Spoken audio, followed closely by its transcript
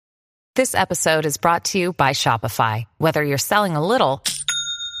This episode is brought to you by Shopify. Whether you're selling a little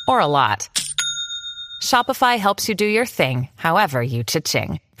or a lot, Shopify helps you do your thing, however you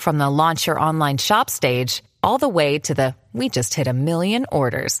cha-ching. From the launch your online shop stage, all the way to the we just hit 1 million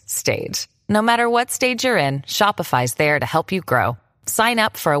orders stage. No matter what stage you're in, Shopify's there to help you grow. Sign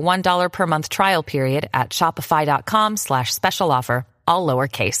up for a $1 per month trial period at shopify.com/special offer, all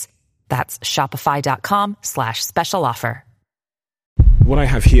lowercase. That's shopify.com/special offer. What I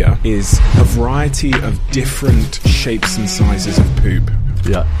have here is a variety of different shapes and sizes of poop.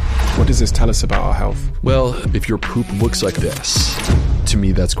 Yeah. What does this tell us about our health? Well, if your poop looks like this, to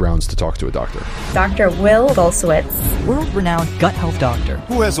me, that's grounds to talk to a doctor. Dr. Will Golsowitz, world-renowned gut health doctor,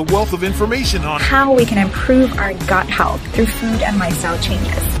 who has a wealth of information on how we can improve our gut health through food and lifestyle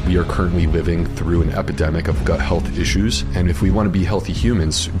changes. We are currently living through an epidemic of gut health issues, and if we want to be healthy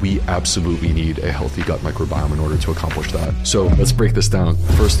humans, we absolutely need a healthy gut microbiome in order to accomplish that. So let's break this down.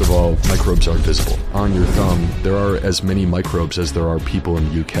 First of all, microbes are visible. On your thumb, there are as many microbes as there are people in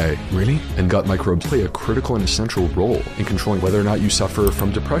the UK. Really? And gut microbes play a critical and essential role in controlling whether or not you suffer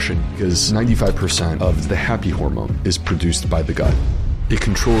from depression, because 95% of the happy hormone is produced by the gut. It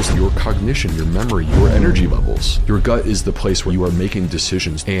controls your cognition, your memory, your energy levels. Your gut is the place where you are making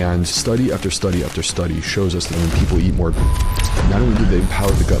decisions. And study after study after study shows us that when people eat more, not only do they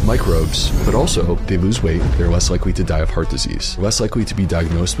empower the gut microbes, but also they lose weight, they're less likely to die of heart disease, less likely to be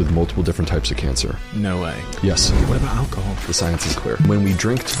diagnosed with multiple different types of cancer. No way. Yes. What about alcohol? The science is clear. When we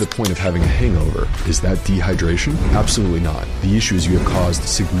drink to the point of having a hangover, is that dehydration? Absolutely not. The issue is you have caused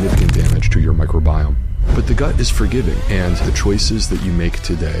significant damage to your microbiome. But the gut is forgiving, and the choices that you make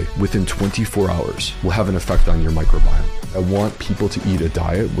today within 24 hours will have an effect on your microbiome. I want people to eat a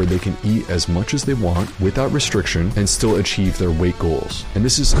diet where they can eat as much as they want without restriction and still achieve their weight goals. And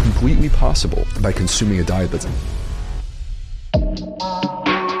this is completely possible by consuming a diet that's...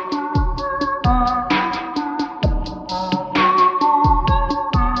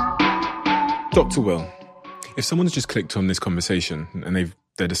 Dr. Will, if someone's just clicked on this conversation and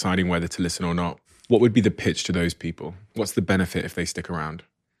they're deciding whether to listen or not, what would be the pitch to those people? What's the benefit if they stick around?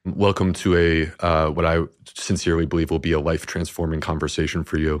 Welcome to what I sincerely believe will be a life-transforming conversation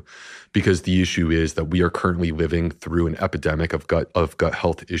for you, because the issue is that we are currently living through an epidemic of gut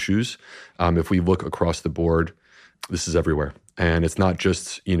health issues. If we look across the board, this is everywhere. And it's not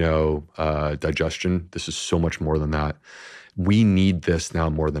just, digestion. This is so much more than that. We need this now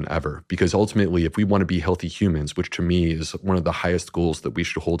more than ever, because ultimately, if we want to be healthy humans, which to me is one of the highest goals that we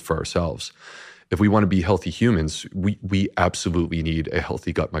should hold for ourselves, if we want to be healthy humans, we absolutely need a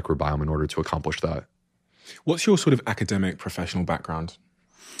healthy gut microbiome in order to accomplish that. What's your sort of academic professional background?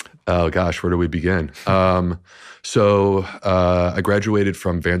 Oh gosh, where do we begin? So I graduated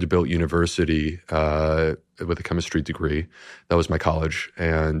from Vanderbilt University with a chemistry degree. That was my college.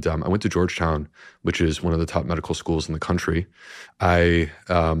 And I went to Georgetown, which is one of the top medical schools in the country. I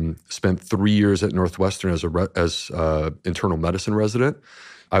spent 3 years at Northwestern as internal medicine resident.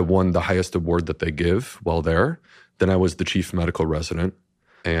 I won the highest award that they give while there. Then I was the chief medical resident.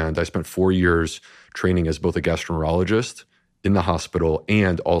 And I spent 4 years training as both a gastroenterologist in the hospital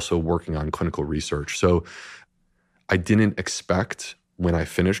and also working on clinical research. So I didn't expect when I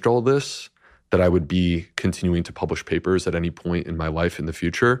finished all this that I would be continuing to publish papers at any point in my life in the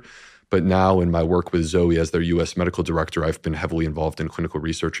future. But now in my work with Zoe as their US medical director, I've been heavily involved in clinical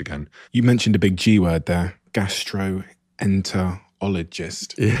research again. You mentioned a big G word there,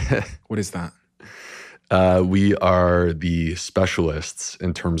 gastroenterologist. Yeah. What is that? We are the specialists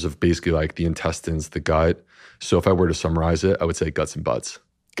in terms of basically like the intestines, the gut. So if I were to summarize it, I would say guts and butts.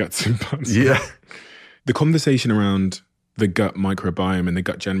 Guts and butts. Yeah. The conversation around the gut microbiome and the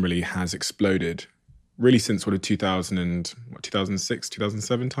gut generally has exploded really since sort of 2006,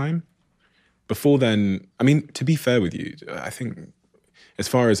 2007 time. Before then, I mean, to be fair with you, I think as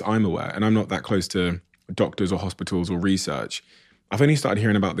far as I'm aware, and I'm not that close to doctors or hospitals or research, I've only started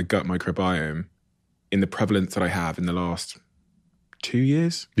hearing about the gut microbiome in the prevalence that I have in the last 2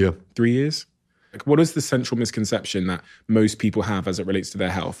 years, 3 years. Like, what is the central misconception that most people have as it relates to their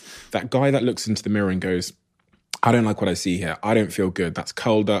health? That guy that looks into the mirror and goes, I don't like what I see here. I don't feel good. That's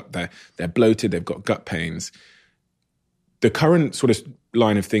curled up. They're bloated. They've got gut pains. The current sort of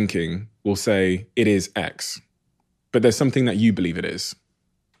line of thinking will say it is X, but there's something that you believe it is.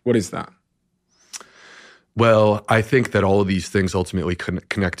 What is that? Well, I think that all of these things ultimately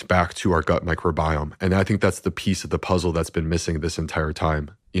connect back to our gut microbiome. And I think that's the piece of the puzzle that's been missing this entire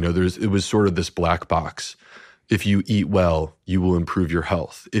time. It was sort of this black box. If you eat well, you will improve your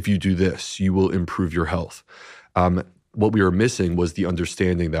health. If you do this, you will improve your health. what we were missing was the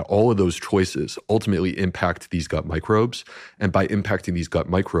understanding that all of those choices ultimately impact these gut microbes. And by impacting these gut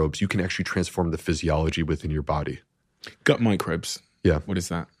microbes, you can actually transform the physiology within your body. Gut microbes. Yeah. What is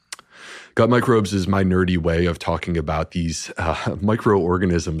that? Gut microbes is my nerdy way of talking about these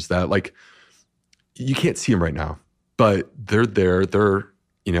microorganisms that, like, you can't see them right now, but they're there. They're,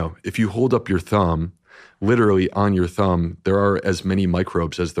 if you hold up your thumb, literally on your thumb, there are as many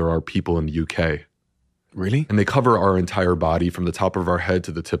microbes as there are people in the UK. Really? And they cover our entire body from the top of our head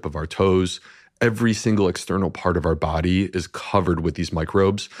to the tip of our toes. Every single external part of our body is covered with these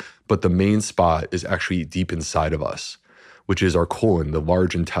microbes, but the main spot is actually deep inside of us, which is our colon, the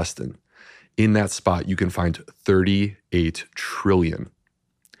large intestine. In that spot, you can find 38 trillion.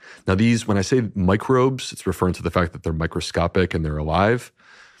 Now these, when I say microbes, it's referring to the fact that they're microscopic and they're alive.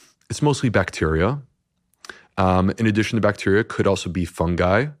 It's mostly bacteria. In addition to bacteria, could also be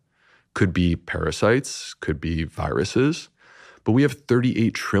fungi, could be parasites, could be viruses. But we have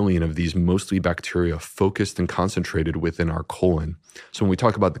 38 trillion of these mostly bacteria focused and concentrated within our colon. So when we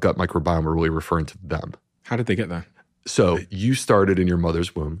talk about the gut microbiome, we're really referring to them. How did they get there? So you started in your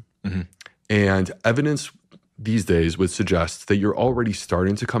mother's womb, Mm-hmm. and evidence these days would suggest that you're already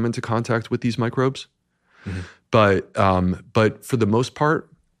starting to come into contact with these microbes. Mm-hmm. But for the most part,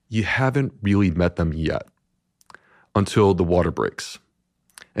 you haven't really met them yet until the water breaks.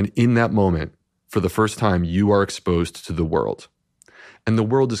 And in that moment, for the first time, you are exposed to the world. And the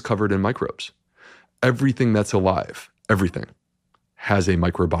world is covered in microbes. Everything that's alive, everything, has a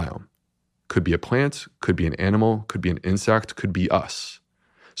microbiome. Could be a plant, could be an animal, could be an insect, could be us.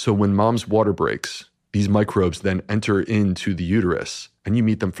 So when mom's water breaks, these microbes then enter into the uterus and you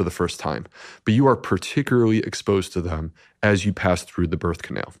meet them for the first time. But you are particularly exposed to them as you pass through the birth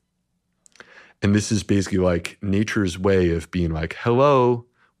canal. And this is basically like nature's way of being like, hello,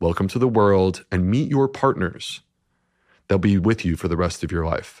 welcome to the world, and meet your partners. They'll be with you for the rest of your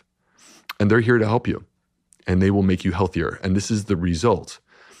life. And they're here to help you. And they will make you healthier. And this is the result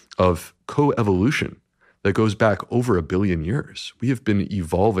of coevolution that goes back over 1 billion years. We have been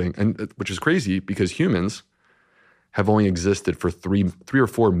evolving, and which is crazy because humans have only existed for 3 or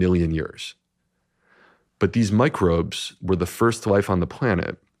 4 million years. But these microbes were the first life on the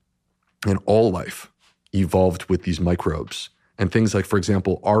planet, and all life evolved with these microbes. And things like, for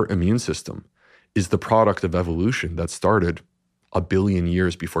example, our immune system is the product of evolution that started 1 billion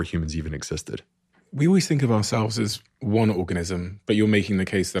years before humans even existed. We always think of ourselves as one organism, but you're making the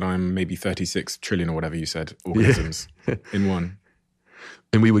case that I'm maybe 36 trillion or whatever you said, organisms in one.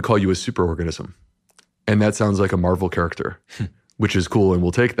 And we would call you a superorganism. And that sounds like a Marvel character, which is cool, and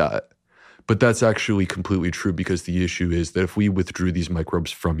we'll take that. But that's actually completely true, because the issue is that if we withdrew these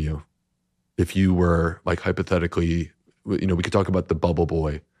microbes from you, if you were, like, hypothetically, we could talk about the bubble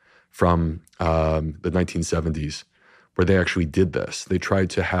boy from the 1970s, where they actually did this. They tried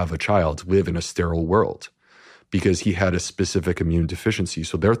to have a child live in a sterile world because he had a specific immune deficiency.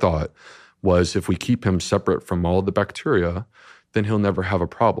 So their thought was, if we keep him separate from all the bacteria, then he'll never have a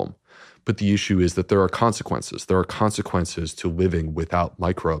problem. But the issue is that there are consequences. There are consequences to living without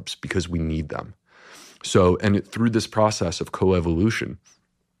microbes because we need them. So, and through this process of coevolution,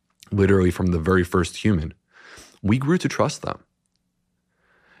 literally from the very first human, we grew to trust them.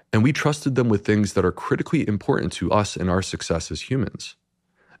 And we trusted them with things that are critically important to us and our success as humans.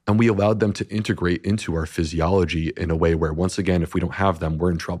 And we allowed them to integrate into our physiology in a way where, once again, if we don't have them,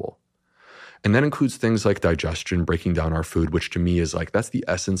 we're in trouble. And that includes things like digestion, breaking down our food, which to me is like, that's the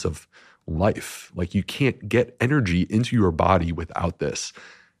essence of life. Like, you can't get energy into your body without this.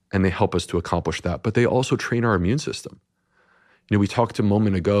 And they help us to accomplish that. But they also train our immune system. We talked a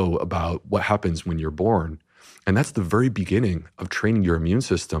moment ago about what happens when you're born. And that's the very beginning of training your immune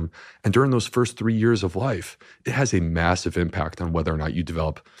system. And during those first 3 years of life, it has a massive impact on whether or not you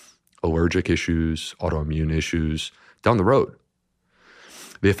develop allergic issues, autoimmune issues down the road.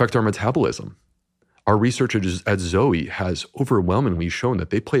 They affect our metabolism. Our research at Zoe has overwhelmingly shown that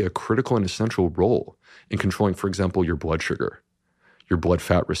they play a critical and essential role in controlling, for example, your blood sugar, your blood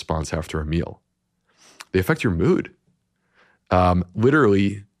fat response after a meal. They affect your mood,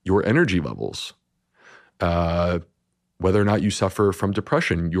 literally your energy levels. Whether or not you suffer from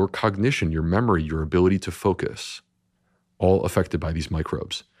depression, your cognition, your memory, your ability to focus, all affected by these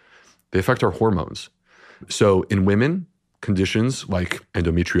microbes. They affect our hormones. So in women, conditions like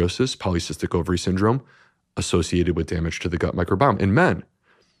endometriosis, polycystic ovary syndrome, associated with damage to the gut microbiome. In men,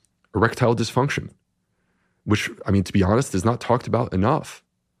 erectile dysfunction, which, I mean, to be honest, is not talked about enough.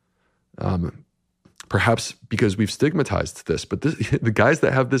 Perhaps because we've stigmatized this, but the guys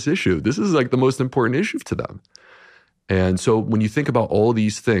that have this issue, this is like the most important issue to them. And so when you think about all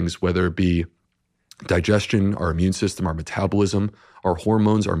these things, whether it be digestion, our immune system, our metabolism, our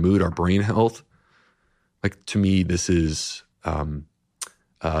hormones, our mood, our brain health. Like, to me, this is an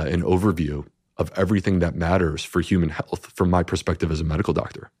overview of everything that matters for human health from my perspective as a medical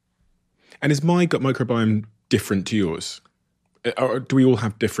doctor. And is my gut microbiome different to yours? Or do we all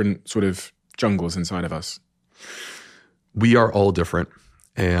have different sort of jungles inside of us? We are all different.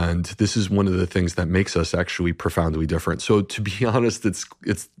 And this is one of the things that makes us actually profoundly different. So to be honest,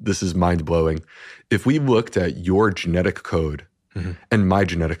 this is mind-blowing. If we looked at your genetic code and my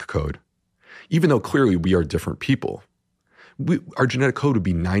genetic code, even though clearly we are different people, our genetic code would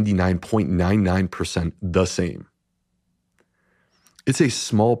be 99.99% the same. It's a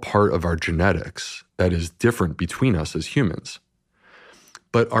small part of our genetics that is different between us as humans.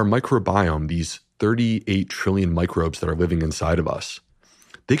 But our microbiome, these 38 trillion microbes that are living inside of us,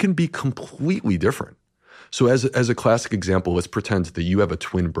 they can be completely different. So as a classic example, let's pretend that you have a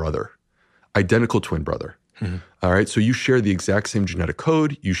twin brother, identical twin brother. All right, so you share the exact same genetic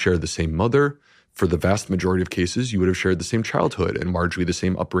code, you share the same mother. For the vast majority of cases, you would have shared the same childhood and largely the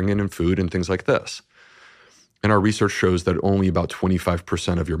same upbringing and food and things like this. And our research shows that only about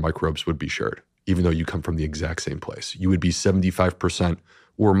 25% of your microbes would be shared, even though you come from the exact same place. You would be 75%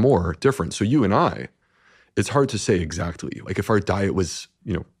 or more different. So you and I, it's hard to say exactly. Like, if our diet was,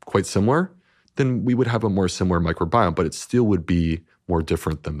 quite similar, then we would have a more similar microbiome, but it still would be more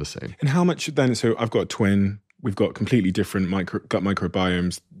different than the same. And how much then, so I've got a twin, we've got completely different gut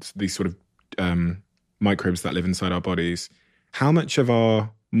microbiomes, these sort of microbes that live inside our bodies. How much of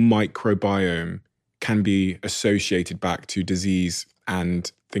our microbiome can be associated back to disease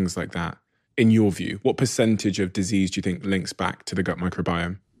and things like that? In your view, what percentage of disease do you think links back to the gut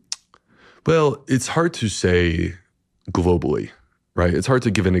microbiome? Well, it's hard to say globally, right? It's hard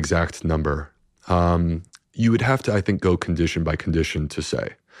to give an exact number. You would have to, I think, go condition by condition to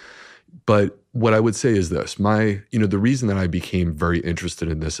say. But what I would say is this, the reason that I became very interested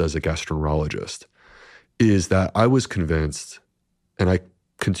in this as a gastroenterologist is that I was convinced, and I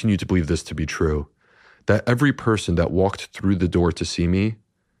continue to believe this to be true, that every person that walked through the door to see me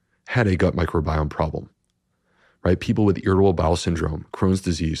had a gut microbiome problem, right? People with irritable bowel syndrome, Crohn's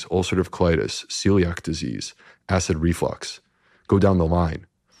disease, ulcerative colitis, celiac disease, acid reflux, go down the line.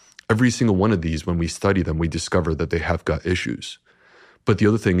 Every single one of these, when we study them, we discover that they have gut issues. But the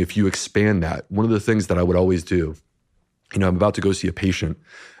other thing, if you expand that, one of the things that I would always do, I'm about to go see a patient,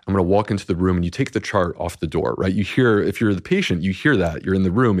 I'm going to walk into the room and you take the chart off the door, right? You hear, if you're the patient, you hear that. You're in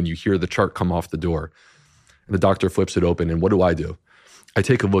the room and you hear the chart come off the door. And the doctor flips it open. And what do? I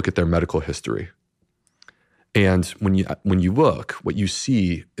take a look at their medical history. And when you look, what you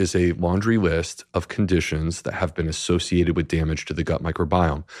see is a laundry list of conditions that have been associated with damage to the gut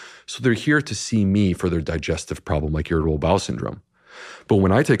microbiome. So they're here to see me for their digestive problem, like irritable bowel syndrome. But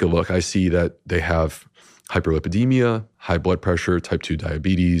when I take a look, I see that they have hyperlipidemia, high blood pressure, type 2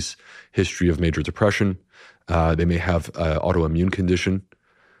 diabetes, history of major depression. They may have an autoimmune condition,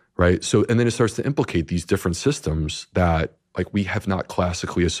 right? So, and then it starts to implicate these different systems that, like, we have not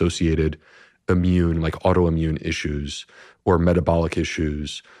classically associated immune, like autoimmune issues or metabolic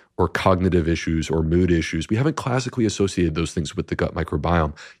issues or cognitive issues or mood issues. We haven't classically associated those things with the gut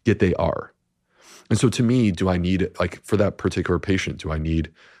microbiome, yet they are. And so to me, do I need, like, for that particular patient, do I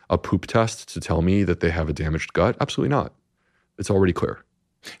need a poop test to tell me that they have a damaged gut? Absolutely not. It's already clear.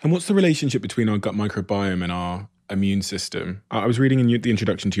 And what's the relationship between our gut microbiome and our immune system? I was reading in the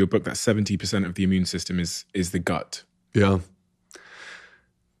introduction to your book that 70% of the immune system is the gut. Yeah.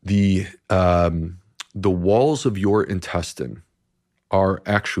 The walls of your intestine are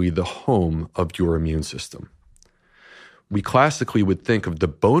actually the home of your immune system. We classically would think of the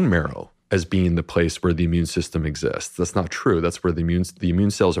bone marrow as being the place where the immune system exists. That's not true. That's where the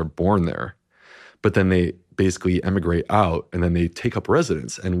immune cells are born there. But then they basically emigrate out and then they take up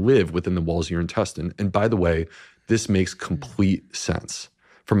residence and live within the walls of your intestine. And by the way, this makes complete sense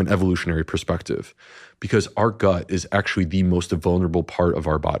from an evolutionary perspective because our gut is actually the most vulnerable part of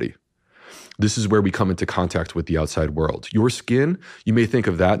our body. This is where we come into contact with the outside world. Your skin, you may think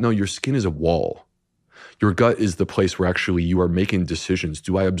of that. No, your skin is a wall. Your gut is the place where actually you are making decisions.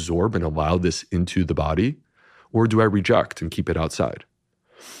 Do I absorb and allow this into the body, or do I reject and keep it outside?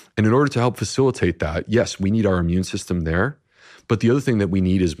 And in order to help facilitate that, yes, we need our immune system there. But the other thing that we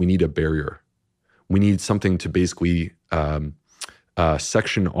need is we need a barrier. We need something to basically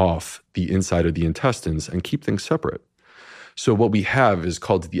section off the inside of the intestines and keep things separate. So what we have is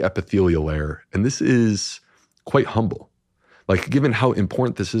called the epithelial layer. And this is quite humble. Like, given how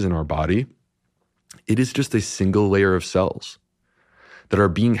important this is in our body, it is just a single layer of cells that are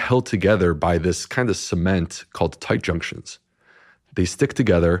being held together by this kind of cement called tight junctions. They stick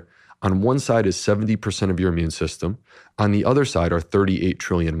together. On one side is 70% of your immune system. On the other side are 38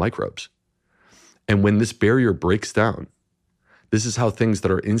 trillion microbes. And when this barrier breaks down, this is how things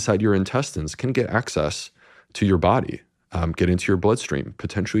that are inside your intestines can get access to your body, get into your bloodstream,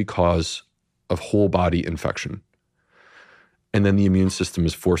 potentially cause a whole body infection. And then the immune system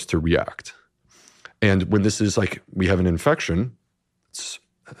is forced to react. And when this is like we have an infection,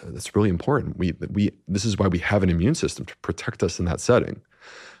 that's really important. This is why we have an immune system, to protect us in that setting.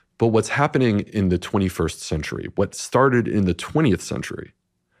 But what's happening in the 21st century, what started in the 20th century,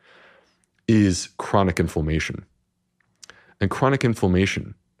 is chronic inflammation. And chronic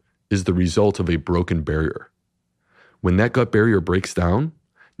inflammation is the result of a broken barrier. When that gut barrier breaks down,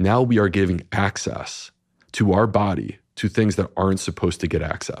 now we are giving access to our body to things that aren't supposed to get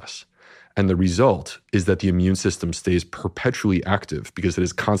access. And the result is that the immune system stays perpetually active because it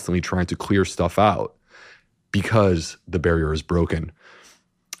is constantly trying to clear stuff out because the barrier is broken.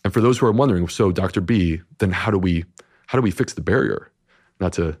 And for those who are wondering, so Dr. B, then how do we fix the barrier?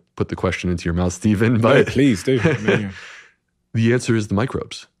 Not to put the question into your mouth, Stephen, but no, please do. The answer is the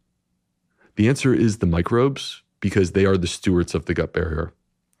microbes. The answer is the microbes because they are the stewards of the gut barrier.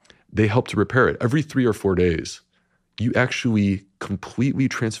 They help to repair it. Every 3 or 4 days, you actually completely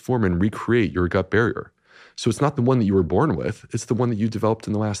transform and recreate your gut barrier. So it's not the one that you were born with, it's the one that you developed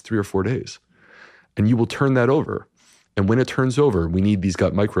in the last 3 or 4 days. And you will turn that over. And when it turns over, we need these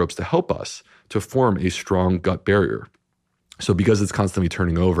gut microbes to help us to form a strong gut barrier. So because it's constantly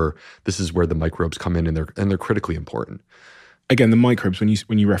turning over, this is where the microbes come in, and they're critically important. Again, the microbes,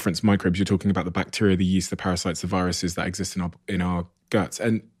 when you reference microbes, you're talking about the bacteria, the yeast, the parasites, the viruses that exist in our guts.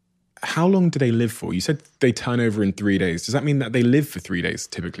 And how long do they live for? You said they turn over in 3 days. Does that mean that they live for 3 days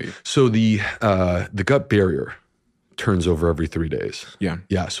typically? So the gut barrier turns over every 3 days. Yeah.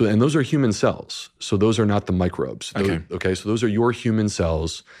 Yeah. So, and those are human cells. So those are not the microbes. Okay. So those are your human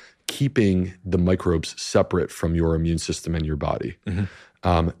cells keeping the microbes separate from your immune system and your body.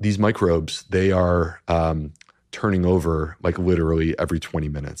 Mm-hmm. These microbes, they are turning over like literally every 20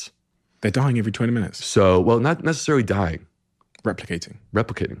 minutes. They're dying every 20 minutes? So, well, not necessarily dying. Replicating.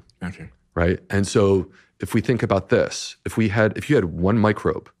 Okay. Right? And so if we think about this, if you had one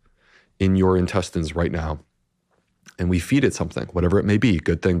microbe in your intestines right now, and we feed it something, whatever it may be,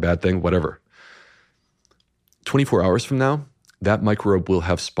 good thing, bad thing, whatever, 24 hours from now, that microbe will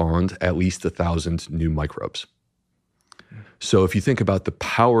have spawned at least 1,000 new microbes. So if you think about the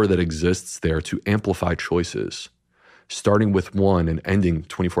power that exists there to amplify choices, starting with one and ending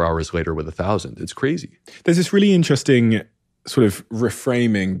 24 hours later with 1,000, it's crazy. There's this really interesting sort of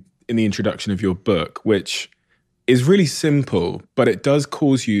reframing in the introduction of your book, which is really simple, but it does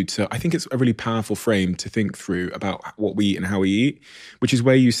cause you to, I think it's a really powerful frame to think through about what we eat and how we eat, which is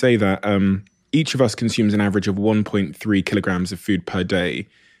where you say that each of us consumes an average of 1.3 kilograms of food per day.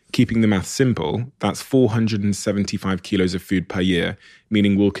 Keeping the math simple, that's 475 kilos of food per year,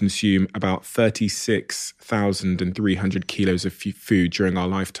 meaning we'll consume about 36,300 kilos of food during our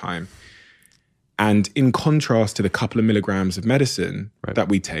lifetime. And in contrast to the couple of milligrams of medicine that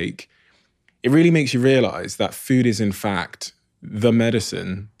we take, it really makes you realize that food is in fact the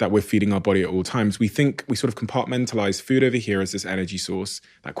medicine that we're feeding our body at all times. We think we sort of compartmentalize food over here as this energy source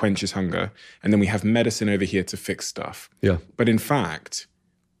that quenches hunger, and then we have medicine over here to fix stuff. Yeah. But in fact,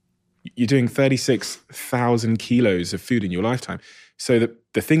 you're doing 36,000 kilos of food in your lifetime. So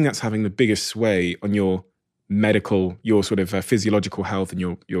the thing that's having the biggest sway on your medical, your sort of physiological health and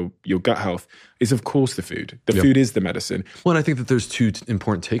your gut health is, of course, the food. The food is the medicine. Well, and I think that there's two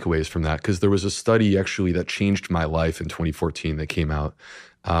important takeaways from that, because there was a study actually that changed my life in 2014 that came out.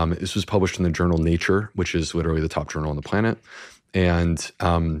 This was published in the journal Nature, which is literally the top journal on the planet. And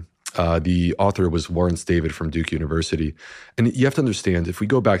the author was Lawrence David from Duke University. And you have to understand, if we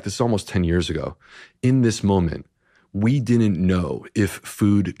go back, this is almost 10 years ago, in this moment, we didn't know if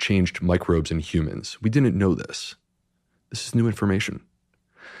food changed microbes in humans. We didn't know this. This is new information.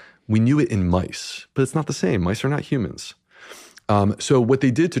 We knew it in mice, but it's not the same. Mice are not humans. So what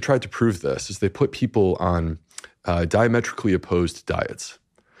they did to try to prove this is they put people on diametrically opposed diets.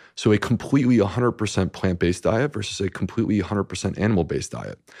 So a completely 100% plant-based diet versus a completely 100% animal-based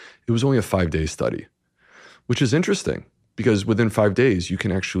diet. It was only a 5-day study, which is interesting because within 5 days, you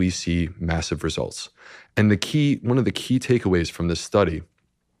can actually see massive results. And one of the key takeaways from this study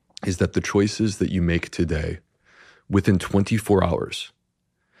is that the choices that you make today within 24 hours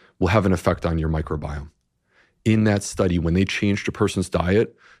will have an effect on your microbiome. In that study, when they changed a person's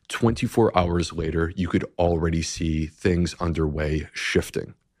diet, 24 hours later, you could already see things underway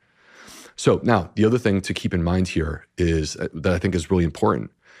shifting. So now, the other thing to keep in mind here is that I think is really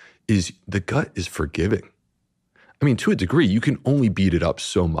important is the gut is forgiving. I mean, to a degree, you can only beat it up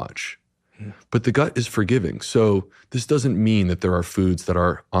so much. But the gut is forgiving. So this doesn't mean that there are foods that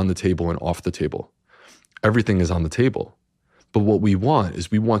are on the table and off the table. Everything is on the table. But what we want is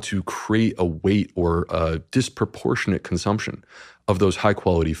we want to create a weight or a disproportionate consumption of those high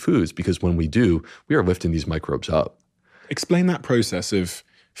quality foods, because when we do, we are lifting these microbes up. Explain that process of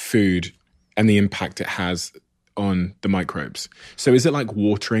food and the impact it has on the microbes. So is it like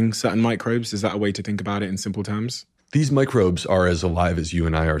watering certain microbes? Is that a way to think about it in simple terms? These microbes are as alive as you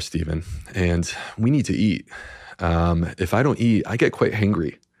and I are, Stephen, and we need to eat. If I don't eat, I get quite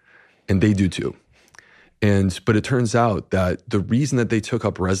hangry, and they do too. But it turns out that the reason that they took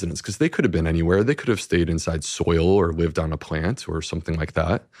up residence, because they could have been anywhere, they could have stayed inside soil or lived on a plant or something like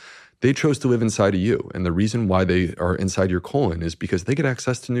that. They chose to live inside of you. And the reason why they are inside your colon is because they get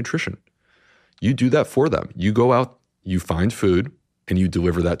access to nutrition. You do that for them. You go out, you find food, and you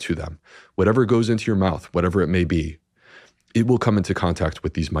deliver that to them. Whatever goes into your mouth, whatever it may be, it will come into contact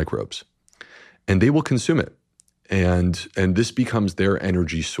with these microbes. And they will consume it. And this becomes their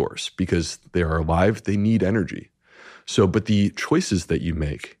energy source because they are alive, they need energy. So, but the choices that you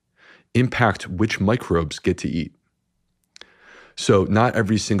make impact which microbes get to eat. So not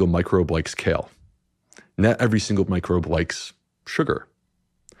every single microbe likes kale. Not every single microbe likes sugar.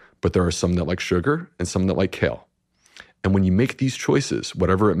 But there are some that like sugar and some that like kale. And when you make these choices,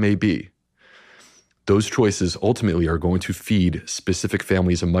 whatever it may be, those choices ultimately are going to feed specific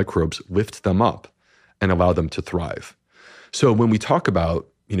families of microbes, lift them up, and allow them to thrive. So when we talk about,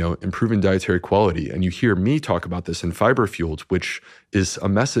 improving dietary quality, and you hear me talk about this in Fiber Fueled, which is a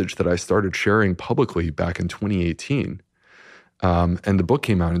message that I started sharing publicly back in 2018, and the book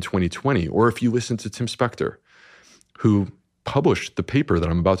came out in 2020, or if you listen to Tim Spector, who published the paper that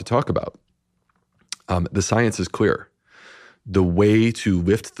I'm about to talk about, the science is clear. The way to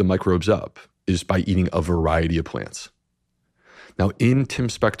lift the microbes up is by eating a variety of plants. Now, in Tim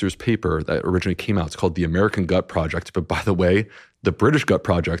Spector's paper that originally came out, it's called The American Gut Project. But by the way, the British Gut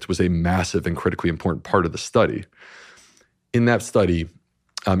Project was a massive and critically important part of the study. In that study,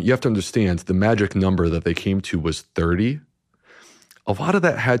 you have to understand the magic number that they came to was 30. A lot of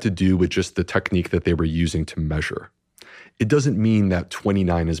that had to do with just the technique that they were using to measure. It doesn't mean that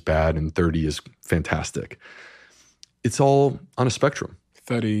 29 is bad and 30 is fantastic. It's all on a spectrum.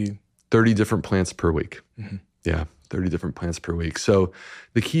 30 different plants per week. Mm-hmm. Yeah, 30 different plants per week. So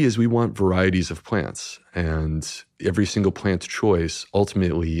the key is we want varieties of plants, and every single plant choice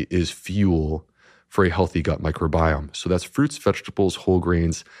ultimately is fuel for a healthy gut microbiome. So that's fruits, vegetables, whole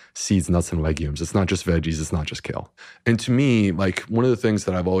grains, seeds, nuts, and legumes. It's not just veggies, it's not just kale. And to me, like one of the things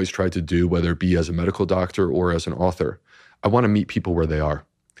that I've always tried to do, whether it be as a medical doctor or as an author, I want to meet people where they are.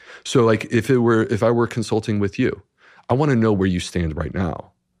 So like if I were consulting with you, I want to know where you stand right now.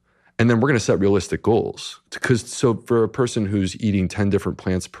 And then we're going to set realistic goals. So for a person who's eating 10 different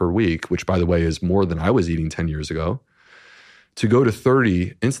plants per week, which by the way is more than I was eating 10 years ago, to go to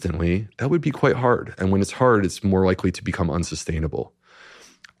 30 instantly, that would be quite hard. And when it's hard, it's more likely to become unsustainable.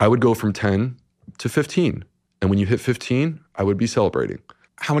 I would go from 10 to 15. And when you hit 15, I would be celebrating.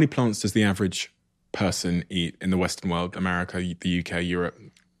 How many plants does the average person eat in the Western world, America, the UK, Europe?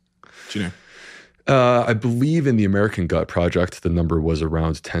 Do you know? I believe in the American Gut Project, the number was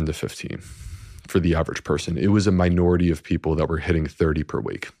around 10 to 15 for the average person. It was a minority of people that were hitting 30 per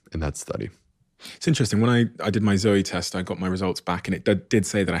week in that study. It's interesting. When I did my Zoe test, I got my results back, and it did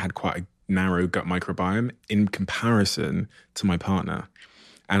say that I had quite a narrow gut microbiome in comparison to my partner.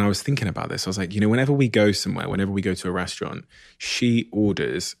 And I was thinking about this. I was like, whenever we go somewhere, whenever we go to a restaurant, she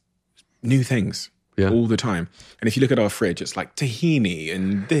orders new things all the time. And if you look at our fridge, it's like tahini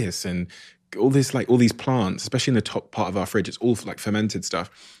and this and all these plants, especially in the top part of our fridge, it's all like fermented stuff.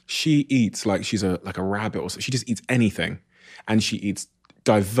 She eats like she's like a rabbit or so. She just eats anything. And she eats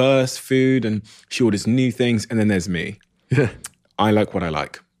diverse food and she orders new things. And then there's me. Yeah. I like what I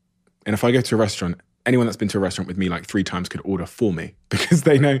like. And if I go to a restaurant, anyone that's been to a restaurant with me like 3 times could order for me because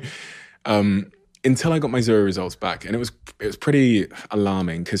they know, until I got my Zoe results back. And it was pretty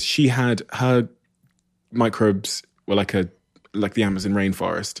alarming because she had her microbes were like the Amazon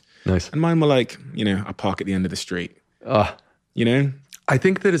rainforest. Nice. And mine were like, a park at the end of the street. I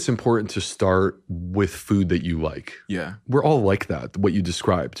think that it's important to start with food that you like. Yeah. We're all like that, what you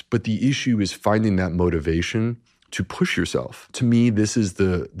described. But the issue is finding that motivation to push yourself. To me, this is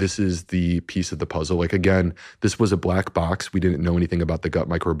the piece of the puzzle. Like again, this was a black box. We didn't know anything about the gut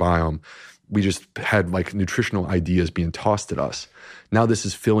microbiome. we just had like nutritional ideas being tossed at us. Now this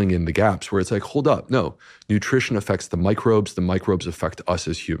is filling in the gaps where it's like, hold up, no, nutrition affects the microbes affect us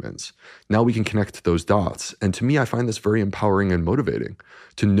as humans. Now we can connect those dots. And to me, I find this very empowering and motivating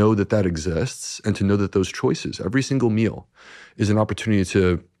to know that that exists and to know that those choices, every single meal, is an opportunity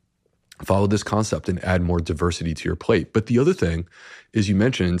to follow this concept and add more diversity to your plate. But the other thing is you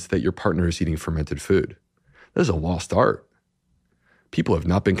mentioned that your partner is eating fermented food. That is a lost art. People have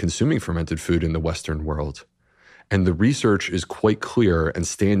not been consuming fermented food in the Western world. And the research is quite clear and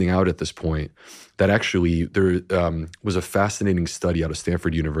standing out at this point that actually there was a fascinating study out of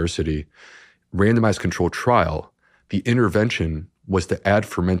Stanford University, randomized controlled trial. The intervention was to add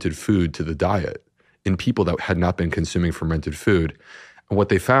fermented food to the diet in people that had not been consuming fermented food. And what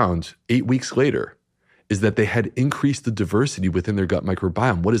they found 8 weeks later is that they had increased the diversity within their gut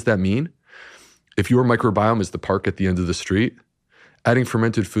microbiome. What does that mean? If your microbiome is the park at the end of the street, adding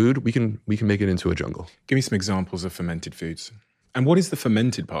fermented food, we can make it into a jungle. Give me some examples of fermented foods. And what is the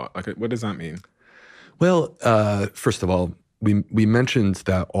fermented part? Like, what does that mean? Well, first of all, we mentioned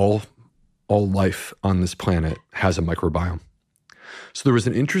that all life on this planet has a microbiome. So there was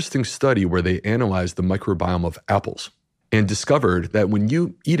an interesting study where they analyzed the microbiome of apples and discovered that when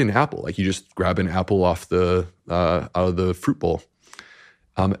you eat an apple, like you just grab an apple off out of the fruit bowl,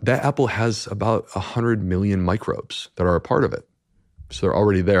 that apple has about 100 million microbes that are a part of it. So they're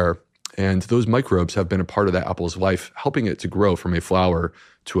already there. And those microbes have been a part of that apple's life, helping it to grow from a flower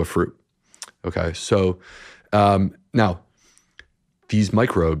to a fruit. Okay, so now these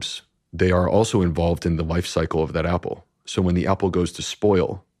microbes, they are also involved in the life cycle of that apple. So when the apple goes to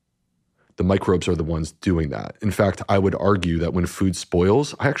spoil, the microbes are the ones doing that. In fact, I would argue that when food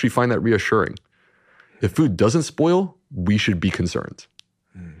spoils, I actually find that reassuring. If food doesn't spoil, we should be concerned.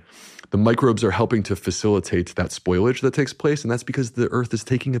 The microbes are helping to facilitate that spoilage that takes place, and that's because the earth is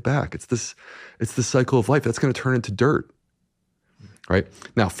taking it back. It's the cycle of life. That's going to turn into dirt, right?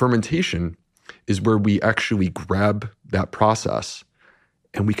 Now, fermentation is where we actually grab that process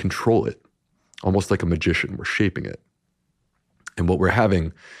and we control it, almost like a magician. We're shaping it. And what we're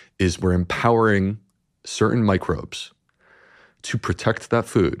having is we're empowering certain microbes to protect that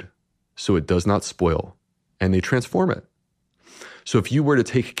food so it does not spoil, and they transform it. So if you were to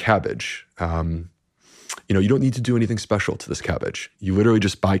take cabbage, you don't need to do anything special to this cabbage. You literally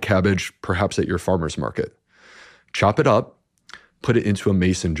just buy cabbage, perhaps at your farmer's market. Chop it up, put it into a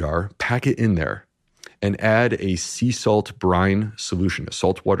mason jar, pack it in there, and add a sea salt brine solution, a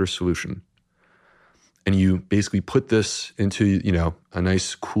saltwater solution. And you basically put this into, a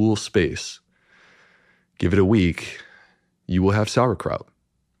nice cool space. Give it a week, you will have sauerkraut.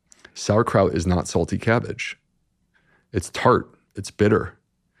 Sauerkraut is not salty cabbage. It's tart. It's bitter.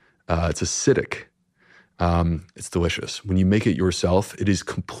 It's acidic. It's delicious. When you make it yourself, it is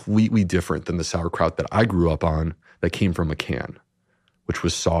completely different than the sauerkraut that I grew up on that came from a can, which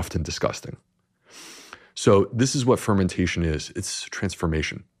was soft and disgusting. So this is what fermentation is. It's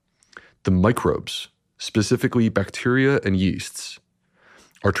transformation. The microbes, specifically bacteria and yeasts,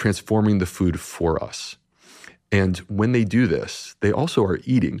 are transforming the food for us. And when they do this, they also are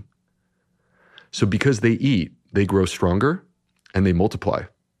eating. So because they eat, they grow stronger and they multiply.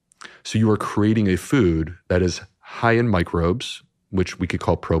 So you are creating a food that is high in microbes, which we could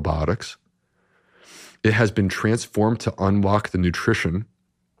call probiotics. It has been transformed to unlock the nutrition,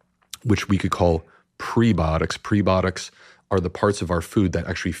 which we could call prebiotics. Prebiotics are the parts of our food that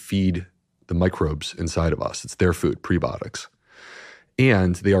actually feed the microbes inside of us. It's their food, prebiotics.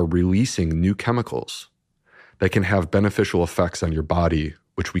 And they are releasing new chemicals that can have beneficial effects on your body,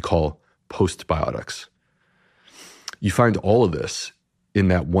 which we call postbiotics. You find all of this in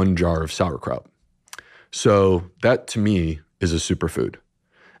that one jar of sauerkraut. So that, to me, is a superfood.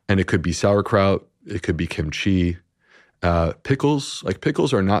 And it could be sauerkraut, it could be kimchi. Pickles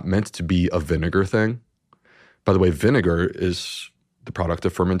are not meant to be a vinegar thing. By the way, vinegar is the product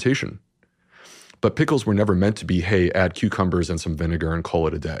of fermentation. But pickles were never meant to be, hey, add cucumbers and some vinegar and call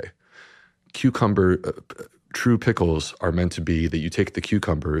it a day. True pickles are meant to be that you take the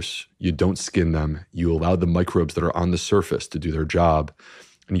cucumbers, you don't skin them, you allow the microbes that are on the surface to do their job,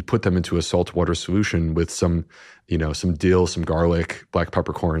 and you put them into a saltwater solution with some dill, some garlic, black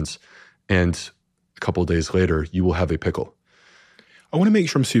peppercorns, and a couple of days later, you will have a pickle. I want to make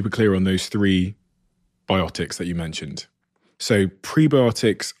sure I'm super clear on those three biotics that you mentioned. So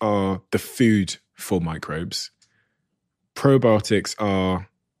prebiotics are the food for microbes. Probiotics are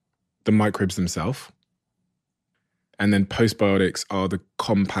the microbes themselves. And then postbiotics are the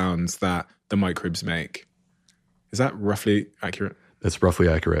compounds that the microbes make. Is that roughly accurate? That's roughly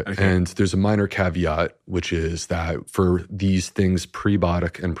accurate. Okay. And there's a minor caveat, which is that for these things,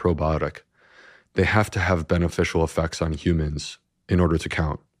 prebiotic and probiotic, they have to have beneficial effects on humans in order to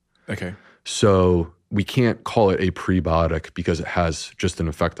count. Okay. So we can't call it a prebiotic because it has just an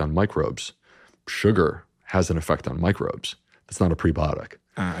effect on microbes. Sugar has an effect on microbes. That's not a prebiotic.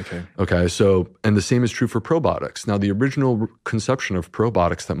 Okay. Okay, so, and the same is true for probiotics. Now, the original conception of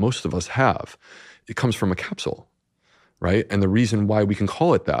probiotics that most of us have, it comes from a capsule, right? And the reason why we can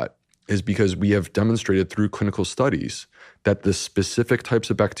call it that is because we have demonstrated through clinical studies that the specific types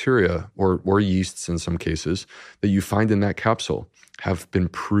of bacteria or yeasts in some cases that you find in that capsule have been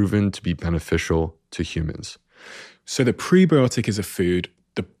proven to be beneficial to humans. So the prebiotic is a food,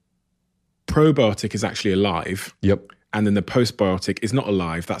 the probiotic is actually alive. Yep. And then the postbiotic is not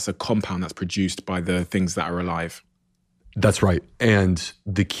alive. That's a compound that's produced by the things that are alive. That's right. And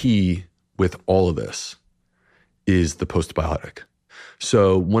the key with all of this is the postbiotic.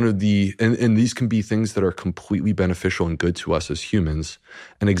 So one of the, and these can be things that are completely beneficial and good to us as humans.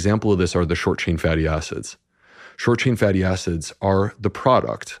 An example of this are the short-chain fatty acids. Short-chain fatty acids are the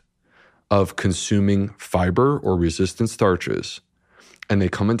product of consuming fiber or resistant starches, and they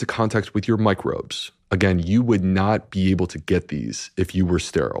come into contact with your microbes. Again, you would not be able to get these if you were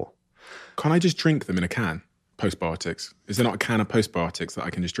sterile. Can I just drink them in a can? Postbiotics. Is there not a can of postbiotics that I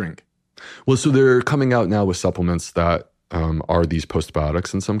can just drink? Well, so they're coming out now with supplements that are these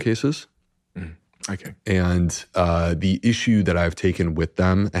postbiotics in some cases. Okay. And the issue that I've taken with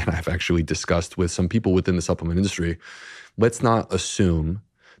them, and I've actually discussed with some people within the supplement industry, let's not assume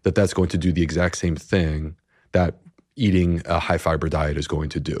that that's going to do the exact same thing that eating a high fiber diet is going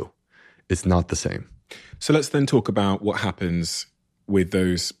to do. It's not the same. So let's then talk about what happens with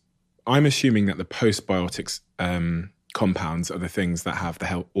those. I'm assuming that the postbiotics compounds are the things that have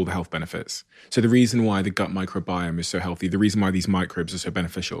all the health benefits. So the reason why the gut microbiome is so healthy, the reason why these microbes are so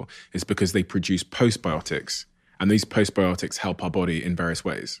beneficial is because they produce postbiotics. And these postbiotics help our body in various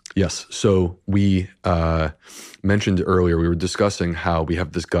ways. Yes. So we mentioned earlier, we were discussing how we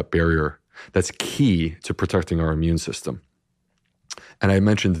have this gut barrier that's key to protecting our immune system. And I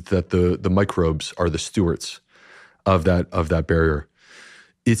mentioned that the microbes are the stewards of that barrier.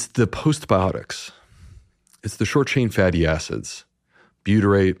 It's the postbiotics. It's the short-chain fatty acids,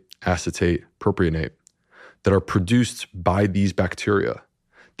 butyrate, acetate, propionate, that are produced by these bacteria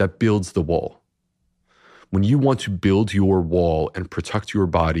that builds the wall. When you want to build your wall and protect your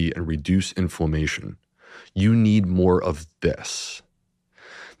body and reduce inflammation, you need more of this.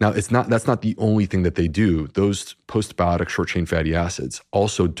 Now, that's not the only thing that they do. Those postbiotic short-chain fatty acids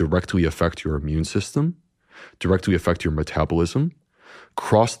also directly affect your immune system, directly affect your metabolism,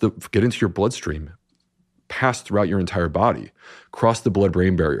 get into your bloodstream, pass throughout your entire body, cross the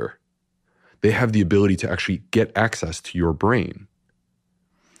blood-brain barrier. They have the ability to actually get access to your brain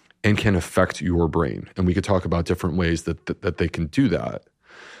and can affect your brain. And we could talk about different ways that they can do that.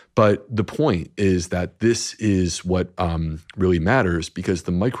 But the point is that this is what really matters, because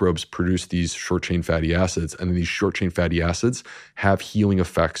the microbes produce these short-chain fatty acids, and then these short-chain fatty acids have healing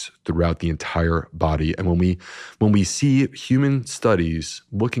effects throughout the entire body. And when we see human studies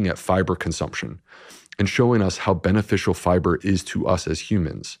looking at fiber consumption and showing us how beneficial fiber is to us as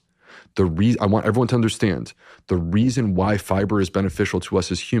humans, I want everyone to understand the reason why fiber is beneficial to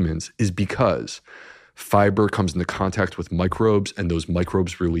us as humans is because fiber comes into contact with microbes, and those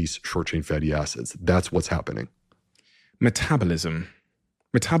microbes release short-chain fatty acids. That's what's happening. Metabolism.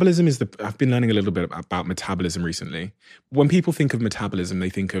 Metabolism is I've been learning a little bit about metabolism recently. When people think of metabolism, they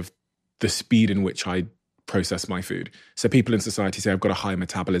think of the speed in which I process my food. So people in society say I've got a high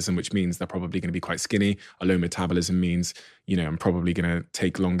metabolism, which means they're probably going to be quite skinny. A low metabolism means, I'm probably going to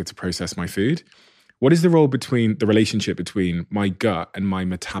take longer to process my food. What is the relationship between my gut and my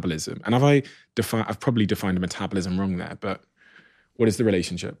metabolism? And I've probably defined a metabolism wrong there, but what is the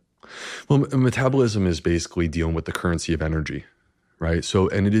relationship? Well, metabolism is basically dealing with the currency of energy, right? So,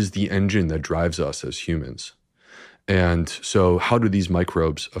 and it is the engine that drives us as humans. And so how do these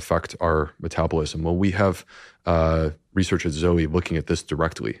microbes affect our metabolism? Well, we have research at Zoe looking at this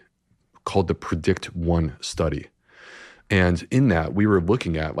directly, called the PREDICT-1 study. And in that, we were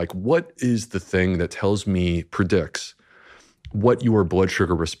looking at, what is the thing that predicts what your blood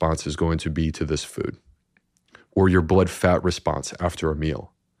sugar response is going to be to this food, or your blood fat response after a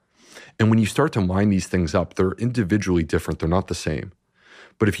meal. And when you start to line these things up, they're individually different. They're not the same.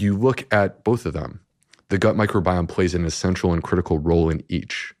 But if you look at both of them, the gut microbiome plays an essential and critical role in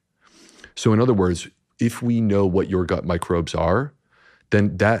each. So in other words, if we know what your gut microbes are,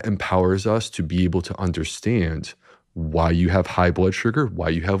 then that empowers us to be able to understand why you have high blood sugar, why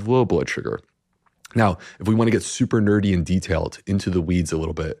you have low blood sugar. Now, if we want to get super nerdy and detailed into the weeds a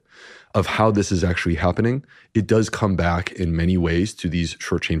little bit, of how this is actually happening, it does come back in many ways to these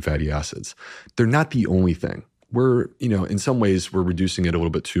short-chain fatty acids. They're not the only thing. We're, in some ways, we're reducing it a little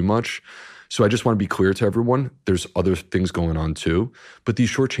bit too much. So I just want to be clear to everyone, there's other things going on too. But these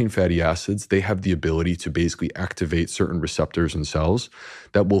short-chain fatty acids, they have the ability to basically activate certain receptors in cells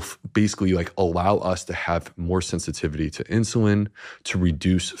that will basically allow us to have more sensitivity to insulin, to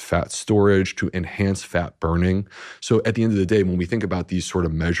reduce fat storage, to enhance fat burning. So at the end of the day, when we think about these sort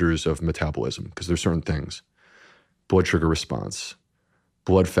of measures of metabolism, because there's certain things, blood sugar response,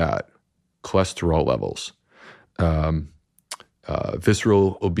 blood fat, cholesterol levels,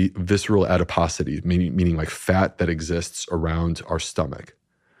 visceral adiposity, meaning like fat that exists around our stomach.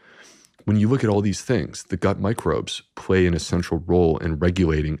 When you look at all these things, the gut microbes play an essential role in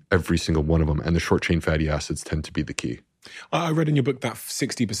regulating every single one of them, and the short-chain fatty acids tend to be the key. I read in your book that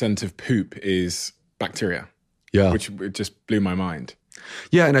 60% of poop is bacteria, which just blew my mind.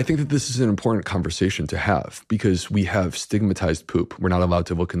 Yeah, and I think that this is an important conversation to have because we have stigmatized poop. We're not allowed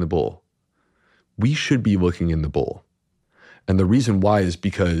to look in the bowl. We should be looking in the bowl. And the reason why is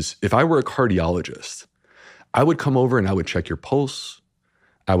because if I were a cardiologist, I would come over and I would check your pulse,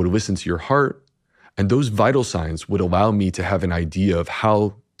 I would listen to your heart, and those vital signs would allow me to have an idea of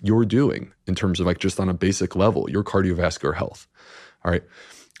how you're doing in terms of just on a basic level, your cardiovascular health. All right.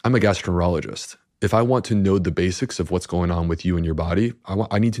 I'm a gastroenterologist. If I want to know the basics of what's going on with you and your body,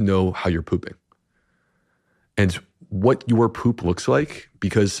 I need to know how you're pooping. And what your poop looks like,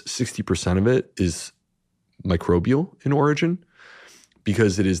 because 60% of it is microbial in origin,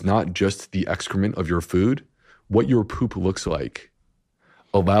 because it is not just the excrement of your food. What your poop looks like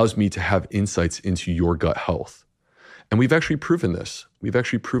allows me to have insights into your gut health. And we've actually proven this. We've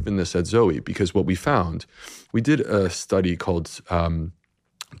actually proven this at Zoe because what we found, we did a study called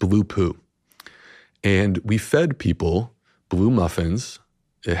Blue Poo. And we fed people blue muffins.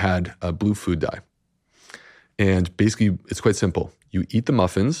 It had a blue food dye. And basically, it's quite simple. You eat the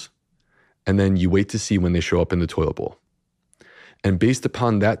muffins, and then you wait to see when they show up in the toilet bowl. And based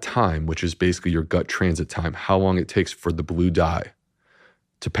upon that time, which is basically your gut transit time, how long it takes for the blue dye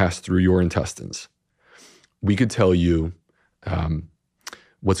to pass through your intestines, we could tell you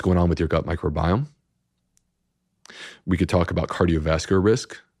what's going on with your gut microbiome. We could talk about cardiovascular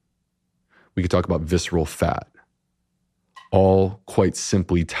risk. We could talk about visceral fat, all quite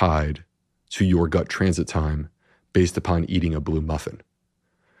simply tied to your gut transit time based upon eating a blue muffin.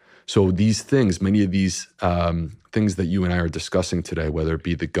 So these things, many of these things that you and I are discussing today, whether it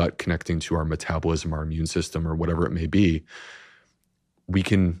be the gut connecting to our metabolism, our immune system, or whatever it may be, we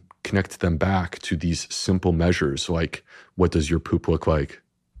can connect them back to these simple measures like what does your poop look like,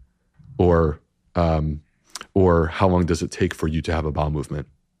 or how long does it take for you to have a bowel movement?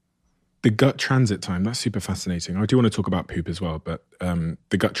 The gut transit time, that's super fascinating. I do want to talk about poop as well, but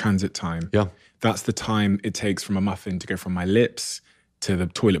the gut transit time, that's the time it takes from a muffin to go from my lips to the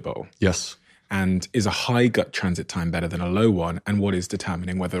toilet bowl. Yes. And is a high gut transit time better than a low one? And what is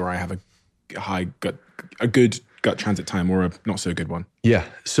determining whether I have a good gut transit time or a not so good one? Yeah.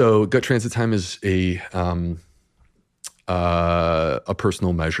 So gut transit time is a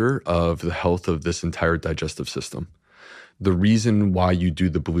personal measure of the health of this entire digestive system. The reason why you do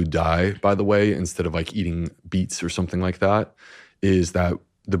the blue dye, by the way, instead of eating beets or something like that, is that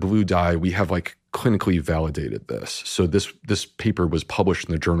the blue dye, we have clinically validated this. So this paper was published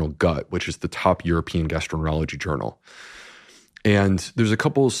in the journal Gut, which is the top European gastroenterology journal. And there's a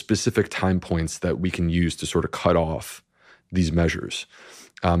couple specific time points that we can use to sort of cut off these measures.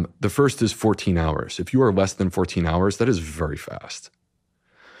 The first is 14 hours. If you are less than 14 hours, that is very fast.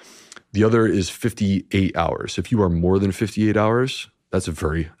 The other is 58 hours. If you are more than 58 hours, that's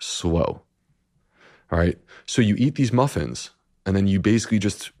very slow. All right. So you eat these muffins and then you basically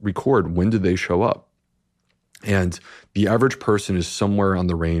just record when did they show up. And the average person is somewhere on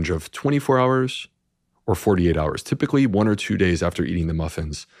the range of 24 hours or 48 hours. Typically 1 or 2 days after eating the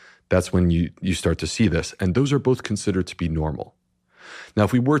muffins, that's when you start to see this. And those are both considered to be normal. Now,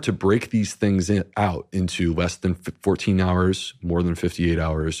 if we were to break these things out into less than 14 hours, more than 58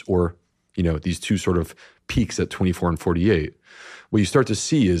 hours, or these two sort of peaks at 24 and 48, what you start to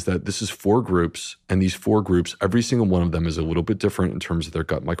see is that this is 4 groups, and these 4 groups, every single one of them is a little bit different in terms of their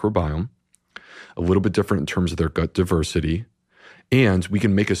gut microbiome, a little bit different in terms of their gut diversity, and we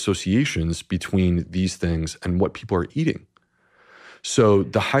can make associations between these things and what people are eating. So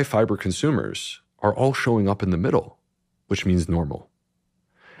the high fiber consumers are all showing up in the middle, which means normal.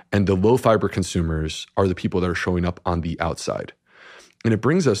 And the low fiber consumers are the people that are showing up on the outside. And it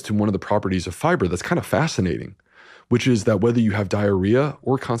brings us to one of the properties of fiber that's kind of fascinating, which is that whether you have diarrhea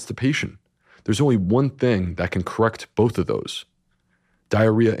or constipation, there's only one thing that can correct both of those.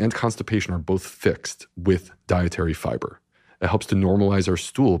 Diarrhea and constipation are both fixed with dietary fiber. It helps to normalize our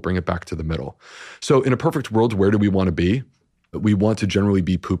stool, bring it back to the middle. So in a perfect world, where do we want to be? We want to generally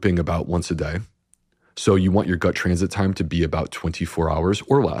be pooping about once a day. So you want your gut transit time to be about 24 hours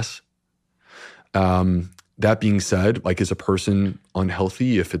or less. That being said, like, is a person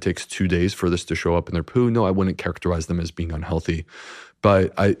unhealthy if it takes 2 days for this to show up in their poo? No, I wouldn't characterize them as being unhealthy.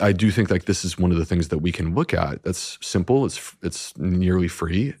 But I do think like this is one of the things that we can look at. That's simple. It's nearly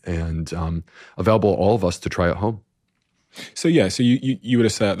free and available to all of us to try at home. So yeah, so you would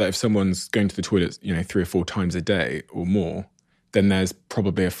assert that if someone's going to the toilet, 3 or 4 times a day or more, then there's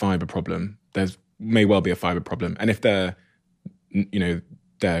probably a fiber problem. May well be a fiber problem. And if they're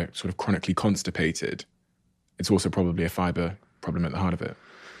sort of chronically constipated, it's also probably a fiber problem at the heart of it.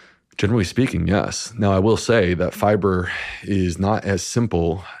 Generally speaking, yes. Now, I will say that fiber is not as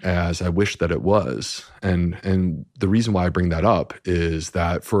simple as I wish that it was. And the reason why I bring that up is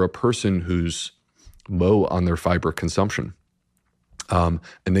that for a person who's low on their fiber consumption, and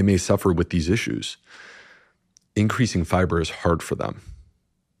they may suffer with these issues, increasing fiber is hard for them.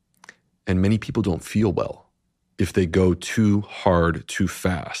 And many people don't feel well if they go too hard, too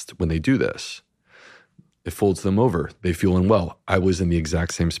fast when they do this. It folds them over. They feel unwell. I was in the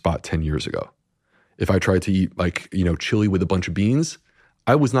exact same spot 10 years ago. If I tried to eat chili with a bunch of beans,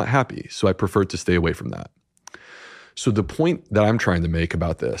 I was not happy. So I preferred to stay away from that. So the point that I'm trying to make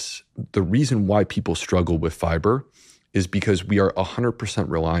about this, the reason why people struggle with fiber is because we are 100%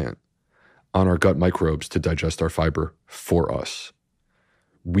 reliant on our gut microbes to digest our fiber for us.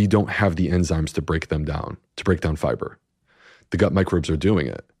 We don't have the enzymes to break them down, to break down fiber. The gut microbes are doing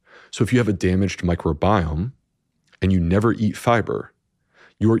it. So if you have a damaged microbiome and you never eat fiber,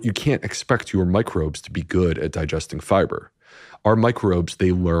 you can't expect your microbes to be good at digesting fiber. Our microbes,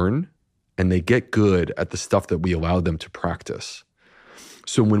 they learn and they get good at the stuff that we allow them to practice.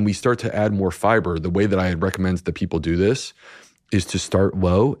 So when we start to add more fiber, the way that I recommend that people do this is to start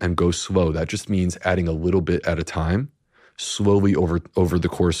low and go slow. That just means adding a little bit at a time, slowly over the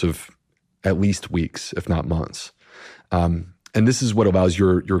course of at least weeks, if not months. And this is what allows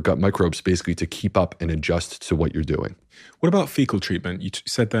your gut microbes basically to keep up and adjust to what you're doing. What about fecal treatment? You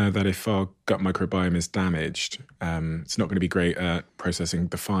said there that if our gut microbiome is damaged, it's not going to be great at processing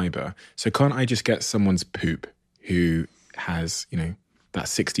the fiber. So can't I just get someone's poop who has, that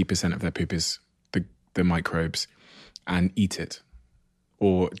 60% of their poop is the microbes and eat it?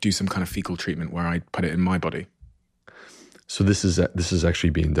 Or do some kind of fecal treatment where I put it in my body? So this is actually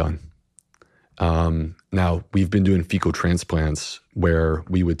being done. Now, we've been doing fecal transplants where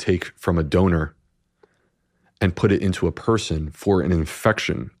we would take from a donor and put it into a person for an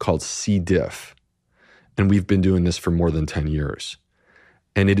infection called C. diff. And we've been doing this for more than 10 years.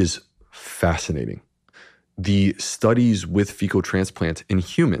 And it is fascinating. The studies with fecal transplant in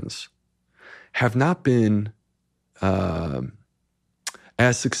humans have not been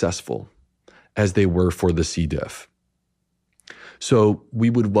as successful as they were for the C. diff. So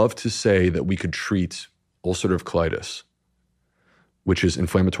we would love to say that we could treat ulcerative colitis, which is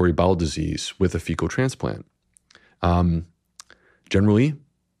inflammatory bowel disease, with a fecal transplant. Generally,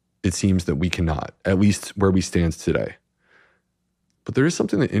 it seems that we cannot, at least where we stand today. But there is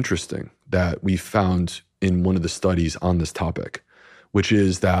something interesting that we found in one of the studies on this topic, which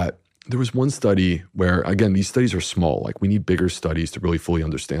is that there was one study where, again, these studies are small. Like, we need bigger studies to really fully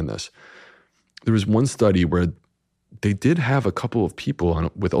understand this. There was one study where they did have a couple of people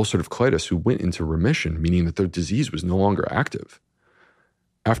with ulcerative colitis who went into remission, meaning that their disease was no longer active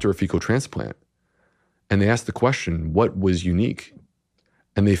after a fecal transplant. And they asked the question, what was unique?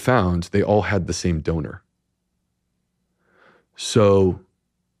 And they found they all had the same donor. So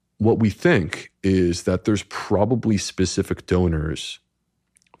what we think is that there's probably specific donors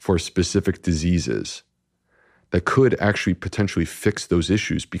for specific diseases that could actually potentially fix those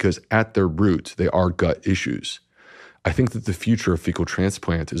issues, because at their root, they are gut issues. I think that the future of fecal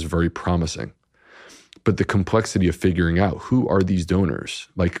transplant is very promising. But the complexity of figuring out who are these donors,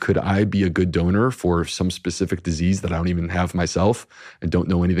 like, could I be a good donor for some specific disease that I don't even have myself and don't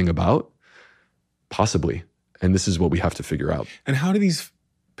know anything about? Possibly. And this is what we have to figure out. And how do these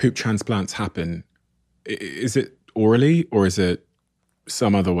poop transplants happen? Is it orally or is it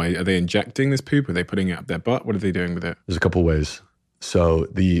some other way? Are they injecting this poop? Are they putting it up their butt? What are they doing with it? There's a couple ways. So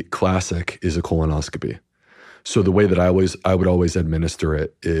the classic is a colonoscopy. So the way that I would always administer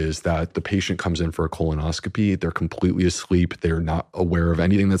it is that the patient comes in for a colonoscopy. They're completely asleep. They're not aware of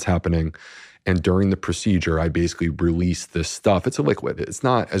anything that's happening. And during the procedure, I basically release this stuff. It's a liquid. It's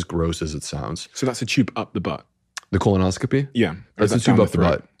not as gross as it sounds. So that's a tube up the butt? The colonoscopy? Yeah. That's a tube up the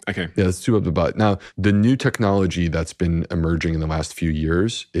butt. Okay. Yeah, it's tube up the butt. Now, the new technology that's been emerging in the last few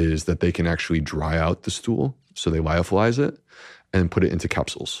years is that they can actually dry out the stool. So they lyophilize it and put it into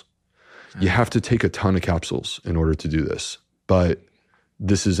capsules. You have to take a ton of capsules in order to do this. But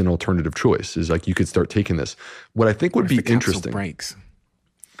this is an alternative choice. Is like you could start taking this. What I think would be interesting. Breaks.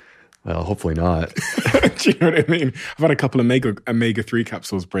 Well, hopefully not. Do you know what I mean? I've had a couple of omega-3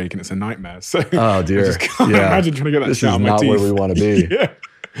 capsules break, and it's a nightmare. So oh dear, I just can't imagine trying to get that shit out of my teeth. This is not where we want to be.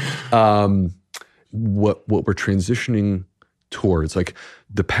 Yeah. What we're transitioning towards, like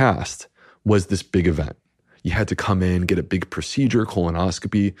the past, was this big event. You had to come in, get a big procedure,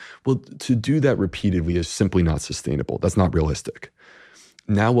 colonoscopy. Well, to do that repeatedly is simply not sustainable. That's not realistic.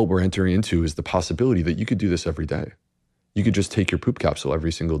 Now what we're entering into is the possibility that you could do this every day. You could just take your poop capsule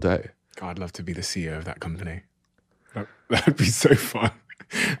every single day. God, I'd love to be the CEO of that company. That'd be so fun.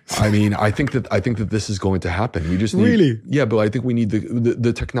 I mean, I think that this is going to happen. We just need, really, yeah, but I think we need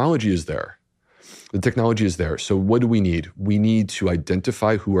the technology is there. The technology is there. So what do we need? We need to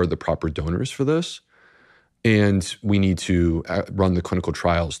identify who are the proper donors for this, and we need to run the clinical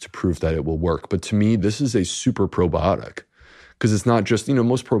trials to prove that it will work. But to me, this is a super probiotic because it's not just,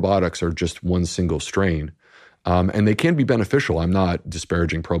 most probiotics are just one single strain. And they can be beneficial. I'm not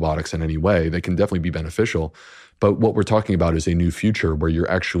disparaging probiotics in any way. They can definitely be beneficial. But what we're talking about is a new future where you're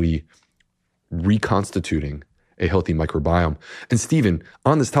actually reconstituting a healthy microbiome. And Stephen,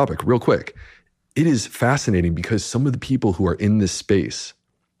 on this topic, real quick, it is fascinating because some of the people who are in this space,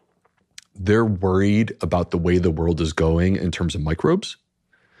 they're worried about the way the world is going in terms of microbes,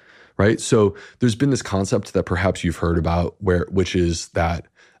 right? So there's been this concept that perhaps you've heard about which is that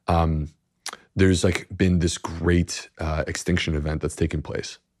there's been this great extinction event that's taken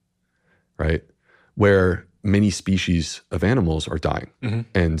place, right? Where many species of animals are dying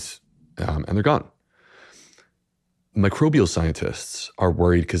and they're gone. Microbial scientists are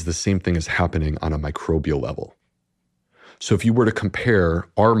worried because the same thing is happening on a microbial level. So if you were to compare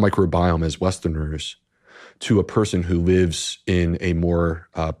our microbiome as Westerners to a person who lives in a more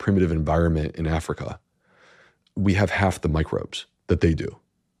primitive environment in Africa, we have half the microbes that they do.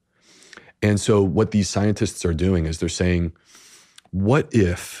 And so what these scientists are doing is they're saying, what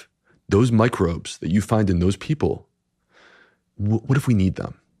if those microbes that you find in those people, what if we need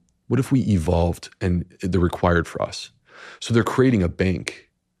them? What if we evolved and they're required for us? So they're creating a bank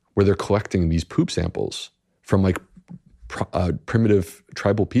where they're collecting these poop samples from primitive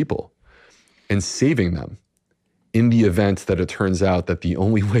tribal people and saving them in the event that it turns out that the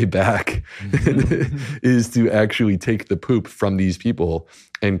only way back is to actually take the poop from these people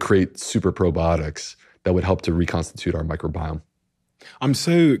and create super probiotics that would help to reconstitute our microbiome. I'm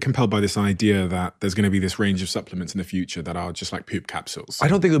so compelled by this idea that there's going to be this range of supplements in the future that are just like poop capsules. I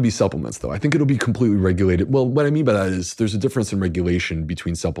don't think it'll be supplements, though. I think it'll be completely regulated. Well, what I mean by that is there's a difference in regulation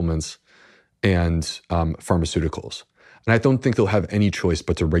between supplements and pharmaceuticals. And I don't think they'll have any choice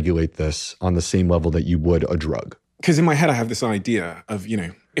but to regulate this on the same level that you would a drug. Because in my head, I have this idea of,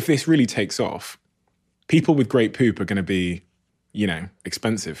 if this really takes off, people with great poop are going to be,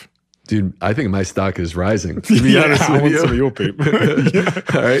 expensive. Dude, I think my stock is rising, to be honest with you. I want some of your poop.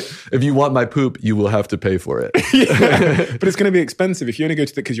 All right. If you want my poop, you will have to pay for it. But it's going to be expensive. If you only go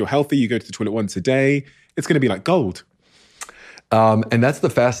to because you're healthy, you go to the toilet once a day, it's going to be like gold. And that's the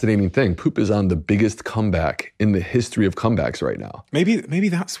fascinating thing. Poop is on the biggest comeback in the history of comebacks right now. Maybe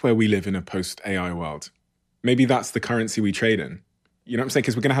that's where we live in a post-AI world. Maybe that's the currency we trade in. You know what I'm saying?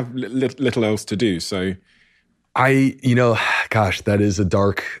 Because we're going to have little else to do. So that is a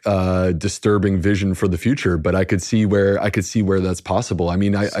dark, disturbing vision for the future, but I could see where that's possible. I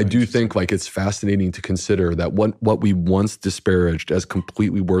mean, I do think it's fascinating to consider that what we once disparaged as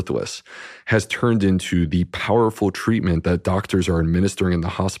completely worthless has turned into the powerful treatment that doctors are administering in the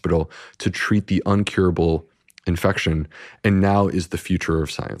hospital to treat the uncurable infection, and now is the future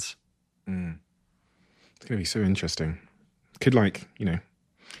of science. It's going to be so interesting. Could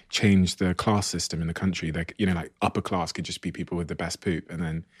change the class system in the country. Upper class could just be people with the best poop, and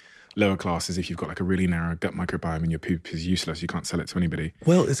then lower classes, if you've got a really narrow gut microbiome and your poop is useless, you can't sell it to anybody.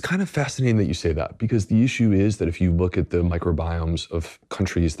 Well, it's kind of fascinating that you say that, because the issue is that if you look at the microbiomes of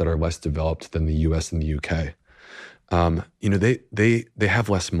countries that are less developed than the US and the UK, they have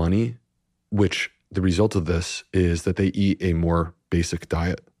less money, which the result of this is that they eat a more basic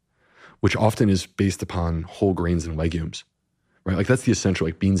diet, which often is based upon whole grains and legumes, right? That's the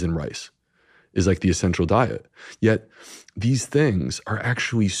essential, beans and rice is the essential diet. Yet these things are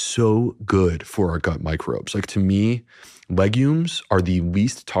actually so good for our gut microbes. To me, legumes are the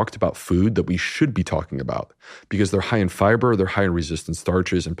least talked about food that we should be talking about, because they're high in fiber, they're high in resistant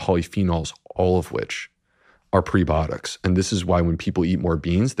starches and polyphenols, all of which are prebiotics. And this is why when people eat more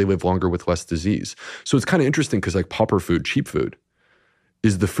beans, they live longer with less disease. So it's kind of interesting because like pauper food, cheap food,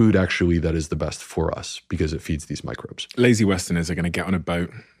 is the food actually that is the best for us because it feeds these microbes. Lazy Westerners are going to get on a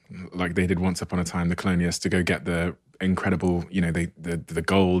boat like they did once upon a time, the colonialists, to go get the incredible, the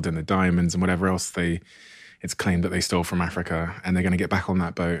gold and the diamonds and whatever else it's claimed that they stole from Africa, and they're going to get back on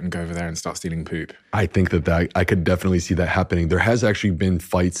that boat and go over there and start stealing poop. I think that I could definitely see that happening. There has actually been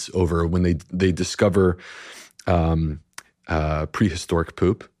fights over when they discover prehistoric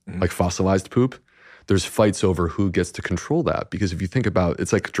poop, like fossilized poop. There's fights over who gets to control that. Because if you think about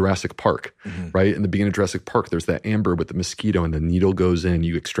it's like Jurassic Park, right? In the beginning of Jurassic Park, there's that amber with the mosquito and the needle goes in,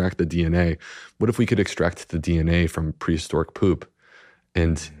 you extract the DNA. What if we could extract the DNA from prehistoric poop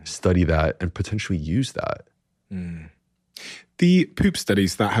and study that and potentially use that? The poop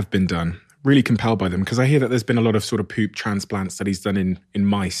studies that have been done, really compelled by them, because I hear that there's been a lot of sort of poop transplant studies done in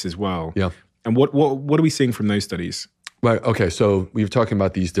mice as well. Yeah. And what are we seeing from those studies? Right. Okay. So we've talking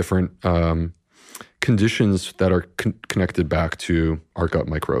about these different conditions that are connected back to our gut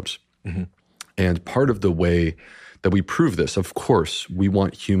microbes. And part of the way that we prove this, of course, we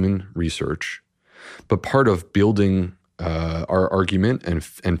want human research, but part of building our argument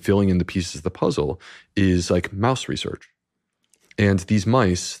and filling in the pieces of the puzzle is like mouse research. And these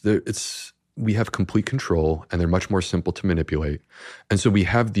mice, we have complete control and they're much more simple to manipulate. And so we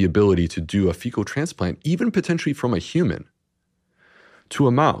have the ability to do a fecal transplant, even potentially from a human to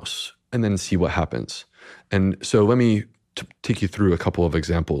a mouse, and then see what happens. And so let me take you through a couple of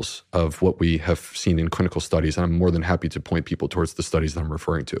examples of what we have seen in clinical studies. And I'm more than happy to point people towards the studies that I'm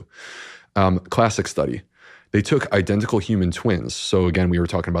referring to. Classic study. They took identical human twins. So again, we were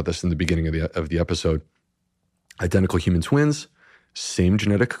talking about this in the beginning of the episode. Identical human twins, same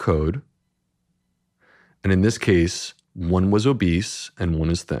genetic code. And in this case, one was obese and one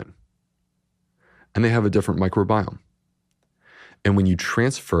is thin. And they have a different microbiome. And when you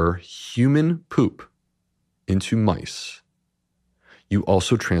transfer human poop into mice, you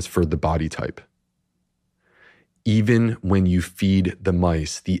also transfer the body type. Even when you feed the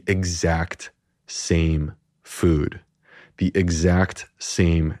mice the exact same food, the exact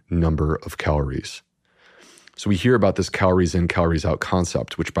same number of calories. So we hear about this calories in, calories out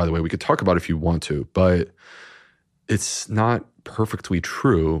concept, which, by the way, we could talk about if you want to, but it's not perfectly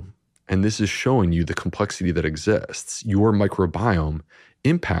true. And this is showing you the complexity that exists. Your microbiome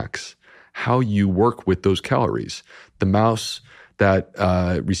impacts how you work with those calories. The mouse that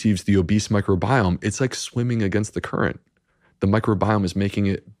receives the obese microbiome, it's like swimming against the current. The microbiome is making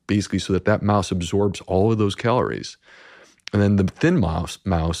it basically so that mouse absorbs all of those calories. And then the thin mouse,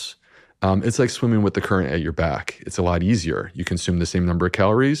 it's like swimming with the current at your back. It's a lot easier. You consume the same number of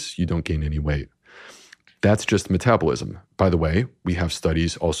calories, you don't gain any weight. That's just metabolism. By the way, we have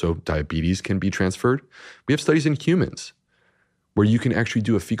studies also, diabetes can be transferred. We have studies in humans where you can actually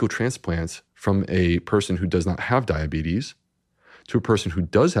do a fecal transplant from a person who does not have diabetes to a person who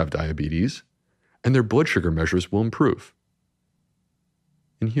does have diabetes, and their blood sugar measures will improve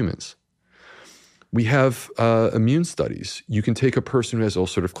in humans. We have immune studies. You can take a person who has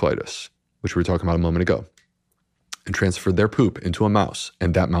ulcerative colitis, which we were talking about a moment ago, and transfer their poop into a mouse,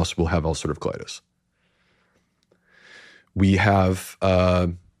 and that mouse will have ulcerative colitis. We have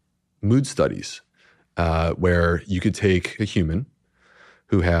mood studies where you could take a human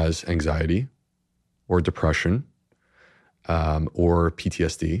who has anxiety or depression or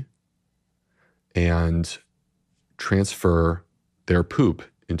PTSD and transfer their poop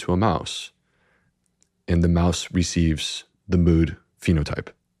into a mouse, and the mouse receives the mood phenotype.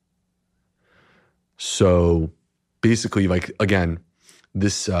 So basically, like, again,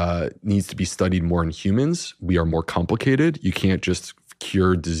 this needs to be studied more in humans. We are more complicated. You can't just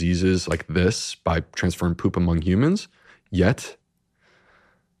cure diseases like this by transferring poop among humans yet.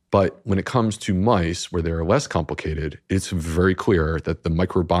 But when it comes to mice, where they're less complicated, it's very clear that the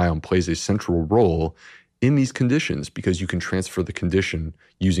microbiome plays a central role in these conditions because you can transfer the condition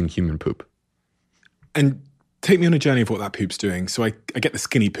using human poop. And take me on a journey of what that poop's doing. So I get the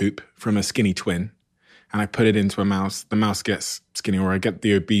skinny poop from a skinny twin, and I put it into a mouse. The mouse gets skinny, or I get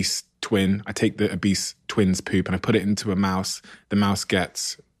the obese twin. I take the obese twin's poop and I put it into a mouse. The mouse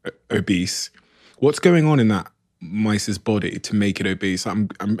gets obese. What's going on in that mice's body to make it obese? I'm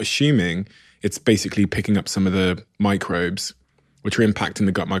assuming it's basically picking up some of the microbes which are impacting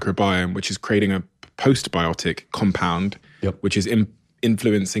the gut microbiome, which is creating a postbiotic compound, which is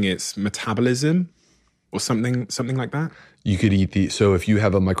influencing its metabolism or something like that. You could eat so if you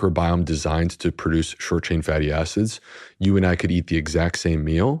have a microbiome designed to produce short-chain fatty acids, you and I could eat the exact same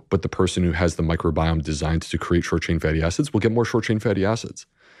meal, but the person who has the microbiome designed to create short-chain fatty acids will get more short-chain fatty acids.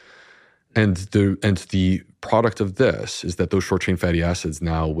 And the product of this is that those short-chain fatty acids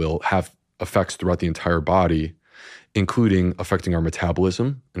now will have effects throughout the entire body, including affecting our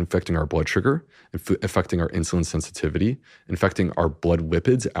metabolism, affecting our blood sugar, affecting our insulin sensitivity, affecting our blood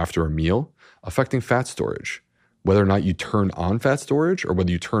lipids after a meal, affecting fat storage, whether or not you turn on fat storage or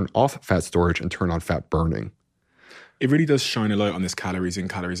whether you turn off fat storage and turn on fat burning. It really does shine a light on this calories in,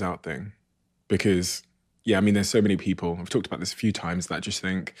 calories out thing. Because, yeah, I mean, there's so many people, I've talked about this a few times, that just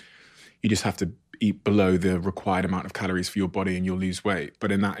think you just have to eat below the required amount of calories for your body and you'll lose weight.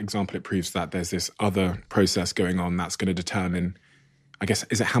 But in that example, it proves that there's this other process going on that's going to determine, I guess,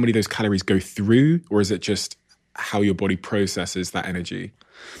 is it how many of those calories go through, or is it just how your body processes that energy?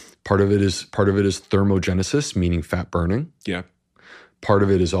 Part of it is thermogenesis, meaning fat burning. Yeah. Part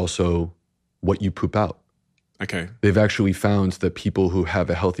of it is also what you poop out. Okay. They've actually found that people who have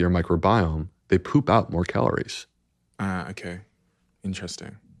a healthier microbiome, they poop out more calories. Okay.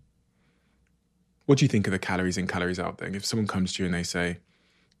 Interesting. What do you think of the calories in, calories out thing? If someone comes to you and they say,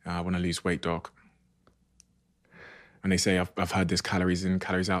 I want to lose weight, doc, and they say, I've heard this calories in,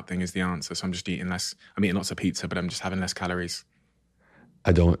 calories out thing is the answer, so I'm just eating less. I'm eating lots of pizza, but I'm just having less calories.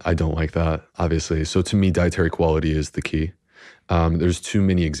 I don't like that, obviously. So to me, dietary quality is the key. There's too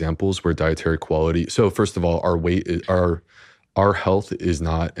many examples where dietary quality. So first of all, our health is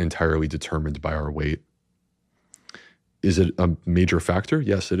not entirely determined by our weight. Is it a major factor?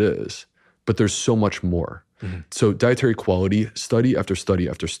 Yes, it is. But there's so much more. Mm-hmm. So dietary quality, study after study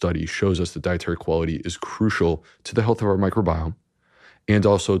after study shows us that dietary quality is crucial to the health of our microbiome and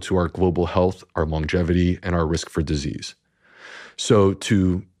also to our global health, our longevity, and our risk for disease. So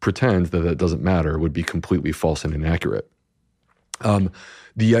to pretend that that doesn't matter would be completely false and inaccurate.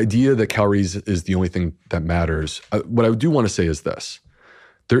 The idea that calories is the only thing that matters, what I do want to say is this.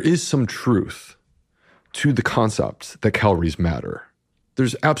 There is some truth to the concept that calories matter.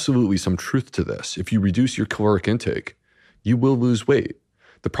 There's absolutely some truth to this. If you reduce your caloric intake, you will lose weight.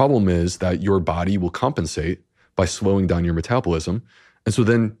 The problem is that your body will compensate by slowing down your metabolism. And so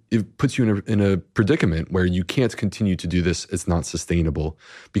then it puts you in a predicament where you can't continue to do this. It's not sustainable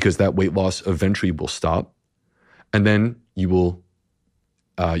because that weight loss eventually will stop. And then you will,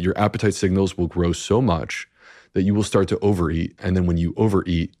 your appetite signals will grow so much that you will start to overeat. And then when you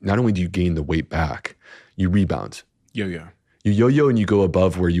overeat, not only do you gain the weight back, you rebound. Yo-yo. You yo-yo and you go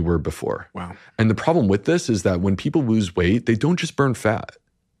above where you were before. Wow. And the problem with this is that when people lose weight, they don't just burn fat.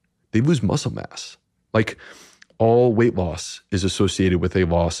 They lose muscle mass. Like all weight loss is associated with a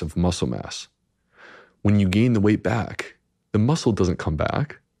loss of muscle mass. When you gain the weight back, the muscle doesn't come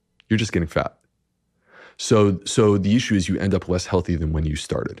back. You're just getting fat. So the issue is you end up less healthy than when you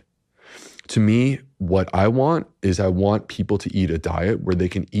started. To me, what I want is I want people to eat a diet where they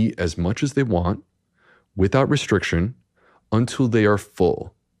can eat as much as they want without restriction until they are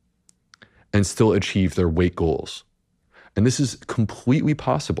full and still achieve their weight goals. And this is completely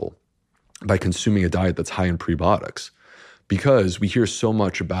possible by consuming a diet that's high in prebiotics, because we hear so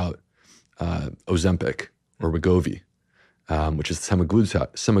much about Ozempic or Wegovy, which is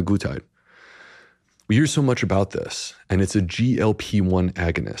semaglutide. We hear so much about this, and it's a GLP-1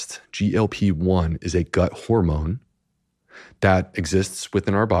 agonist. GLP-1 is a gut hormone that exists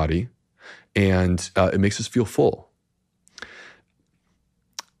within our body, and it makes us feel full.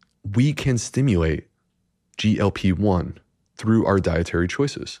 We can stimulate GLP-1 through our dietary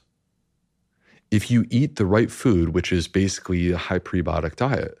choices. If you eat the right food, which is basically a high prebiotic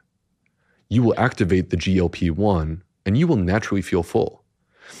diet, you will activate the GLP-1 and you will naturally feel full.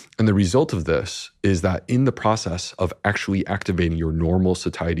 And the result of this is that in the process of actually activating your normal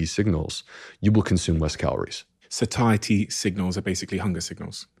satiety signals, you will consume less calories. Satiety signals are basically hunger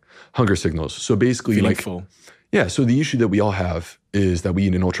signals. Hunger signals. So basically feeling full. Yeah, so the issue that we all have is that we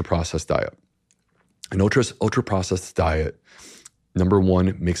eat an ultra-processed diet. An ultra-processed diet, number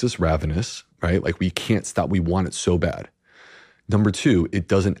one, makes us ravenous, right? Like we can't stop, we want it so bad. Number two, it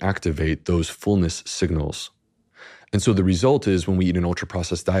doesn't activate those fullness signals. And so the result is when we eat an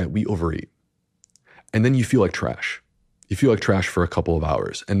ultra-processed diet, we overeat. And then you feel like trash. You feel like trash for a couple of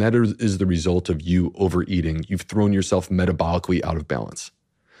hours. And that is the result of you overeating. You've thrown yourself metabolically out of balance,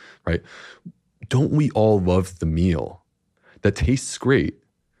 right? Don't we all love the meal that tastes great,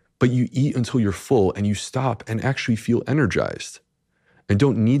 but you eat until you're full and you stop and actually feel energized and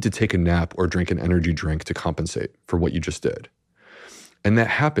don't need to take a nap or drink an energy drink to compensate for what you just did? And that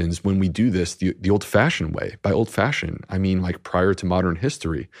happens when we do this the old-fashioned way. By old-fashioned, I mean like prior to modern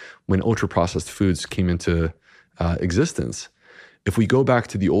history, when ultra-processed foods came into existence. If we go back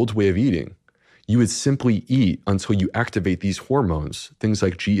to the old way of eating, you would simply eat until you activate these hormones, things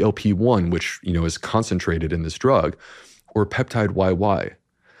like GLP-1, which is concentrated in this drug, or peptide YY.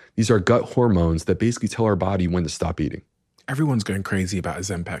 These are gut hormones that basically tell our body when to stop eating. Everyone's going crazy about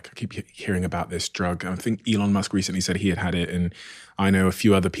Ozempic. I keep hearing about this drug. I think Elon Musk recently said he had it, and I know a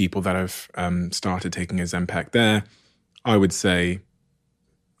few other people that have started taking Ozempic there. I would say,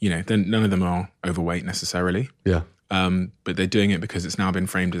 none of them are overweight necessarily. Yeah. But they're doing it because it's now been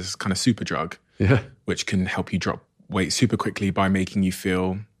framed as kind of super drug, which can help you drop weight super quickly by making you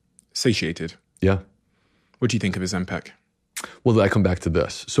feel satiated. Yeah. What do you think of Ozempic? Well, I come back to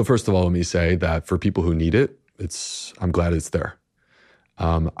this. So first of all, let me say that for people who need it, I'm glad it's there.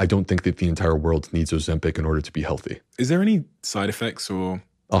 I don't think that the entire world needs Ozempic in order to be healthy. Is there any side effects or?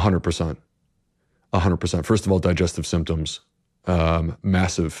 100%. 100%. First of all, digestive symptoms,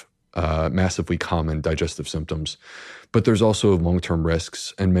 massively common digestive symptoms. But there's also long-term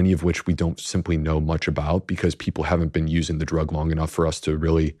risks, and many of which we don't simply know much about because people haven't been using the drug long enough for us to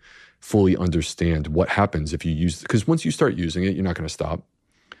really fully understand what happens if you use it. Because once you start using it, you're not going to stop.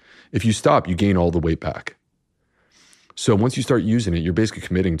 If you stop, you gain all the weight back. So once you start using it, you're basically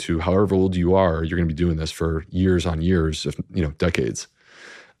committing to however old you are, you're going to be doing this for years on years, if decades.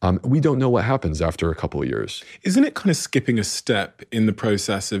 We don't know what happens after a couple of years. Isn't it kind of skipping a step in the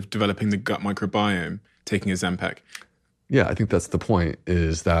process of developing the gut microbiome, taking Ozempic? Yeah, I think that's the point,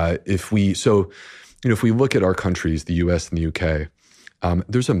 is that if we look at our countries, the US and the UK,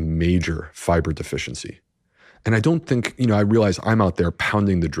 there's a major fiber deficiency. And I don't think, I realize I'm out there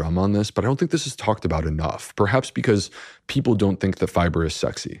pounding the drum on this, but I don't think this is talked about enough, perhaps because people don't think that fiber is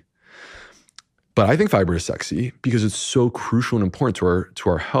sexy. But I think fiber is sexy because it's so crucial and important to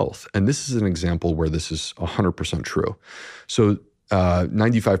our health. And this is an example where this is 100% true. So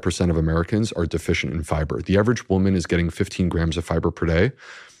 95% of Americans are deficient in fiber. The average woman is getting 15 grams of fiber per day.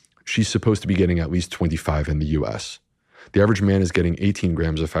 She's supposed to be getting at least 25 in the US. The average man is getting 18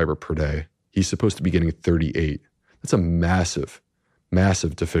 grams of fiber per day. He's supposed to be getting 38. That's a massive,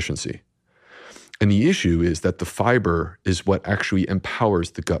 massive deficiency. And the issue is that the fiber is what actually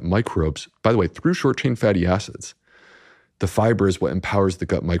empowers the gut microbes, by the way, through short-chain fatty acids. The fiber is what empowers the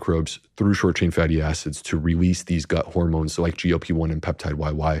gut microbes through short-chain fatty acids to release these gut hormones, so like GLP-1 and peptide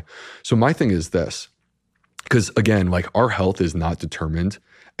YY. So my thing is this, because again, our health is not determined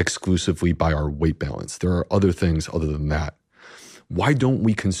exclusively by our weight balance. There are other things other than that. Why don't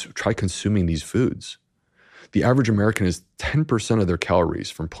we try consuming these foods? The average American is 10% of their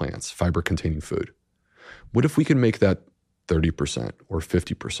calories from plants, fiber-containing food. What if we could make that 30% or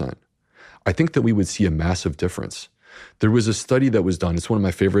 50%? I think that we would see a massive difference. There was a study that was done. It's one of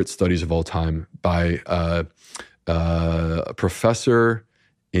my favorite studies of all time by a professor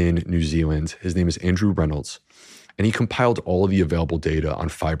in New Zealand. His name is Andrew Reynolds. And he compiled all of the available data on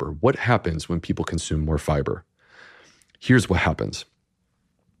fiber. What happens when people consume more fiber? Here's what happens.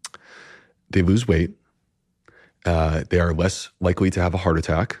 They lose weight. They are less likely to have a heart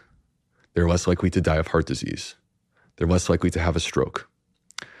attack. They're less likely to die of heart disease. They're less likely to have a stroke.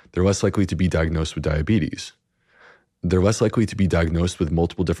 They're less likely to be diagnosed with diabetes. They're less likely to be diagnosed with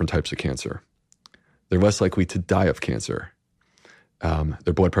multiple different types of cancer. They're less likely to die of cancer.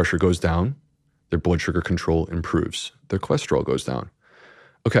 Their blood pressure goes down. Their blood sugar control improves. Their cholesterol goes down.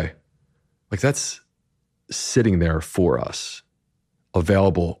 Okay, that's sitting there for us,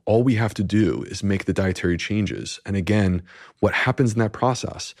 available. All we have to do is make the dietary changes. And again, what happens in that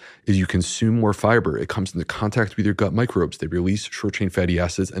process is you consume more fiber. It comes into contact with your gut microbes. They release short-chain fatty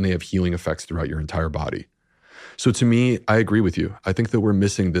acids, and they have healing effects throughout your entire body. So to me, I agree with you. I think that we're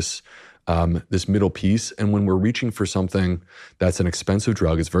missing this middle piece. And when we're reaching for something that's an expensive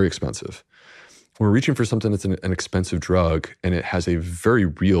drug, it's very expensive. When we're reaching for something that's an expensive drug and it has a very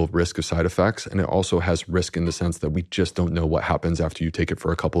real risk of side effects, and it also has risk in the sense that we just don't know what happens after you take it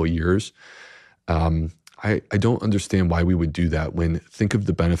for a couple of years. I don't understand why we would do that when think of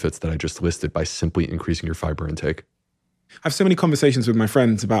the benefits that I just listed by simply increasing your fiber intake. I have so many conversations with my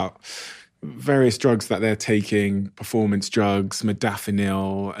friends about various drugs that they're taking, performance drugs,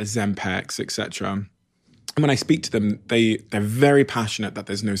 modafinil, Ozempic, etc. And when I speak to them, they're very passionate that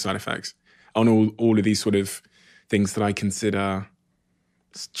there's no side effects on all of these sort of things that I consider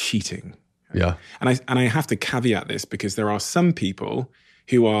cheating. Yeah. And I have to caveat this because there are some people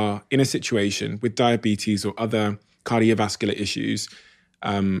who are in a situation with diabetes or other cardiovascular issues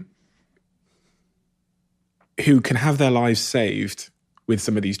who can have their lives saved with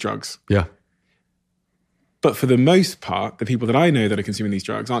some of these drugs. Yeah. But for the most part, the people that I know that are consuming these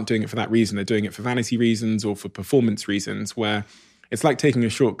drugs aren't doing it for that reason. They're doing it for vanity reasons or for performance reasons, where it's like taking a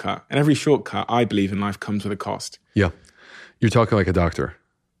shortcut. And every shortcut, I believe, in life comes with a cost. Yeah. You're talking like a doctor.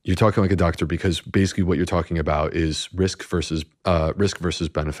 You're talking like a doctor because basically what you're talking about is risk versus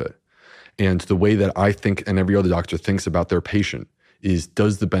benefit. And the way that I think and every other doctor thinks about their patient is,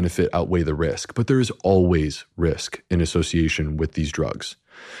 does the benefit outweigh the risk? But there is always risk in association with these drugs.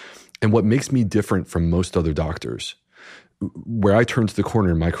 And what makes me different from most other doctors, where I turned the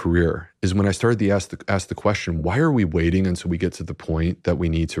corner in my career, is when I started to ask the question, why are we waiting until we get to the point that we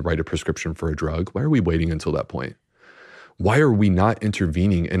need to write a prescription for a drug? Why are we waiting until that point? Why are we not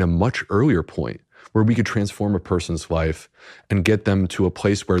intervening in a much earlier point where we could transform a person's life and get them to a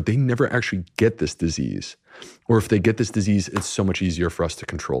place where they never actually get this disease? Or if they get this disease, it's so much easier for us to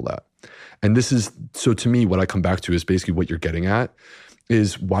control that. And this is, so to me, what I come back to is basically what you're getting at,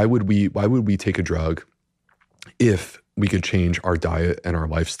 is why would we take a drug if we could change our diet and our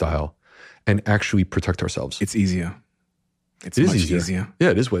lifestyle and actually protect ourselves? It's easier. It is much easier.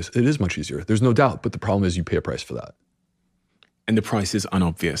 Yeah, it is much easier. There's no doubt. But the problem is you pay a price for that. And the price is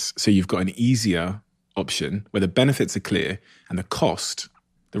unobvious. So you've got an easier option where the benefits are clear and the cost,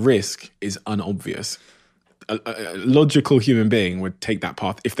 the risk is unobvious. A logical human being would take that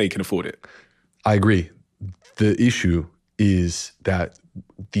path if they can afford it. I agree. The issue is that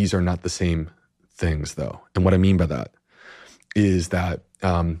these are not the same things, though. And what I mean by that is that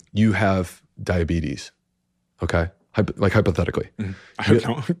you have diabetes, okay? Hypothetically. Mm-hmm. I hope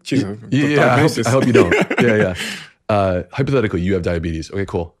not. I hope you don't. Yeah. Hypothetically, you have diabetes. Okay,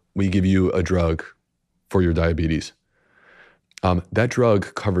 cool. We give you a drug for your diabetes. That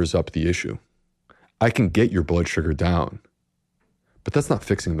drug covers up the issue. I can get your blood sugar down, but that's not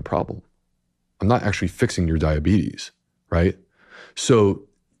fixing the problem. I'm not actually fixing your diabetes, right? So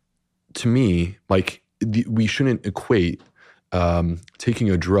to me, we shouldn't equate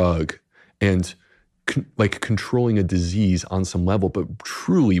taking a drug and controlling a disease on some level, but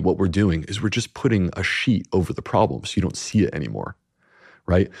truly what we're doing is we're just putting a sheet over the problem so you don't see it anymore,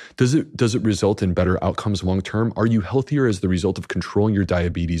 right? Does it result in better outcomes long term? Are you healthier as the result of controlling your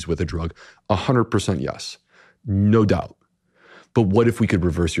diabetes with a drug? 100% yes, no doubt. But what if we could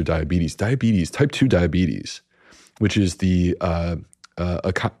reverse your diabetes? Type 2 diabetes, which is the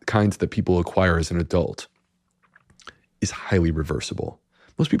kind that people acquire as an adult, is highly reversible.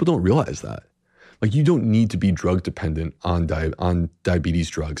 Most people don't realize that. You don't need to be drug dependent on diabetes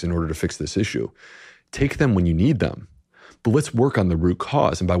drugs in order to fix this issue. Take them when you need them. But let's work on the root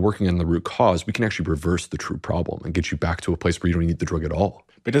cause. And by working on the root cause, we can actually reverse the true problem and get you back to a place where you don't need the drug at all.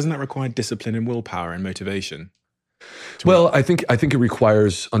 But doesn't that require discipline and willpower and motivation? Well, I think it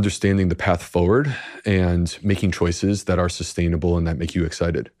requires understanding the path forward and making choices that are sustainable and that make you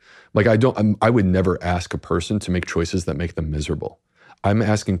excited. I would never ask a person to make choices that make them miserable. I'm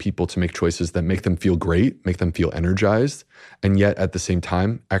asking people to make choices that make them feel great, make them feel energized, and yet at the same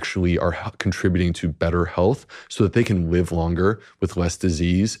time actually are contributing to better health so that they can live longer with less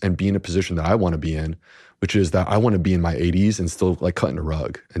disease and be in a position that I want to be in, which is that I want to be in my 80s and still cutting a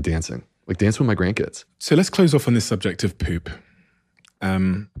rug and dancing. Dance with my grandkids. So let's close off on this subject of poop.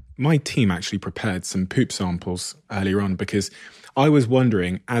 My team actually prepared some poop samples earlier on because I was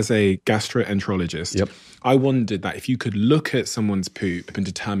wondering, as a gastroenterologist, I wondered that if you could look at someone's poop and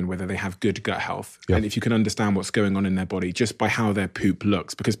determine whether they have good gut health, and if you can understand what's going on in their body just by how their poop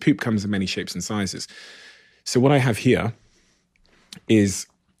looks, because poop comes in many shapes and sizes. So what I have here is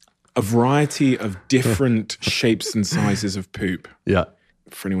a variety of different shapes and sizes of poop. Yeah.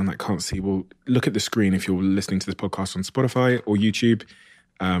 For anyone that can't see, well, look at the screen if you're listening to this podcast on Spotify or YouTube.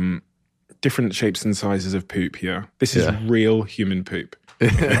 Different shapes and sizes of poop here. This is real human poop.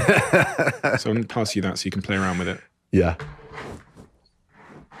 Okay? So I'm going to pass you that so you can play around with it. Yeah.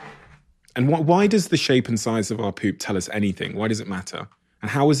 And why does the shape and size of our poop tell us anything? Why does it matter?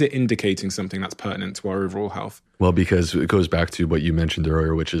 And how is it indicating something that's pertinent to our overall health? Well, because it goes back to what you mentioned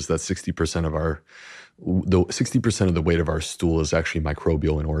earlier, which is that 60% of the weight of our stool is actually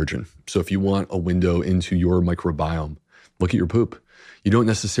microbial in origin. So if you want a window into your microbiome, look at your poop. You don't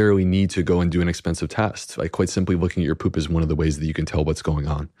necessarily need to go and do an expensive test. Quite simply, looking at your poop is one of the ways that you can tell what's going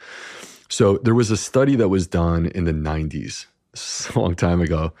on. So there was a study that was done in the 90s, a long time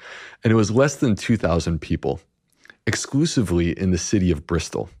ago, and it was less than 2,000 people, exclusively in the city of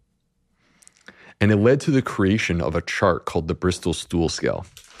Bristol. And it led to the creation of a chart called the Bristol Stool Scale.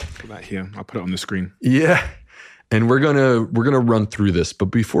 Put that here. I'll put it on the screen. Yeah. And we're gonna run through this. But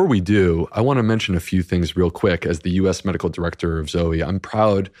before we do, I want to mention a few things real quick. As the U.S. Medical Director of Zoe, I'm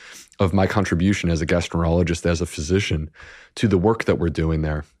proud of my contribution as a gastroenterologist, as a physician, to the work that we're doing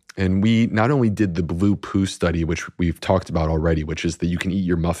there. And we not only did the blue poo study, which we've talked about already, which is that you can eat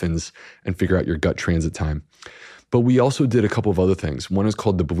your muffins and figure out your gut transit time, but we also did a couple of other things. One is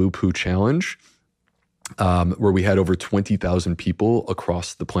called the Blue Poo Challenge, where we had over 20,000 people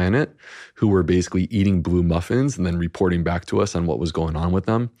across the planet who were basically eating blue muffins and then reporting back to us on what was going on with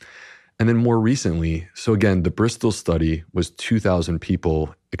them. And then more recently, so again, the Bristol study was 2,000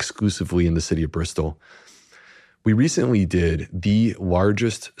 people exclusively in the city of Bristol. We recently did the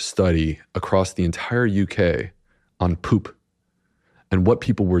largest study across the entire UK on poop and what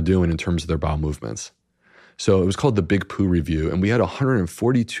people were doing in terms of their bowel movements. So it was called the Big Poo Review, and we had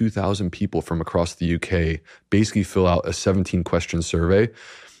 142,000 people from across the UK basically fill out a 17-question survey.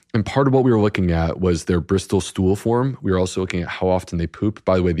 And part of what we were looking at was their Bristol stool form. We were also looking at how often they poop.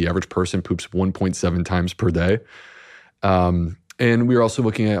 By the way, the average person poops 1.7 times per day. And we were also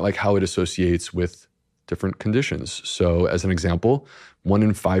looking at like how it associates with different conditions. So as an example, 1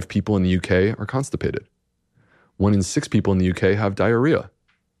 in 5 people in the UK are constipated. 1 in 6 people in the UK have diarrhea.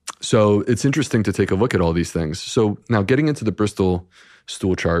 So it's interesting to take a look at all these things. So now getting into the Bristol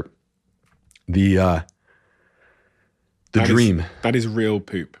stool chart, the dream. That is real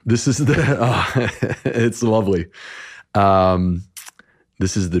poop. This is it's lovely.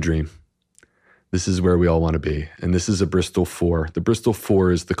 This is the dream. This is where we all want to be. And this is a Bristol 4. The Bristol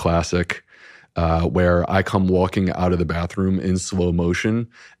 4 is the classic where I come walking out of the bathroom in slow motion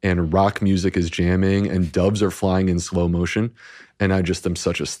and rock music is jamming and doves are flying in slow motion. And I just am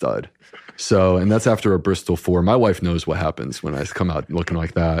such a stud. So, and that's after a Bristol 4. My wife knows what happens when I come out looking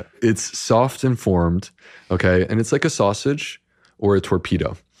like that. It's soft and formed, okay? And it's like a sausage or a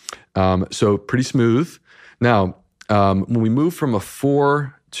torpedo. So pretty smooth. Now, when we move from a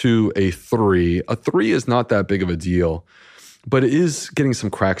 4 to a 3 is not that big of a deal, but it is getting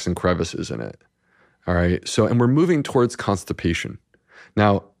some cracks and crevices in it, all right? So, and we're moving towards constipation.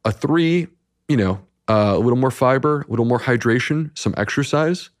 Now, a 3, a little more fiber, a little more hydration, some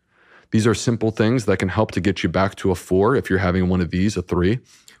exercise. These are simple things that can help to get you back to a 4 if you're having one of these, a 3.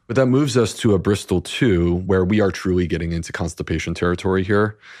 But that moves us to a Bristol 2, where we are truly getting into constipation territory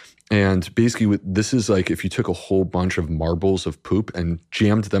here. And basically, this is like if you took a whole bunch of marbles of poop and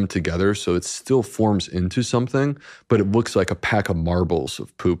jammed them together so it still forms into something, but it looks like a pack of marbles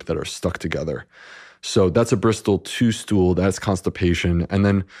of poop that are stuck together. So that's a Bristol 2 stool, that's constipation. And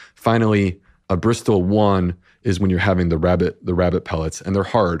then finally, a Bristol 1 is when you're having the rabbit pellets, and they're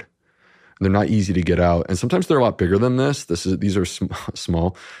hard. They're not easy to get out. And sometimes they're a lot bigger than this. These are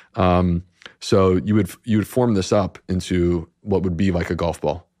small. So you would form this up into what would be like a golf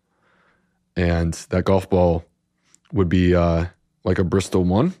ball. And that golf ball would be like a Bristol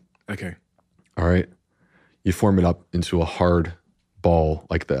 1. Okay. All right. You form it up into a hard ball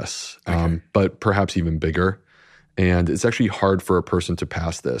like this, but perhaps even bigger. And it's actually hard for a person to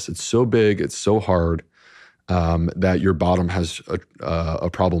pass this. It's so big, it's so hard that your bottom has a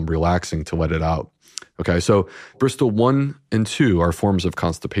problem relaxing to let it out. Okay, so Bristol 1 and 2 are forms of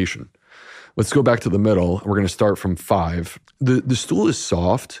constipation. Let's go back to the middle. We're going to start from 5. The stool is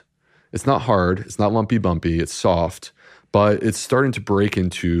soft. It's not hard. It's not lumpy bumpy. It's soft, but it's starting to break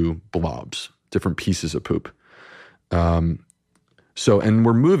into blobs, different pieces of poop. And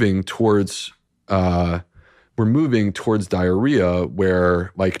we're moving towards diarrhea,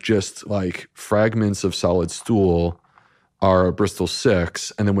 where just fragments of solid stool are a Bristol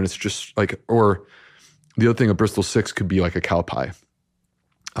 6, and then when it's just or the other thing, a Bristol 6 could be like a cow pie,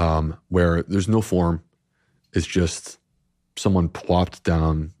 where there's no form. It's just someone plopped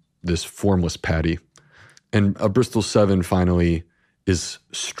down this formless patty. And a Bristol 7 finally is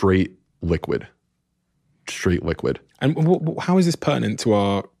straight liquid. And how is this pertinent to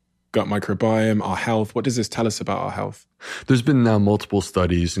our gut microbiome, our health? What does this tell us about our health? There's been now multiple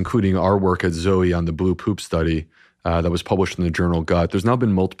studies, including our work at Zoe on the blue poop study that was published in the journal Gut. There's now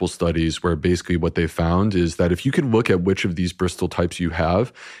been multiple studies where basically what they found is that if you could look at which of these Bristol types you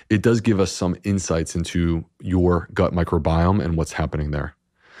have, it does give us some insights into your gut microbiome and what's happening there.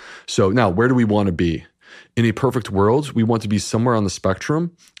 So now, where do we want to be? In a perfect world, we want to be somewhere on the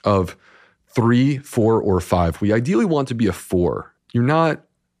spectrum of 3, 4, or 5. We ideally want to be a 4. You're not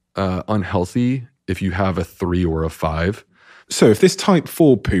unhealthy if you have a 3 or a 5. So if this type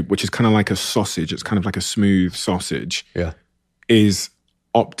 4 poop, which is kind of like a sausage, it's kind of like a smooth sausage, is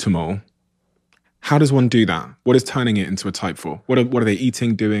optimal, how does one do that? What is turning it into a type 4? What are they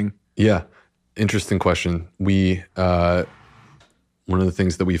eating, doing? Yeah, interesting question. One of the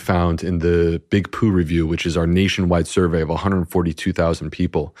things that we found in the Big Poo Review, which is our nationwide survey of 142,000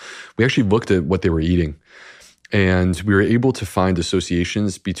 people, we actually looked at what they were eating. And we were able to find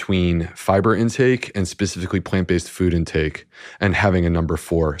associations between fiber intake and specifically plant-based food intake and having a number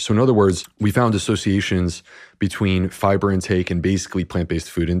 4. So in other words, we found associations between fiber intake and basically plant-based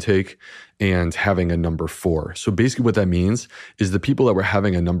food intake and having a number 4. So basically what that means is the people that were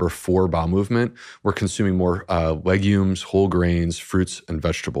having a number 4 bowel movement were consuming more legumes, whole grains, fruits, and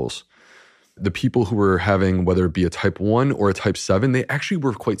vegetables. the people who were having, whether it be a type 1 or a type 7, they actually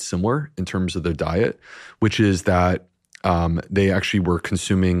were quite similar in terms of their diet, which is that they actually were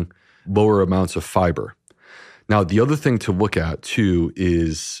consuming lower amounts of fiber. Now, the other thing to look at too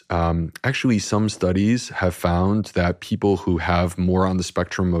is actually some studies have found that people who have more on the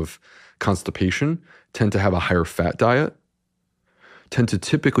spectrum of constipation tend to have a higher fat diet, tend to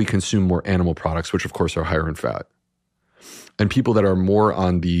typically consume more animal products, which of course are higher in fat. And people that are more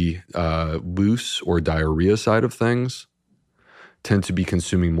on the loose or diarrhea side of things tend to be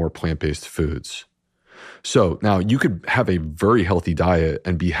consuming more plant-based foods. So now you could have a very healthy diet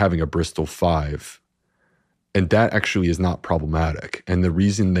and be having a Bristol 5, and that actually is not problematic. And the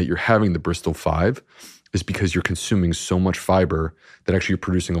reason that you're having the Bristol 5 is because you're consuming so much fiber that actually you're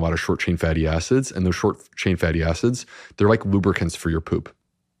producing a lot of short-chain fatty acids. And those short-chain fatty acids, they're like lubricants for your poop.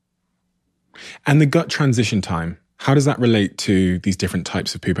 And the gut transition time, how does that relate to these different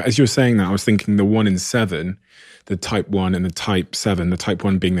types of poop? As you were saying that, I was thinking the 1 in 7, the type 1 and the type 7, the type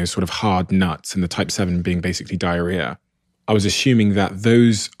 1 being those sort of hard nuts and the type 7 being basically diarrhea. I was assuming that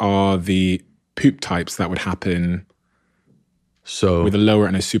those are the poop types that would happen with a lower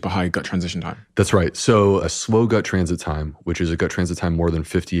and a super high gut transition time. That's right. So a slow gut transit time, which is a gut transit time more than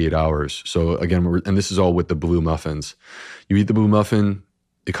 58 hours. So again, and this is all with the blue muffins. You eat the blue muffin,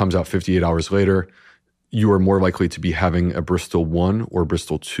 it comes out 58 hours later. You are more likely to be having a Bristol 1 or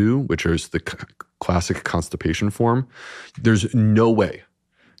Bristol 2, which is the classic constipation form. There's no way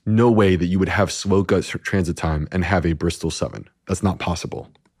that you would have slow gut transit time and have a Bristol 7. That's not possible.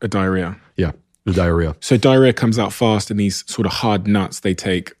 A diarrhea. Yeah, the diarrhea. So diarrhea comes out fast, and these sort of hard nuts, they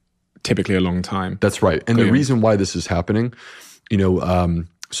take typically a long time. That's right. And the reason why this is happening,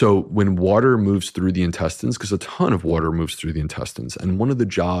 so when water moves through the intestines, because a ton of water moves through the intestines, and one of the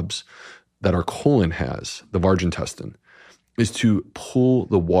jobs that our colon has, the large intestine, is to pull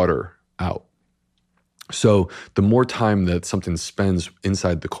the water out. So the more time that something spends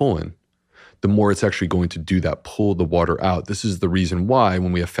inside the colon, the more it's actually going to do that, pull the water out. This is the reason why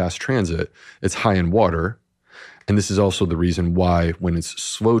when we have fast transit, it's high in water. And this is also the reason why when it's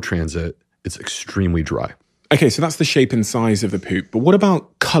slow transit, it's extremely dry. Okay, so that's the shape and size of the poop. But what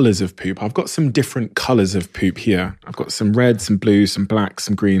about colors of poop? I've got some different colors of poop here. I've got some red, some blue, some black,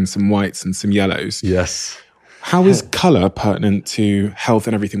 some green, some whites, and some yellows. Yes. How is color pertinent to health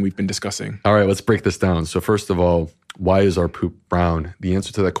and everything we've been discussing? All right, let's break this down. So first of all, why is our poop brown? The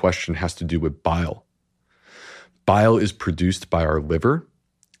answer to that question has to do with bile. Bile is produced by our liver.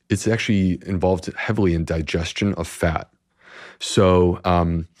 It's actually involved heavily in digestion of fat. So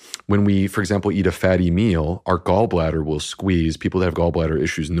when we, for example, eat a fatty meal, our gallbladder will squeeze. People that have gallbladder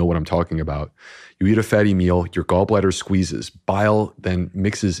issues know what I'm talking about. You eat a fatty meal, your gallbladder squeezes. Bile then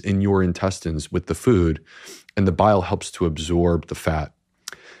mixes in your intestines with the food, and the bile helps to absorb the fat.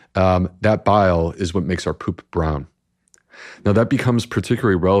 That bile is what makes our poop brown. Now, that becomes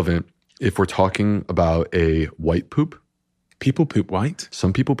particularly relevant if we're talking about a white poop. People poop white?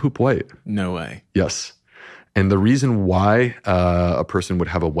 Some people poop white. No way. Yes. And the reason why a person would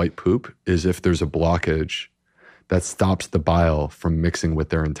have a white poop is if there's a blockage that stops the bile from mixing with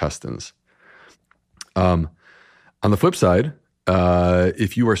their intestines. On the flip side,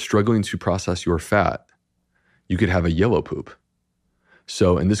 if you are struggling to process your fat, you could have a yellow poop.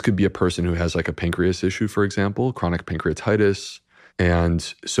 So, and this could be a person who has like a pancreas issue, for example, chronic pancreatitis.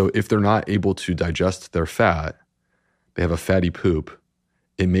 And so if they're not able to digest their fat, they have a fatty poop,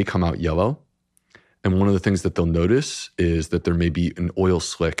 it may come out yellow. And one of the things that they'll notice is that there may be an oil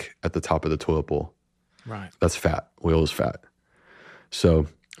slick at the top of the toilet bowl. Right. That's fat. Oil is fat. So,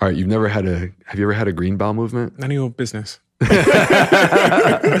 all right, have you ever had a green bowel movement? None of your business.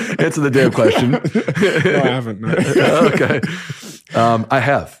 Answer the damn question. No, I haven't. No. Okay. I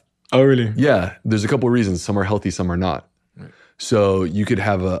have. Oh, really? Yeah. There's a couple of reasons. Some are healthy, some are not. Right. So you could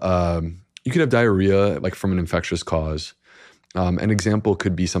have diarrhea like from an infectious cause. An example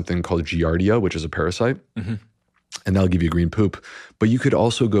could be something called Giardia, which is a parasite, and that'll give you green poop. But you could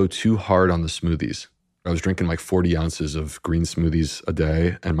also go too hard on the smoothies. I was drinking like 40 ounces of green smoothies a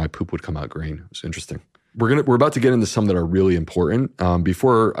day, and my poop would come out green. It was interesting. We're about to get into some that are really important.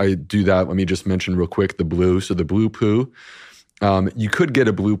 Before I do that, let me just mention real quick the blue. So the blue poo, you could get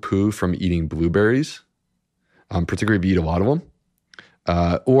a blue poo from eating blueberries, particularly if you eat a lot of them.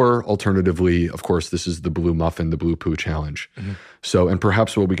 Or alternatively, of course, this is the blue muffin, the blue poo challenge. Mm-hmm. So, and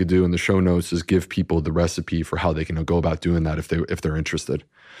perhaps what we could do in the show notes is give people the recipe for how they can go about doing that if they're interested.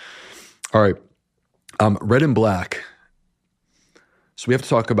 All right, red and black. So we have to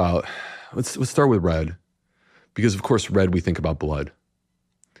talk about. Let's start with red, because of course, red we think about blood.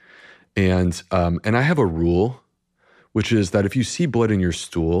 And I have a rule, which is that if you see blood in your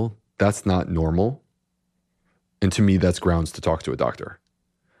stool, that's not normal. And to me, that's grounds to talk to a doctor.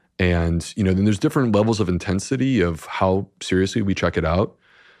 And, then there's different levels of intensity of how seriously we check it out.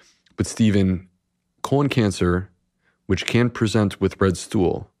 But Stephen, colon cancer, which can present with red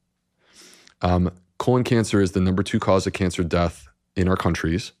stool, colon cancer is the number 2 cause of cancer death in our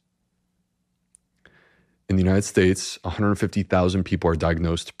countries. In the United States, 150,000 people are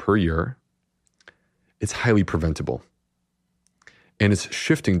diagnosed per year. It's highly preventable. And it's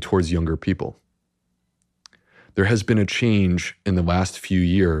shifting towards younger people. There has been a change in the last few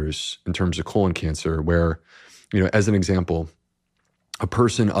years in terms of colon cancer where, as an example, a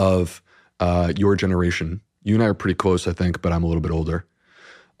person of your generation, you and I are pretty close, I think, but I'm a little bit older.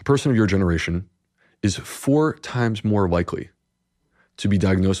 A person of your generation is 4 times more likely to be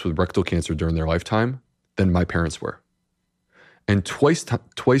diagnosed with rectal cancer during their lifetime than my parents were. And twice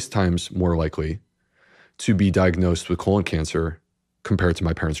times more likely to be diagnosed with colon cancer compared to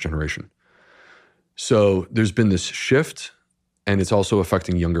my parents' generation. So there's been this shift, and it's also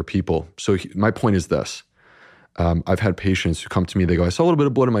affecting younger people. So my point is this. I've had patients who come to me, they go, I saw a little bit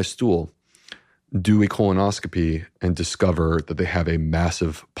of blood in my stool, do a colonoscopy and discover that they have a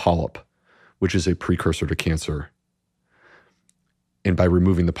massive polyp, which is a precursor to cancer. And by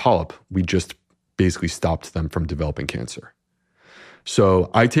removing the polyp, we just basically stopped them from developing cancer.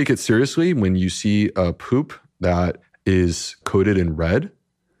 So I take it seriously when you see a poop that is coated in red.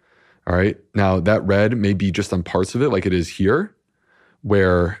 All right. Now that red may be just on parts of it like it is here,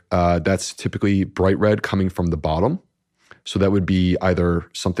 where that's typically bright red coming from the bottom. So that would be either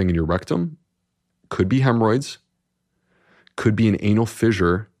something in your rectum, could be hemorrhoids, could be an anal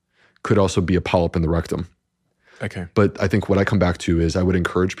fissure, could also be a polyp in the rectum. Okay. But I think what I come back to is I would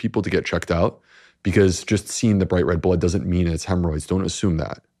encourage people to get checked out because just seeing the bright red blood doesn't mean it's hemorrhoids. Don't assume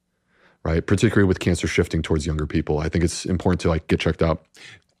that, right? Particularly with cancer shifting towards younger people. I think it's important to get checked out.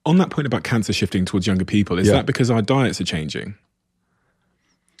 On that point about cancer shifting towards younger people, is that because our diets are changing?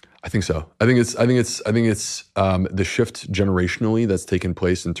 I think so. I think it's the shift generationally that's taken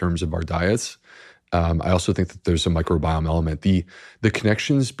place in terms of our diets. I also think that there's a microbiome element. The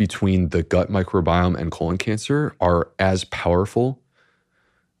connections between the gut microbiome and colon cancer are as powerful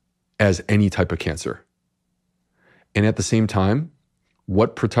as any type of cancer. And at the same time,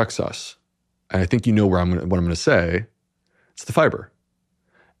 what protects us? And I think you know what I'm going to say. It's the fiber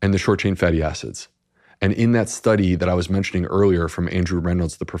and the short-chain fatty acids. And in that study that I was mentioning earlier from Andrew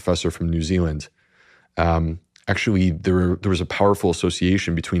Reynolds, the professor from New Zealand, actually there was a powerful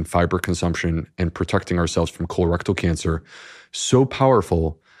association between fiber consumption and protecting ourselves from colorectal cancer. So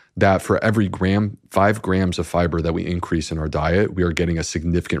powerful that for every 5 grams of fiber that we increase in our diet, we are getting a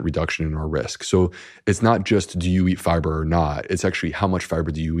significant reduction in our risk. So it's not just do you eat fiber or not, it's actually how much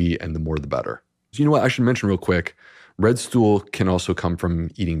fiber do you eat, and the more the better. So you know what, I should mention real quick, red stool can also come from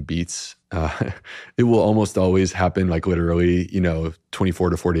eating beets. It will almost always happen literally, 24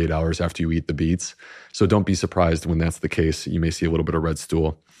 to 48 hours after you eat the beets. So don't be surprised when that's the case. You may see a little bit of red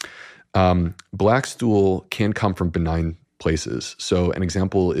stool. Black stool can come from benign places. So an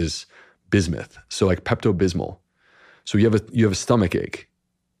example is bismuth. So like Pepto-Bismol. So you have a stomach ache,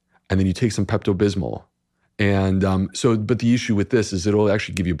 and then you take some Pepto-Bismol. And but the issue with this is it'll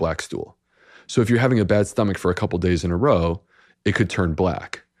actually give you black stool. So if you're having a bad stomach for a couple days in a row, it could turn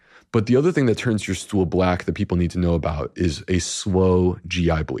black. But the other thing that turns your stool black that people need to know about is a slow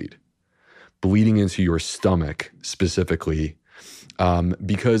GI bleed. Bleeding into your stomach specifically,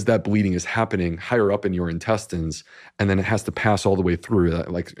 because that bleeding is happening higher up in your intestines, and then it has to pass all the way through,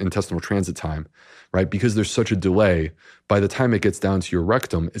 like intestinal transit time, right? Because there's such a delay, by the time it gets down to your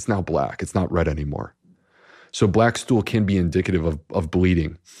rectum, it's now black. It's not red anymore. So black stool can be indicative of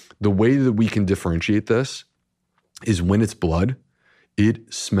bleeding. The way that we can differentiate this is when it's blood,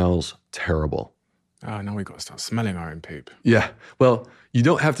 it smells terrible. Oh, now we've got to start smelling our own poop. Yeah. Well, you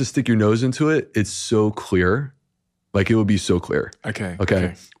don't have to stick your nose into it. It's so clear. It will be so clear.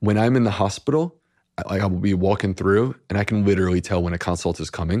 Okay. When I'm in the hospital, I will be walking through and I can literally tell when a consult is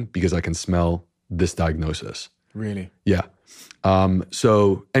coming because I can smell this diagnosis. Really? Yeah.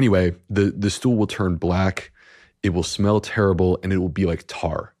 So anyway, the stool will turn black. It will smell terrible, and it will be like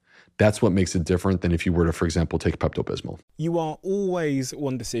tar. That's what makes it different than if you were to, for example, take Pepto-Bismol. You are always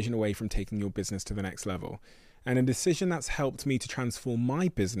one decision away from taking your business to the next level. And a decision that's helped me to transform my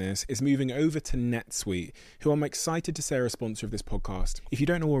business is moving over to NetSuite, who I'm excited to say are a sponsor of this podcast. If you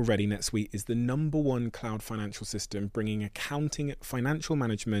don't know already, NetSuite is the #1 cloud financial system, bringing accounting, financial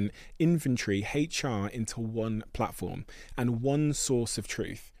management, inventory, HR into one platform and one source of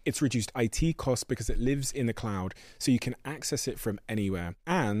truth. It's reduced IT costs because it lives in the cloud, so you can access it from anywhere.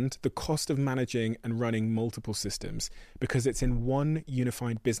 And the cost of managing and running multiple systems because it's in one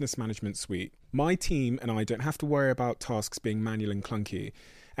unified business management suite. My team and I don't have to worry about tasks being manual and clunky.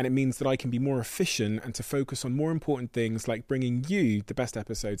 And it means that I can be more efficient and to focus on more important things like bringing you the best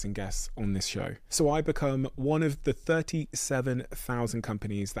episodes and guests on this show. So I become one of the 37,000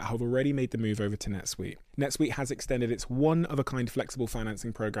 companies that have already made the move over to NetSuite. NetSuite has extended its one-of-a-kind flexible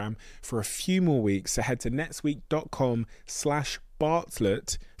financing program for a few more weeks. So head to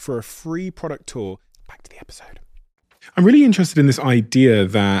netsuite.com/Bartlett for a free product tour. Back to the episode. I'm really interested in this idea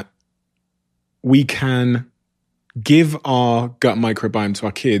that we can give our gut microbiome to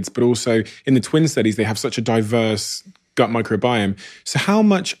our kids, but also in the twin studies, they have such a diverse gut microbiome. So how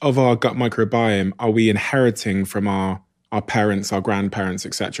much of our gut microbiome are we inheriting from our parents, our grandparents,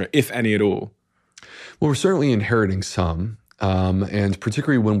 etc., if any at all? Well, we're certainly inheriting some. And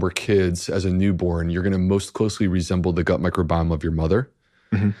particularly when we're kids, as a newborn, you're going to most closely resemble the gut microbiome of your mother.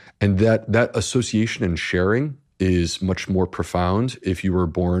 Mm-hmm. And that association and sharing is much more profound if you were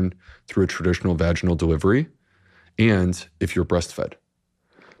born through a traditional vaginal delivery and if you're breastfed.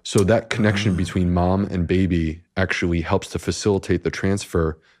 So that connection between mom and baby actually helps to facilitate the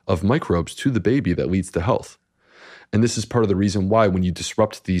transfer of microbes to the baby that leads to health. And this is part of the reason why when you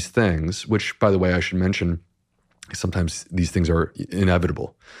disrupt these things, which, by the way, I should mention, sometimes these things are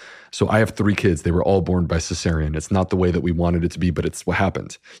inevitable. So I have 3 kids. They were all born by cesarean. It's not the way that we wanted it to be, but it's what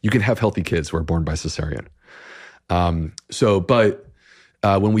happened. You can have healthy kids who are born by cesarean. When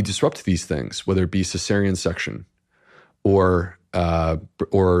we disrupt these things, whether it be cesarean section, or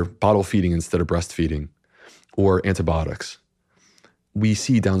bottle feeding instead of breastfeeding, or antibiotics, we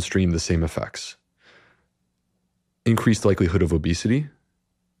see downstream the same effects. Increased likelihood of obesity,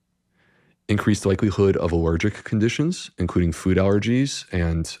 increased likelihood of allergic conditions, including food allergies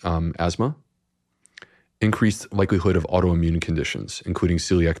and asthma, increased likelihood of autoimmune conditions, including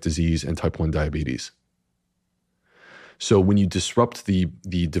celiac disease and type 1 diabetes. So when you disrupt the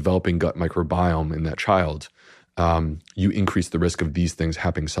developing gut microbiome in that child, you increase the risk of these things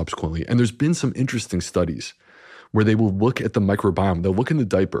happening subsequently. And there's been some interesting studies where they will look at the microbiome, they'll look in the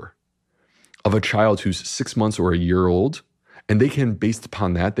diaper of a child who's 6 months or a year old, and they can, based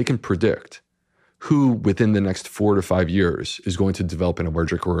upon that, they can predict who within the next 4 to 5 years is going to develop an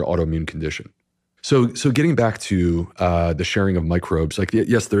allergic or autoimmune condition. So getting back to the sharing of microbes, like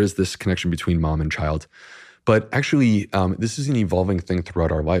yes, there is this connection between mom and child, but actually, this is an evolving thing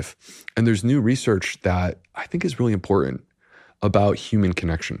throughout our life. And there's new research that I think is really important about human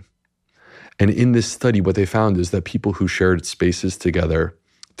connection. And in this study, what they found is that people who shared spaces together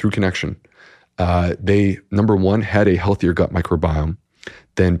through connection, they, number one, had a healthier gut microbiome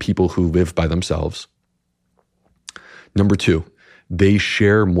than people who live by themselves. Number two, they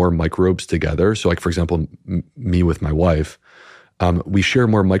share more microbes together. So like, for example, me with my wife, we share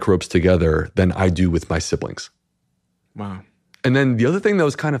more microbes together than I do with my siblings. Wow. And then the other thing that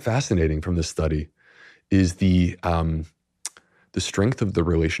was kind of fascinating from this study is the strength of the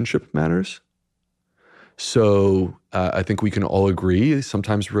relationship matters. So I think we can all agree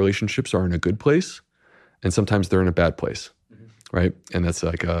sometimes relationships are in a good place and sometimes they're in a bad place, right? And that's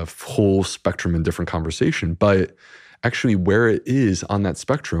like a whole spectrum and different conversation. But actually where it is on that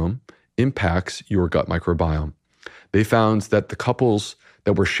spectrum impacts your gut microbiome. They found that the couples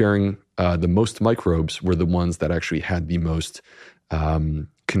that were sharing the most microbes were the ones that actually had the most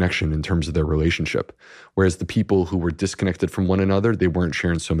connection in terms of their relationship. Whereas the people who were disconnected from one another, they weren't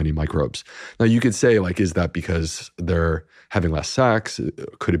sharing so many microbes. Now you could say, like, is that because they're having less sex?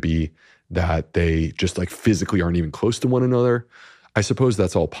 Could it be that they just like physically aren't even close to one another? I suppose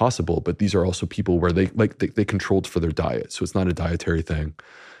that's all possible, but these are also people where they controlled for their diet. So it's not a dietary thing.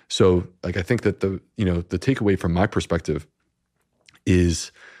 So like, I think that the takeaway from my perspective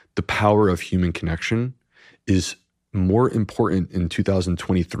is the power of human connection is more important in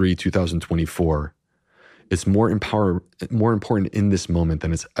 2023, 2024. It's more important in this moment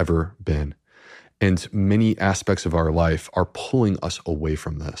than it's ever been. And many aspects of our life are pulling us away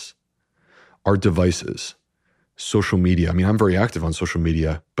from this. Our devices, social media. I mean, I'm very active on social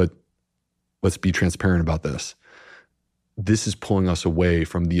media, but let's be transparent about this. This is pulling us away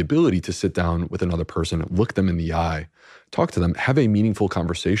from the ability to sit down with another person, look them in the eye, talk to them, have a meaningful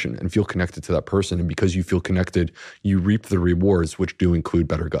conversation, and feel connected to that person. And because you feel connected, you reap the rewards, which do include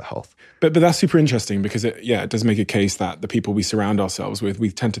better gut health. But that's super interesting because it does make a case that the people we surround ourselves with,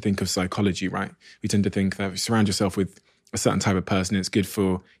 we tend to think of psychology, right? We tend to think that if you surround yourself with a certain type of person, it's good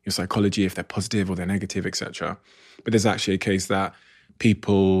for your psychology if they're positive or they're negative, etc. But there's actually a case that the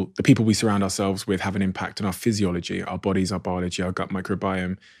people we surround ourselves with have an impact on our physiology, our bodies, our biology, our gut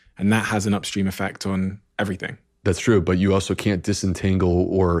microbiome. And that has an upstream effect on everything. That's true, but you also can't disentangle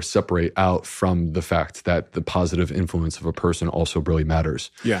or separate out from the fact that the positive influence of a person also really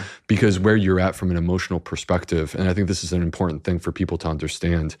matters. Yeah. Because where you're at from an emotional perspective, and I think this is an important thing for people to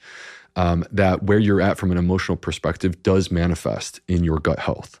understand, that where you're at from an emotional perspective does manifest in your gut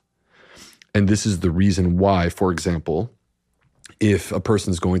health. And this is the reason why, for example, if a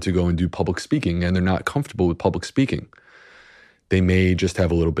person's going to go and do public speaking and they're not comfortable with public speaking, they may just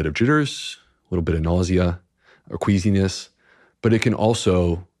have a little bit of jitters, a little bit of nausea, or queasiness, but it can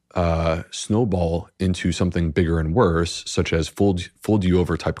also snowball into something bigger and worse, such as fold you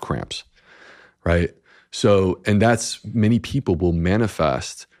over type cramps, right? So, and that's, many people will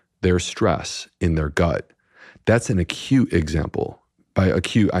manifest their stress in their gut. That's an acute example. By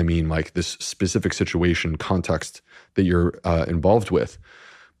acute, I mean like this specific situation, context that you're involved with.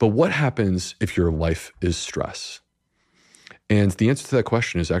 But what happens if your life is stress? And the answer to that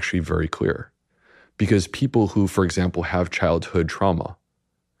question is actually very clear. Because people who, for example, have childhood trauma,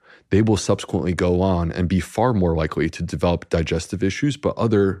 they will subsequently go on and be far more likely to develop digestive issues, but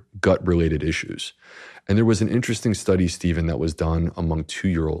other gut-related issues. And there was an interesting study, Stephen, that was done among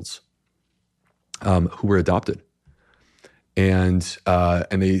 2-year-olds who were adopted. And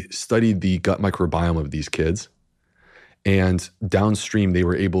they studied the gut microbiome of these kids. And downstream, they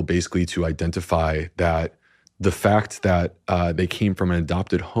were able basically to identify that the fact that they came from an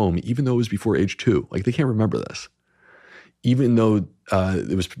adopted home, even though it was before age 2, like they can't remember this. Even though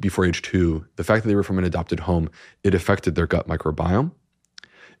it was before age 2, the fact that they were from an adopted home, it affected their gut microbiome.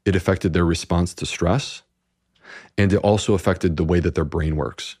 It affected their response to stress. And it also affected the way that their brain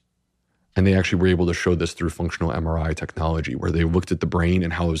works. And they actually were able to show this through functional MRI technology, where they looked at the brain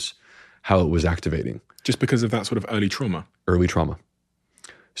and how it was activating. Just because of that sort of early trauma. Early trauma.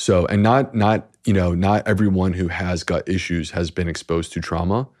 So, and not everyone who has gut issues has been exposed to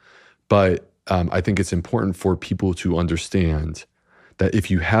trauma, but I think it's important for people to understand that if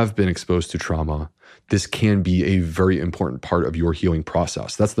you have been exposed to trauma, this can be a very important part of your healing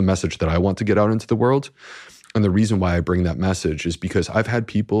process. That's the message that I want to get out into the world. And the reason why I bring that message is because I've had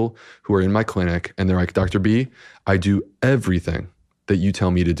people who are in my clinic and they're like, Dr. B, I do everything that you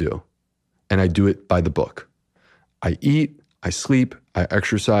tell me to do. And I do it by the book. I eat, I sleep, I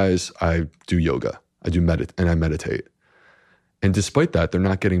exercise, I do yoga, I meditate. And despite that, they're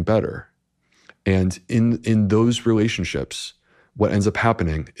not getting better. And in those relationships, what ends up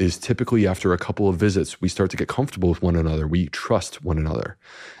happening is typically after a couple of visits, we start to get comfortable with one another. We trust one another.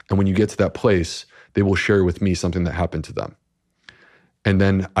 And when you get to that place, they will share with me something that happened to them. And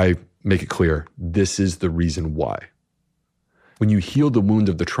then I make it clear, this is the reason why. When you heal the wound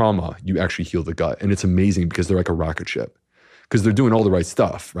of the trauma, you actually heal the gut. And it's amazing because they're like a rocket ship. Because they're doing all the right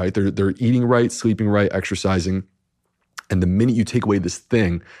stuff, right? They're eating right, sleeping right, exercising. And the minute you take away this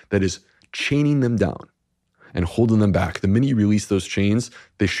thing that is chaining them down and holding them back, the minute you release those chains,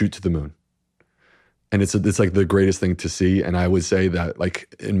 they shoot to the moon. And it's like the greatest thing to see. And I would say that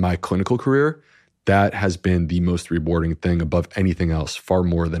like in my clinical career, that has been the most rewarding thing above anything else, far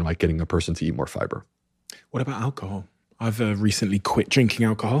more than like getting a person to eat more fiber. What about alcohol? I've recently quit drinking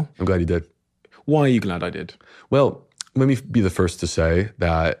alcohol. I'm glad you did. Why are you glad I did? Well, let me be the first to say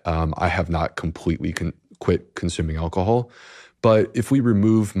that I have not completely quit consuming alcohol. But if we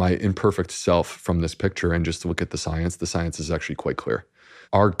remove my imperfect self from this picture and just look at the science is actually quite clear.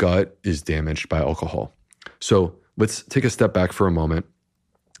 Our gut is damaged by alcohol. So let's take a step back for a moment.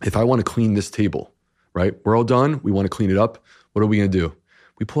 If I want to clean this table, right? We're all done. We want to clean it up. What are we going to do?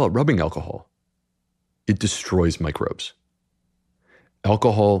 We pull out rubbing alcohol. It destroys microbes.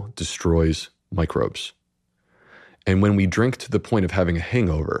 Alcohol destroys microbes. And when we drink to the point of having a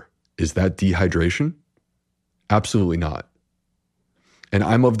hangover, is that dehydration? Absolutely not. And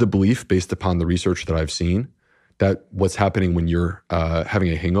I'm of the belief, based upon the research that I've seen, that what's happening when you're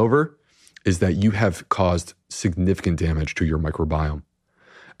having a hangover is that you have caused significant damage to your microbiome.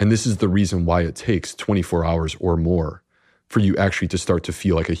 And this is the reason why it takes 24 hours or more for you actually to start to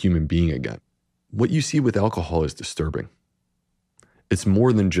feel like a human being again. What you see with alcohol is disturbing. It's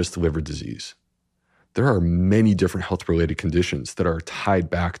more than just liver disease. There are many different health-related conditions that are tied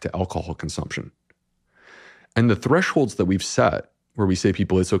back to alcohol consumption. And the thresholds that we've set, where we say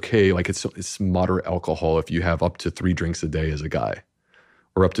people, it's okay, like it's moderate alcohol if you have up to 3 drinks a day as a guy,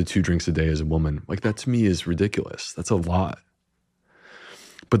 or up to 2 drinks a day as a woman. Like that to me is ridiculous. That's a lot.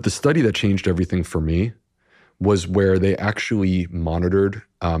 But the study that changed everything for me was where they actually monitored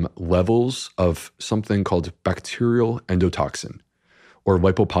levels of something called bacterial endotoxin, or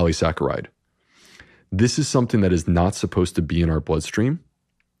lipopolysaccharide. This is something that is not supposed to be in our bloodstream.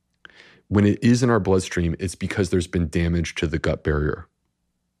 When it is in our bloodstream, it's because there's been damage to the gut barrier.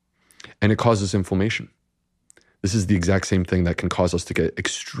 And it causes inflammation. This is the exact same thing that can cause us to get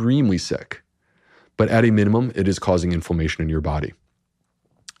extremely sick. But at a minimum, it is causing inflammation in your body.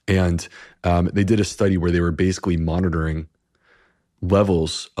 And they did a study where they were basically monitoring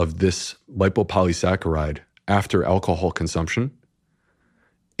levels of this lipopolysaccharide after alcohol consumption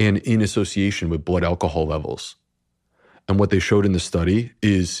and in association with blood alcohol levels. And what they showed in the study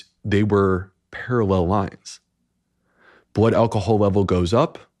is they were parallel lines. Blood alcohol level goes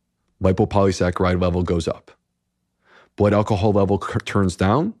up, lipopolysaccharide level goes up. Blood alcohol level turns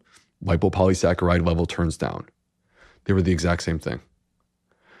down, lipopolysaccharide level turns down. They were the exact same thing.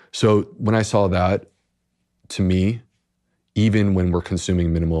 So when I saw that, to me, even when we're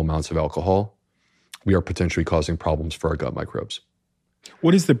consuming minimal amounts of alcohol, we are potentially causing problems for our gut microbes.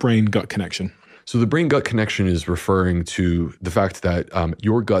 What is the brain-gut connection? So the brain-gut connection is referring to the fact that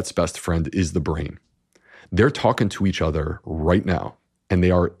your gut's best friend is the brain. They're talking to each other right now, and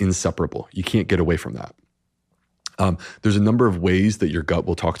they are inseparable. You can't get away from that. There's a number of ways that your gut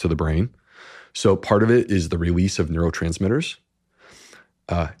will talk to the brain. So part of it is the release of neurotransmitters.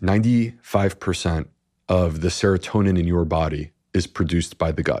 95% of the serotonin in your body is produced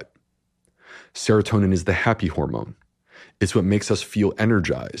by the gut. Serotonin is the happy hormone. It's what makes us feel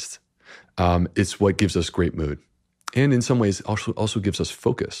energized. It's what gives us great mood. And in some ways, also gives us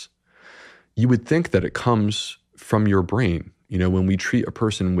focus. You would think that it comes from your brain. You know, when we treat a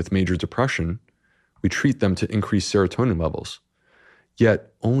person with major depression, we treat them to increase serotonin levels.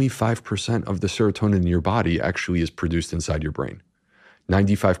 Yet only 5% of the serotonin in your body actually is produced inside your brain.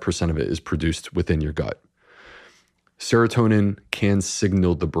 95% of it is produced within your gut. Serotonin can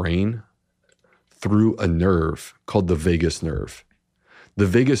signal the brain through a nerve called the vagus nerve. The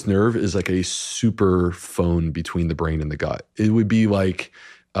vagus nerve is like a super phone between the brain and the gut. It would be like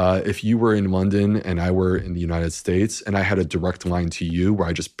if you were in London and I were in the United States and I had a direct line to you where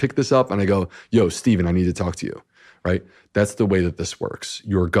I just pick this up and I go, yo, Steven, I need to talk to you, right? That's the way that this works.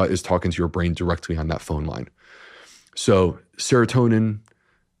 Your gut is talking to your brain directly on that phone line. So serotonin,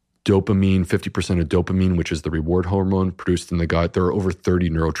 dopamine, 50% of dopamine, which is the reward hormone produced in the gut. There are over 30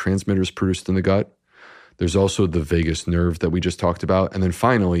 neurotransmitters produced in the gut. There's also the vagus nerve that we just talked about. And then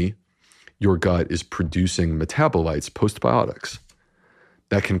finally, your gut is producing metabolites, postbiotics,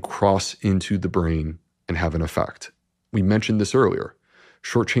 that can cross into the brain and have an effect. We mentioned this earlier.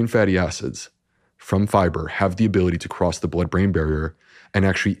 Short-chain fatty acids from fiber have the ability to cross the blood-brain barrier and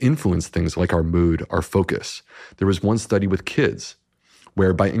actually influence things like our mood, our focus. There was one study with kids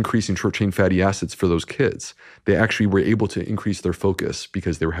where by increasing short-chain fatty acids for those kids, they actually were able to increase their focus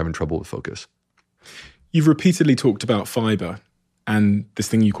because they were having trouble with focus. You've repeatedly talked about fiber and this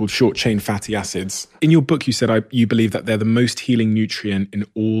thing you called short-chain fatty acids. In your book, you said you believe that they're the most healing nutrient in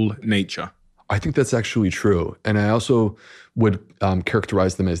all nature. I think that's actually true. And I also would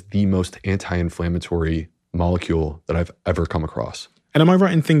characterize them as the most anti-inflammatory molecule that I've ever come across. And am I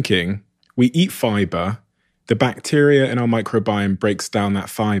right in thinking we eat fiber, the bacteria in our microbiome breaks down that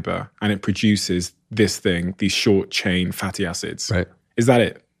fiber and it produces this thing, these short-chain fatty acids? Right. Is that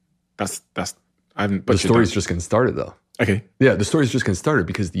it? That's I haven't butchered The story's that. just getting started though. Okay. Yeah, the story's just getting started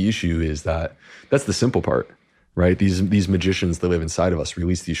because the issue is that's the simple part, right? These magicians that live inside of us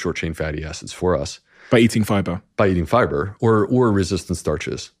release these short-chain fatty acids for us. By eating fiber? By eating fiber or resistant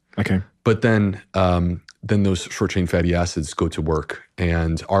starches. Okay. But then those short-chain fatty acids go to work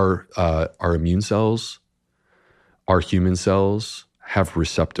and our immune cells, our human cells have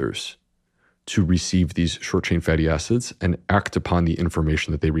receptors to receive these short-chain fatty acids and act upon the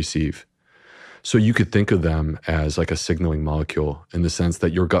information that they receive. So you could think of them as like a signaling molecule in the sense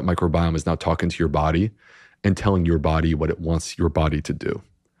that your gut microbiome is now talking to your body and telling your body what it wants your body to do.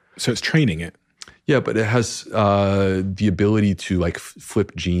 So it's training it. Yeah, but it has the ability to like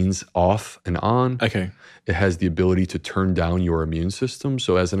flip genes off and on. Okay. It has the ability to turn down your immune system.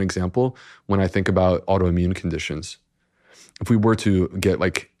 So as an example, when I think about autoimmune conditions, if we were to get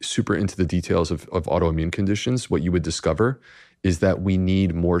like super into the details of autoimmune conditions, what you would discover is that we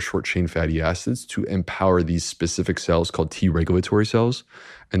need more short-chain fatty acids to empower these specific cells called T regulatory cells.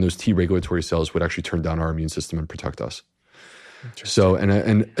 And those T regulatory cells would actually turn down our immune system and protect us. So,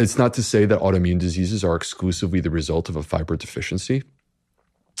 and it's not to say that autoimmune diseases are exclusively the result of a fiber deficiency.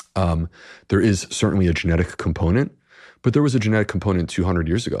 There is certainly a genetic component, but there was a genetic component 200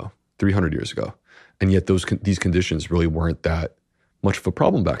 years ago, 300 years ago. And yet these conditions really weren't that much of a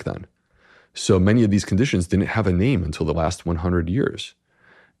problem back then. So many of these conditions didn't have a name until the last 100 years.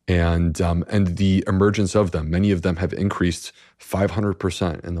 And the emergence of them, many of them have increased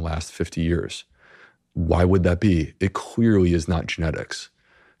 500% in the last 50 years. Why would that be? It clearly is not genetics.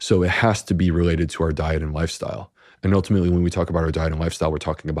 So it has to be related to our diet and lifestyle. And ultimately, when we talk about our diet and lifestyle, we're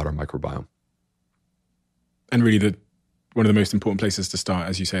talking about our microbiome. And really, one of the most important places to start,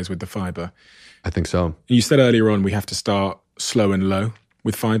 as you say, is with the fiber. I think so. You said earlier on we have to start slow and low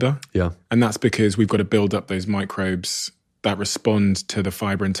with fiber. Yeah. And that's because we've got to build up those microbes that respond to the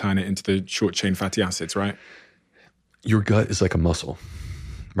fiber and turn it into the short chain fatty acids, right? Your gut is like a muscle,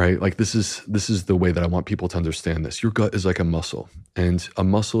 right? Like this is the way that I want people to understand this. Your gut is like a muscle, and a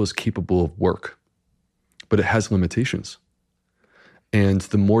muscle is capable of work, but it has limitations. And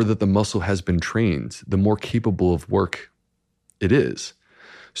the more that the muscle has been trained, the more capable of work it is.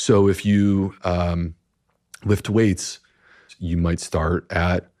 So if you lift weights, you might start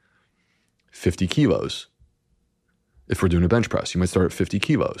at 50 kilos. If we're doing a bench press, you might start at 50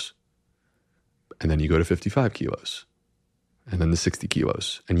 kilos. And then you go to 55 kilos. And then the 60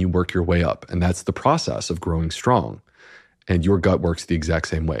 kilos. And you work your way up. And that's the process of growing strong. And your gut works the exact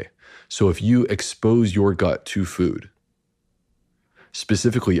same way. So if you expose your gut to food,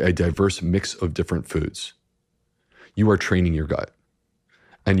 specifically a diverse mix of different foods, you are training your gut.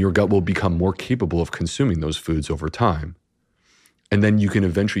 And your gut will become more capable of consuming those foods over time. And then you can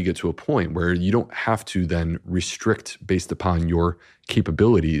eventually get to a point where you don't have to then restrict based upon your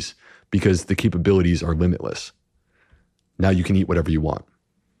capabilities, because the capabilities are limitless. Now you can eat whatever you want.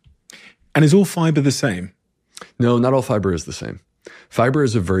 And is all fiber the same? No, not all fiber is the same. Fiber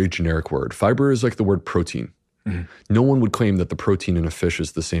is a very generic word. Fiber is like the word protein. Mm-hmm. No one would claim that the protein in a fish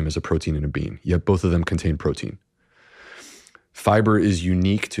is the same as a protein in a bean, yet both of them contain protein. Fiber is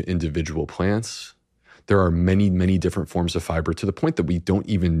unique to individual plants. There are many, many different forms of fiber, to the point that we don't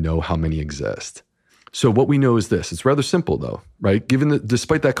even know how many exist. So what we know is this. It's rather simple though, right?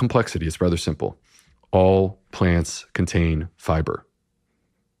 Despite that complexity, it's rather simple. All plants contain fiber.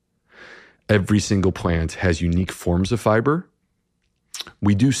 Every single plant has unique forms of fiber.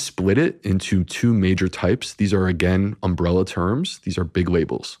 We do split it into two major types. These are, again, umbrella terms. These are big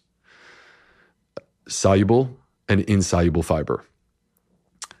labels. Soluble and insoluble fiber.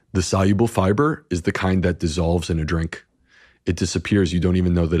 The soluble fiber is the kind that dissolves in a drink. It disappears. You don't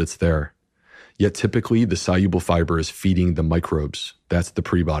even know that it's there. Yet typically the soluble fiber is feeding the microbes. That's the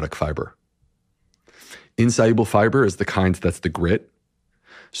prebiotic fiber. Insoluble fiber is the kind that's the grit.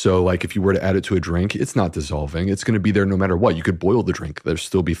 So like if you were to add it to a drink, it's not dissolving. It's going to be there no matter what. You could boil the drink. There'll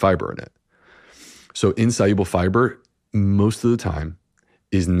still be fiber in it. So insoluble fiber, most of the time,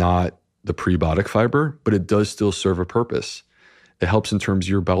 is not the prebiotic fiber, but it does still serve a purpose. It helps in terms of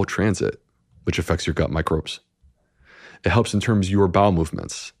your bowel transit, which affects your gut microbes. It helps in terms of your bowel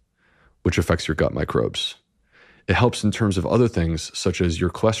movements, which affects your gut microbes. It helps in terms of other things, such as your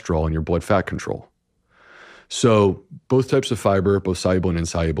cholesterol and your blood fat control. So both types of fiber, both soluble and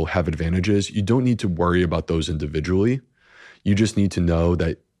insoluble, have advantages. You don't need to worry about those individually. You just need to know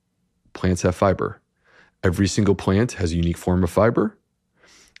that plants have fiber. Every single plant has a unique form of fiber,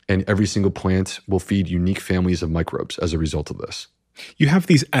 and every single plant will feed unique families of microbes as a result of this. You have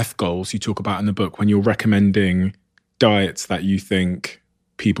these F goals you talk about in the book when you're recommending diets that you think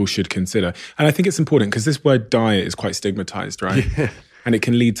people should consider. And I think it's important because this word diet is quite stigmatized, right? Yeah. And it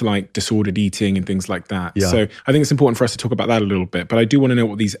can lead to like disordered eating and things like that. Yeah. So I think it's important for us to talk about that a little bit. But I do want to know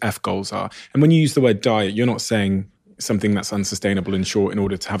what these F goals are. And when you use the word diet, you're not saying something that's unsustainable in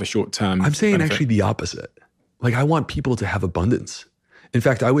order to have a short term. I'm saying benefit. Actually the opposite. Like I want people to have abundance. In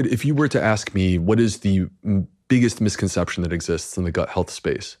fact, I would, if you were to ask me what is the biggest misconception that exists in the gut health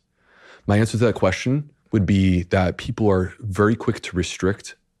space, my answer to that question would be that people are very quick to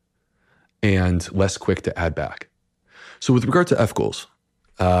restrict and less quick to add back. So with regard to F goals,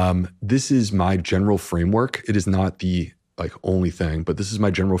 this is my general framework. It is not the only thing, but this is my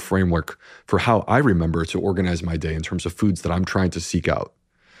general framework for how I remember to organize my day in terms of foods that I'm trying to seek out.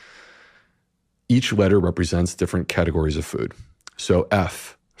 Each letter represents different categories of food. So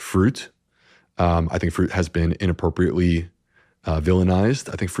F, fruit. I think fruit has been inappropriately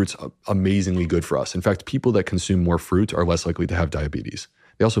villainized. I think fruit's amazingly good for us. In fact, people that consume more fruit are less likely to have diabetes.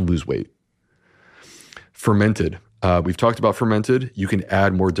 They also lose weight. Fermented. We've talked about fermented. You can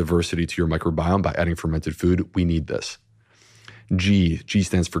add more diversity to your microbiome by adding fermented food. We need this. G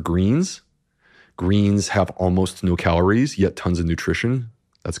stands for greens. Greens have almost no calories, yet tons of nutrition.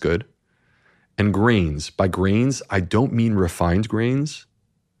 That's good. And grains. By grains, I don't mean refined grains.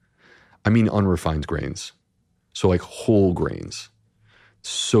 I mean unrefined grains. So like whole grains.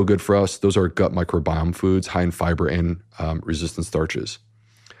 So good for us. Those are gut microbiome foods, high in fiber and resistant starches.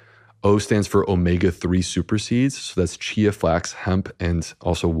 O stands for omega-3 super seeds. So that's chia, flax, hemp, and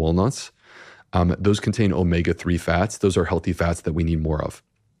also walnuts. Those contain omega-3 fats. Those are healthy fats that we need more of.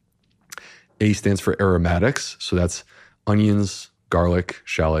 A stands for aromatics. So that's onions, garlic,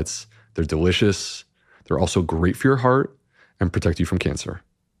 shallots. They're delicious. They're also great for your heart and protect you from cancer.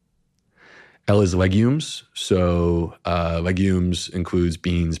 L is legumes. So legumes includes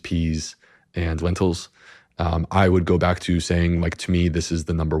beans, peas, and lentils. I would go back to saying, like, to me, this is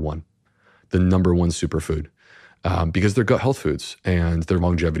the number one superfood. Because they're gut health foods and they're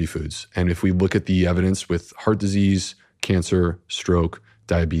longevity foods. And if we look at the evidence with heart disease, cancer, stroke,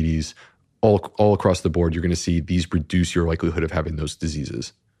 diabetes, all across the board, you're going to see these reduce your likelihood of having those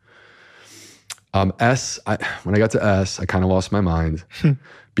diseases. When I got to S, I kind of lost my mind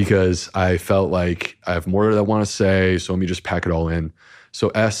because I felt like I have more that I want to say, so let me just pack it all in. So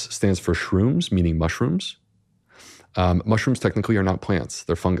S stands for shrooms, meaning mushrooms. Mushrooms technically are not plants,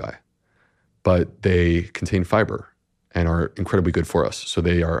 they're fungi, but they contain fiber and are incredibly good for us. So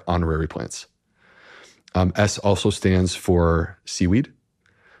they are honorary plants. S also stands for seaweed.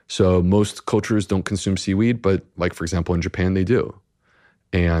 So most cultures don't consume seaweed, but like, for example, in Japan, they do.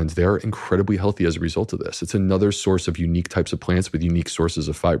 And they're incredibly healthy as a result of this. It's another source of unique types of plants with unique sources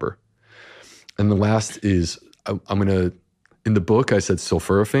of fiber. And the last is, in the book, I said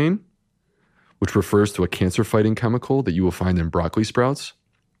sulforaphane, which refers to a cancer-fighting chemical that you will find in broccoli sprouts.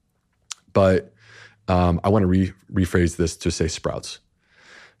 But I want to rephrase this to say sprouts.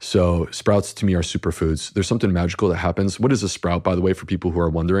 So sprouts to me are superfoods. There's something magical that happens. What is a sprout, by the way, for people who are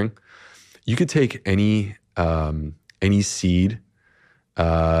wondering? You could take any seed,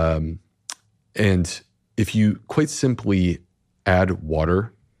 and if you quite simply add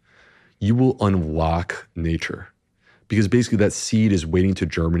water, you will unlock nature. Because basically that seed is waiting to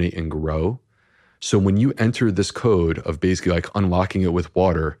germinate and grow. So when you enter this code of basically like unlocking it with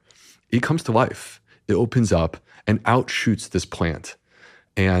water, it comes to life. It opens up and outshoots this plant.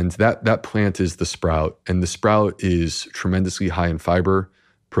 And that plant is the sprout. And the sprout is tremendously high in fiber,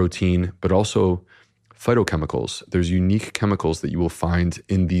 protein, but also phytochemicals. There's unique chemicals that you will find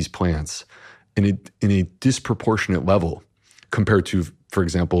in these plants in a disproportionate level compared to, for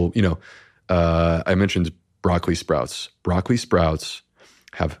example, I mentioned broccoli sprouts. Broccoli sprouts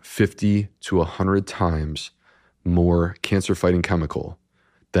have 50 to 100 times more cancer-fighting chemical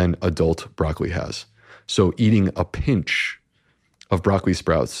than adult broccoli has. So eating a pinch of broccoli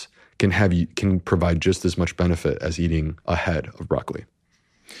sprouts can provide just as much benefit as eating a head of broccoli.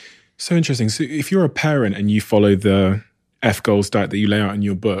 So interesting. So if you're a parent and you follow the F goals diet that you lay out in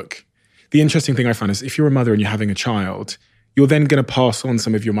your book, the interesting thing I found is if you're a mother and you're having a child, you're then going to pass on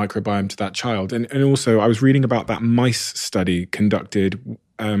some of your microbiome to that child. And also I was reading about that mice study conducted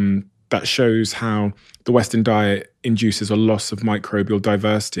that shows how the Western diet induces a loss of microbial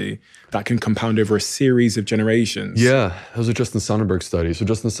diversity that can compound over a series of generations. Yeah, that was a Justin Sonnenberg study. So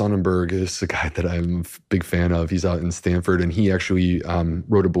Justin Sonnenberg is a guy that I'm a big fan of. He's out in Stanford, and he actually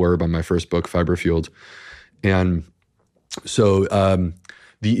wrote a blurb on my first book, Fiber Fueled. And so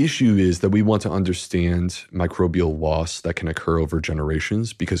the issue is that we want to understand microbial loss that can occur over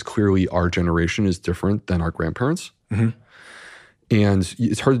generations, because clearly our generation is different than our grandparents. Mm-hmm. And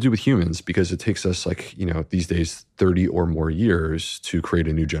it's hard to do with humans because it takes us these days 30 or more years to create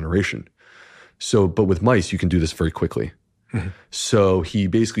a new generation. So, but with mice, you can do this very quickly. Mm-hmm. So he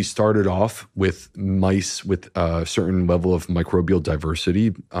basically started off with mice with a certain level of microbial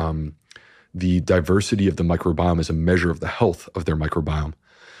diversity. The diversity of the microbiome is a measure of the health of their microbiome.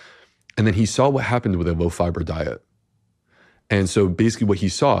 And then he saw what happened with a low-fiber diet. And so basically what he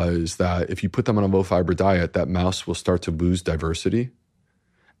saw is that if you put them on a low-fiber diet, that mouse will start to lose diversity,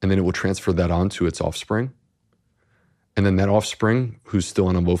 and then it will transfer that on to its offspring. And then that offspring, who's still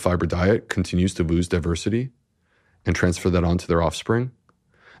on a low-fiber diet, continues to lose diversity and transfer that on to their offspring,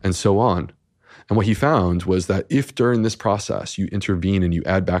 and so on. And what he found was that if during this process you intervene and you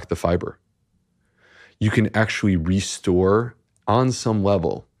add back the fiber, you can actually restore on some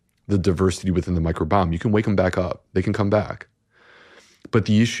level the diversity within the microbiome. You can wake them back up. They can come back. But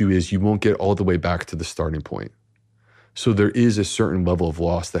the issue is you won't get all the way back to the starting point. So there is a certain level of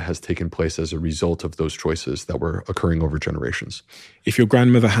loss that has taken place as a result of those choices that were occurring over generations. If your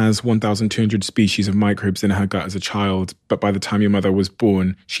grandmother has 1,200 species of microbes in her gut as a child, but by the time your mother was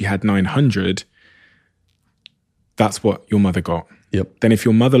born, she had 900, that's what your mother got. Yep. Then if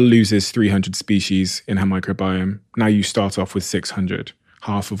your mother loses 300 species in her microbiome, now you start off with 600,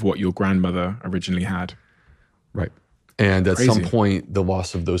 half of what your grandmother originally had. Right. And at Crazy. some point, the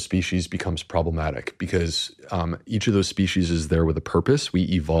loss of those species becomes problematic because each of those species is there with a purpose. We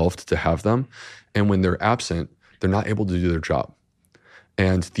evolved to have them. And when they're absent, they're not able to do their job.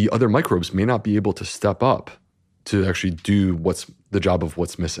 And the other microbes may not be able to step up to actually do the job of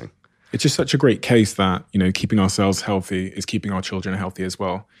what's missing. It's just such a great case that, keeping ourselves healthy is keeping our children healthy as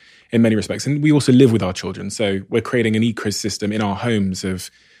well in many respects. And we also live with our children. So we're creating an ecosystem in our homes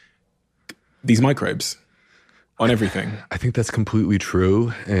of these microbes on everything. I think that's completely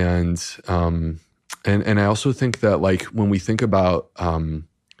true. And I also think that, like, when we think about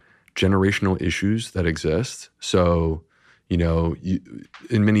generational issues that exist, so,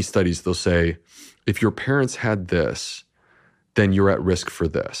 in many studies, they'll say, if your parents had this, then you're at risk for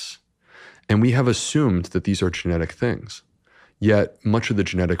this. And we have assumed that these are genetic things. Yet much of the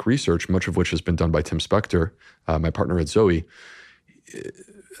genetic research, much of which has been done by Tim Spector, my partner at Zoe,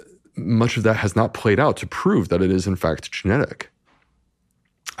 much of that has not played out to prove that it is in fact genetic.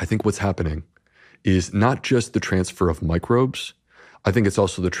 I think what's happening is not just the transfer of microbes, I think it's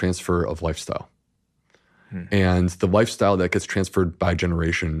also the transfer of lifestyle. And the lifestyle that gets transferred by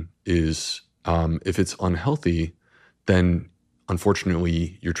generation is, if it's unhealthy, then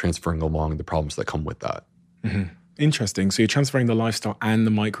unfortunately, you're transferring along the problems that come with that. Mm-hmm. Interesting. So you're transferring the lifestyle and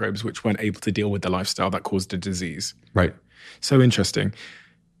the microbes, which weren't able to deal with the lifestyle that caused the disease. Right. So interesting.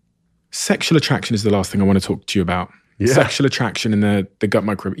 Sexual attraction is the last thing I want to talk to you about. Yeah. Sexual attraction in the gut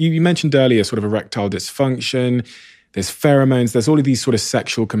microbe. You mentioned earlier sort of erectile dysfunction. There's pheromones. There's all of these sort of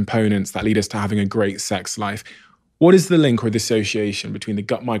sexual components that lead us to having a great sex life. What is the link or the association between the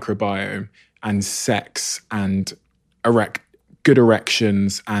gut microbiome and sex and good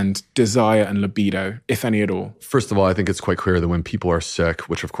erections and desire and libido, if any at all? First of all, I think it's quite clear that when people are sick,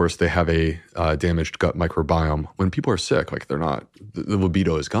 which of course they have a damaged gut microbiome, when people are sick, like, they're not, the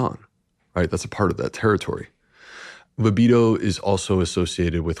libido is gone, right? That's a part of that territory. Libido is also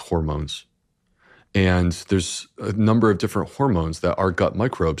associated with hormones. And there's a number of different hormones that our gut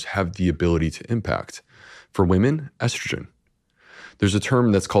microbes have the ability to impact. For women, estrogen. There's a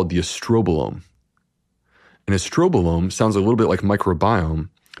term that's called the estrobolome. An estrobolome sounds a little bit like microbiome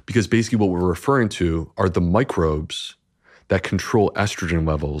because basically what we're referring to are the microbes that control estrogen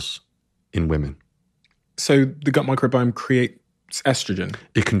levels in women. So the gut microbiome creates estrogen?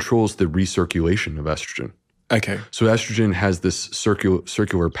 It controls the recirculation of estrogen. Okay. So estrogen has this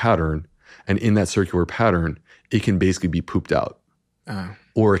circular pattern, and in that circular pattern, it can basically be pooped out.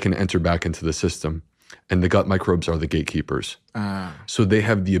 Or it can enter back into the system. And the gut microbes are the gatekeepers. So they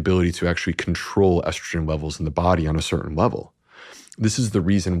have the ability to actually control estrogen levels in the body on a certain level. This is the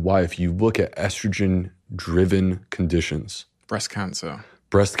reason why, if you look at estrogen-driven conditions, breast cancer,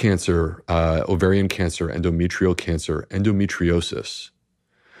 ovarian cancer, endometrial cancer, endometriosis,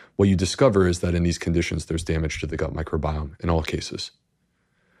 what you discover is that in these conditions, there's damage to the gut microbiome in all cases.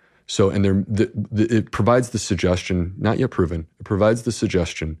 So, and it provides the suggestion, not yet proven, it provides the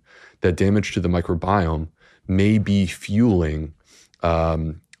suggestion that damage to the microbiome may be fueling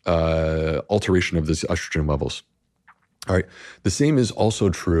alteration of these estrogen levels. All right. The same is also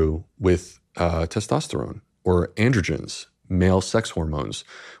true with testosterone or androgens, male sex hormones,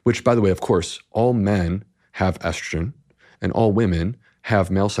 which, by the way, of course, all men have estrogen and all women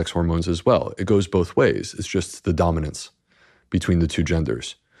have male sex hormones as well. It goes both ways. It's just the dominance between the two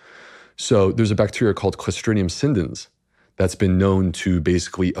genders. So there's a bacteria called Clostridium scindens that's been known to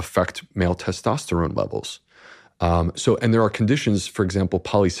basically affect male testosterone levels. And there are conditions, for example,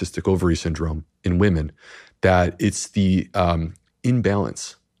 polycystic ovary syndrome in women, that it's the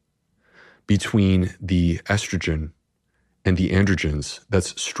imbalance between the estrogen and the androgens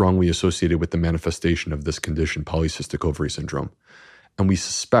that's strongly associated with the manifestation of this condition, polycystic ovary syndrome. And we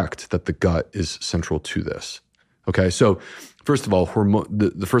suspect that the gut is central to this. Okay, so first of all,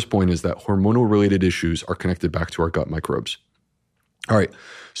 the first point is that hormonal-related issues are connected back to our gut microbes. All right,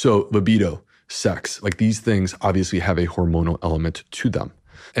 so libido, sex, like these things obviously have a hormonal element to them.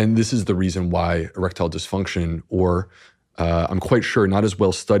 And this is the reason why erectile dysfunction, or I'm quite sure not as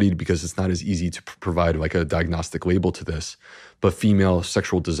well studied because it's not as easy to provide like a diagnostic label to this, but female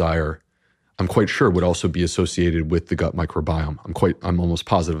sexual desire, I'm quite sure would also be associated with the gut microbiome. I'm almost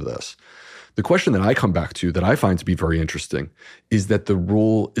positive of this. The question that I come back to that I find to be very interesting is that the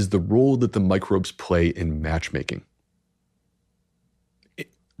role that the microbes play in matchmaking.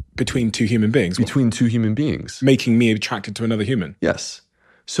 Between two human beings? Between two human beings. Making me attracted to another human? Yes.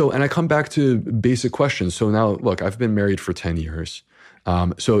 So, and I come back to basic questions. So now, look, I've been married for 10 years.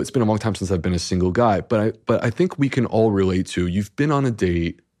 So it's been a long time since I've been a single guy. But I think we can all relate to, you've been on a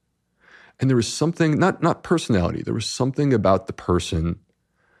date and there was something, not personality, there was something about the person,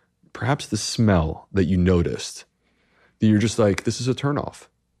 perhaps the smell that you noticed, that you're just like, this is a turnoff.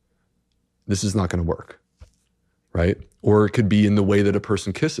 This is not going to work, right? Or it could be in the way that a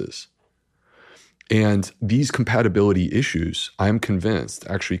person kisses. And these compatibility issues, I'm convinced,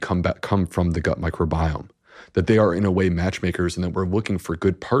 actually come from the gut microbiome. that they are in a way matchmakers and that we're looking for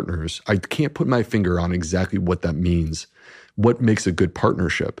good partners. I can't put my finger on exactly what that means, what makes a good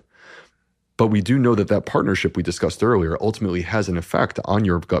partnership. But we do know that that partnership we discussed earlier ultimately has an effect on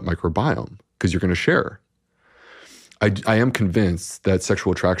your gut microbiome because you're going to share. I am convinced that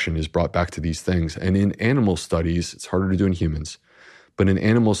sexual attraction is brought back to these things. And in animal studies, it's harder to do in humans, but in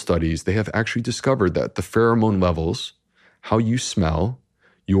animal studies, they have actually discovered that the pheromone levels, how you smell,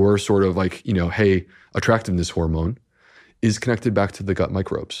 your sort of like, hey, attractiveness hormone is connected back to the gut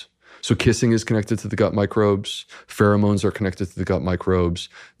microbes. So kissing is connected to the gut microbes. Pheromones are connected to the gut microbes.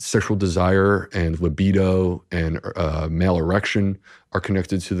 Sexual desire and libido and male erection are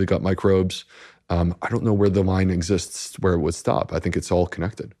connected to the gut microbes. I don't know where the line exists where it would stop. I think it's all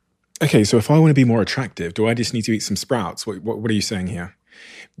connected. Okay, so if I want to be more attractive, do I just need to eat some sprouts? What are you saying here?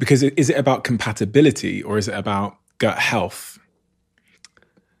 Because is it about compatibility or is it about gut health?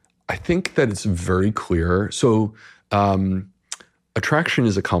 I think that it's very clear. So attraction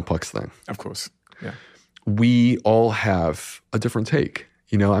is a complex thing. Of course, yeah. We all have a different take.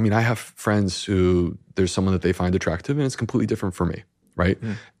 I have friends who there's someone that they find attractive and it's completely different for me. Right.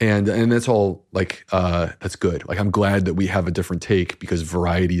 And that's all like, that's good. Like, I'm glad that we have a different take because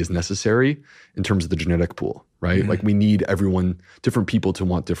variety is necessary in terms of the genetic pool, right? Like we need different people to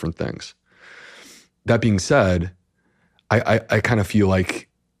want different things. That being said, I kind of feel like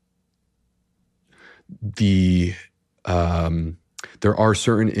there are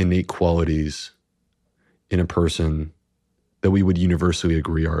certain innate qualities in a person that we would universally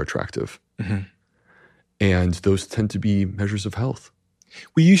agree are attractive. And those tend to be measures of health.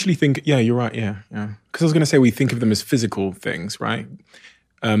 We usually think, yeah, you're right, yeah. Because I was going to say we think of them as physical things, right?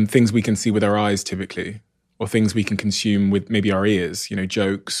 Things we can see with our eyes typically, or things we can consume with maybe our ears,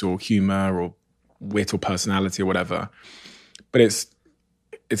 jokes or humor or wit or personality or whatever. But it's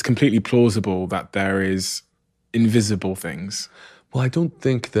completely plausible that there is invisible things. Well, I don't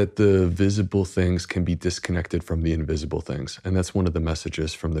think that the visible things can be disconnected from the invisible things. And that's one of the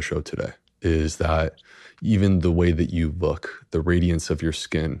messages from the show today, is that even the way that you look, the radiance of your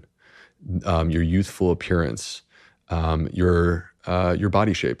skin, your youthful appearance, your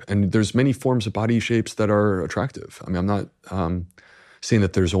body shape. And there's many forms of body shapes that are attractive. I mean, I'm not saying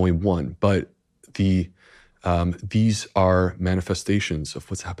that there's only one, but these are manifestations of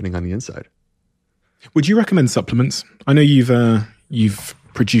what's happening on the inside. Would you recommend supplements? I know you've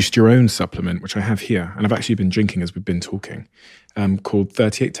produced your own supplement, which I have here, and I've actually been drinking as we've been talking, called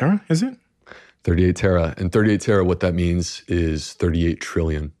 38 Tera, is it? 38 Tera. And 38 Tera, what that means is 38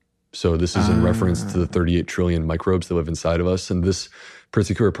 trillion. So this is in reference to the 38 trillion microbes that live inside of us. And this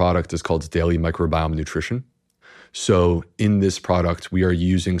particular product is called Daily Microbiome Nutrition. So in this product, we are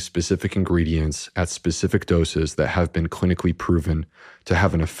using specific ingredients at specific doses that have been clinically proven to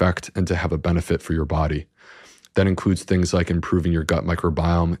have an effect and to have a benefit for your body. That includes things like improving your gut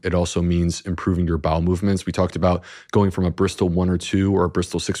microbiome. It also means improving your bowel movements. We talked about going from a Bristol 1 or 2 or a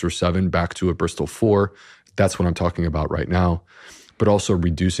Bristol 6 or 7 back to a Bristol 4. That's what I'm talking about right now. But also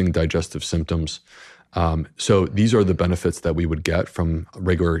reducing digestive symptoms. So these are the benefits that we would get from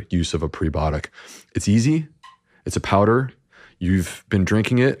regular use of a prebiotic. It's easy. It's a powder. You've been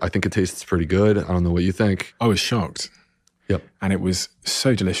drinking it. I think it tastes pretty good. I don't know what you think. I was shocked. Yep. And it was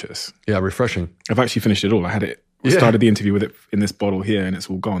so delicious. Yeah, refreshing. I've actually finished it all. I had it. Started the interview with it in this bottle here, and it's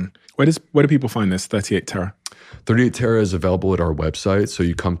all gone. Where do people find this 38 Tera? 38 Tera is available at our website. So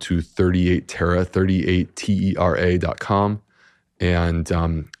you come to 38 Tera, 38tera.com.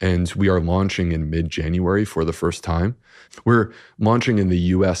 And we are launching in mid-January for the first time. We're launching in the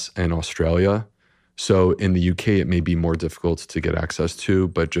US and Australia. So in the UK, it may be more difficult to get access to,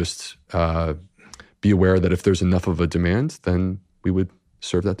 but just be aware that if there's enough of a demand, then we would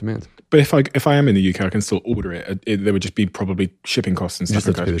serve that demand. But if I am in the UK, I can still order it. There would just be probably shipping costs and stuff. Just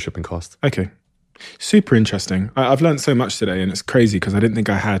have to pay the shipping cost. Okay. Super interesting. I've learned so much today, and it's crazy because I didn't think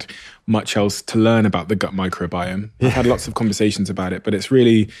I had much else to learn about the gut microbiome. I've had lots of conversations about it, but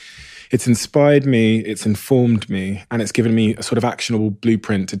it's inspired me, it's informed me, and it's given me a sort of actionable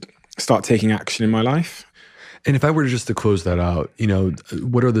blueprint to start taking action in my life. And if I were just to close that out,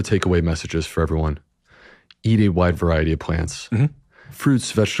 what are the takeaway messages for everyone? Eat a wide variety of plants. Mm-hmm.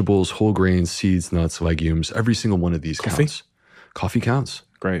 Fruits, vegetables, whole grains, seeds, nuts, legumes. Every single one of these counts. Coffee counts.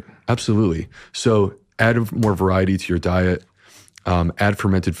 Great. Absolutely. So add more variety to your diet. Add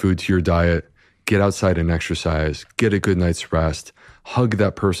fermented food to your diet. Get outside and exercise. Get a good night's rest. Hug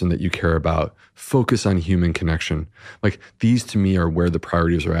that person that you care about. Focus on human connection. Like, these to me are where the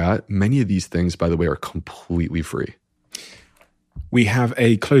priorities are at. Many of these things, by the way, are completely free. We have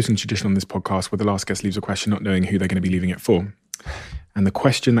a closing tradition on this podcast where the last guest leaves a question not knowing who they're going to be leaving it for. And the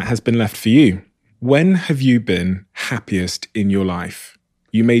question that has been left for you When have you been happiest in your life?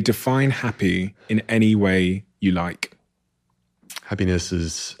 You may define happy in any way you like. Happiness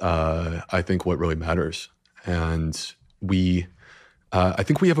is, I think, what really matters. And I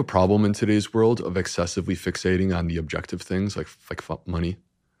think we have a problem in today's world of excessively fixating on the objective things like money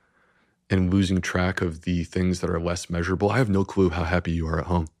and losing track of the things that are less measurable. I have no clue how happy you are at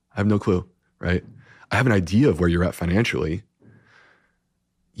home. I have no clue, right? I have an idea of where you're at financially.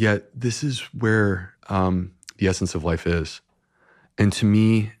 Yet this is where the essence of life is. And to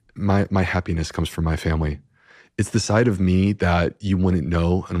me, my happiness comes from my family. It's the side of me that you wouldn't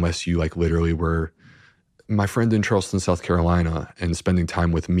know unless you like literally were my friend in Charleston, South Carolina, and spending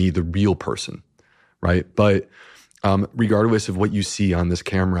time with me, the real person, right? But regardless of what you see on this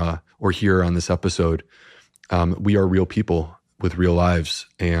camera or hear on this episode, we are real people with real lives.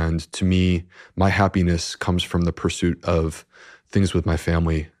 And to me, my happiness comes from the pursuit of things with my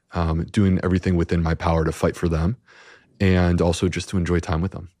family, doing everything within my power to fight for them, and also just to enjoy time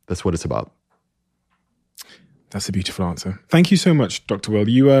with them. That's what it's about. That's a beautiful answer. Thank you so much, Dr. Will.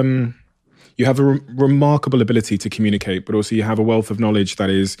 You have a remarkable ability to communicate, but also you have a wealth of knowledge that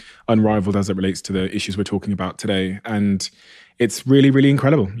is unrivaled as it relates to the issues we're talking about today. And it's really, really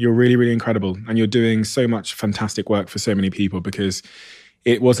incredible. You're really, really incredible. And you're doing so much fantastic work for so many people, because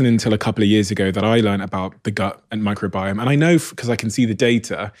it wasn't until a couple of years ago that I learned about the gut and microbiome. And I know, because I can see the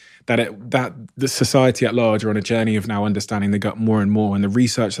data, that the society at large are on a journey of now understanding the gut more and more. And the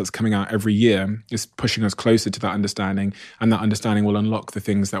research that's coming out every year is pushing us closer to that understanding. And that understanding will unlock the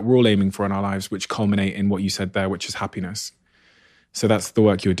things that we're all aiming for in our lives, which culminate in what you said there, which is happiness. So that's the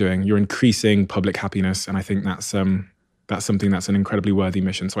work you're doing. You're increasing public happiness. And I think that's something that's an incredibly worthy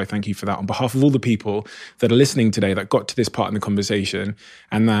mission. So I thank you for that on behalf of all the people that are listening today that got to this part in the conversation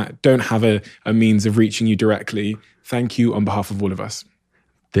and that don't have a means of reaching you directly. Thank you on behalf of all of us.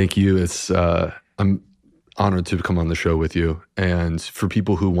 Thank you. I'm honored to come on the show with you. And for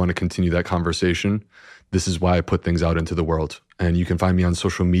people who want to continue that conversation, this is why I put things out into the world. And you can find me on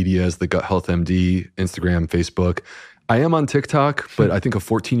social media as the Gut Health MD, Instagram, Facebook. I am on TikTok, but I think a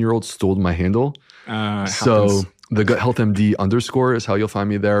 14-year-old stole my handle. So the Gut Health MD _ is how you'll find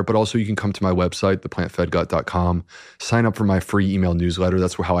me there. But also you can come to my website, theplantfedgut.com, sign up for my free email newsletter.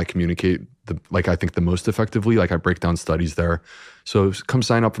 That's how I communicate I think the most effectively. I break down studies there. So come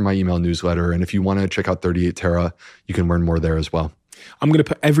sign up for my email newsletter. And if you want to check out 38 Terra, you can learn more there as well. I'm going to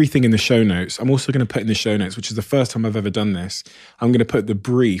put everything in the show notes. I'm also going to put in the show notes, which is the first time I've ever done this. I'm going to put the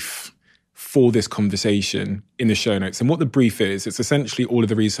brief for this conversation in the show notes. And what the brief is, it's essentially all of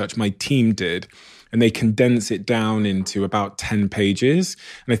the research my team did, and they condense it down into about 10 pages.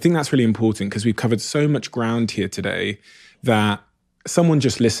 And I think that's really important because we've covered so much ground here today that someone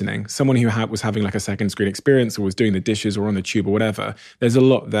just listening, someone who was having like a second screen experience or was doing the dishes or on the tube or whatever, there's a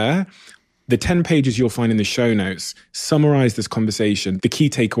lot there. The 10 pages you'll find in the show notes summarize this conversation, the key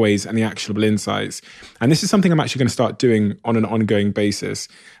takeaways and the actionable insights. And this is something I'm actually going to start doing on an ongoing basis.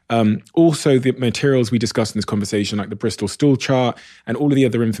 Also, the materials we discussed in this conversation, like the Bristol stool chart and all of the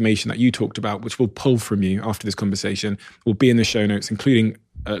other information that you talked about, which we'll pull from you after this conversation, will be in the show notes, including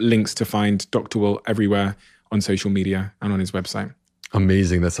links to find Dr. Will everywhere on social media and on his website.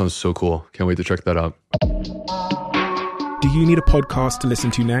 Amazing. That sounds so cool. Can't wait to check that out. Do you need a podcast to listen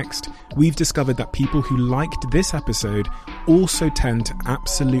to next? We've discovered that people who liked this episode also tend to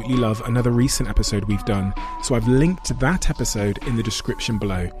absolutely love another recent episode we've done. So I've linked that episode in the description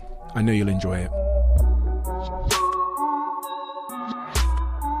below. I know you'll enjoy it.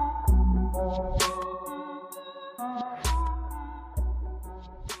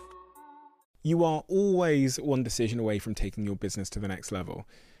 You are always one decision away from taking your business to the next level.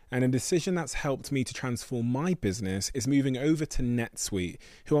 And a decision that's helped me to transform my business is moving over to NetSuite,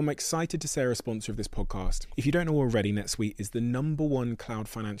 who I'm excited to say are a sponsor of this podcast. If you don't know already, NetSuite is the #1 cloud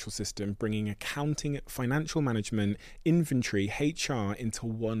financial system, bringing accounting, financial management, inventory, HR into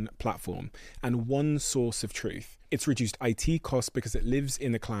one platform and one source of truth. It's reduced IT costs because it lives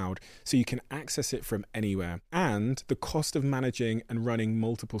in the cloud, so you can access it from anywhere. And the cost of managing and running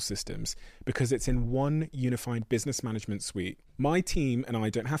multiple systems because it's in one unified business management suite. My team and I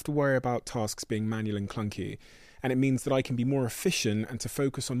don't have to worry about tasks being manual and clunky. And it means that I can be more efficient and to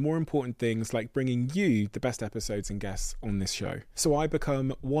focus on more important things like bringing you the best episodes and guests on this show. So I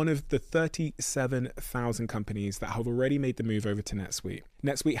become one of the 37,000 companies that have already made the move over to NetSuite.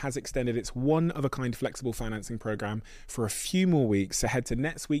 NetSuite has extended its one-of-a-kind flexible financing program for a few more weeks. So head to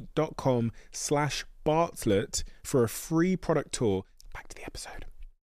netsuite.com/Bartlett for a free product tour. Back to the episode.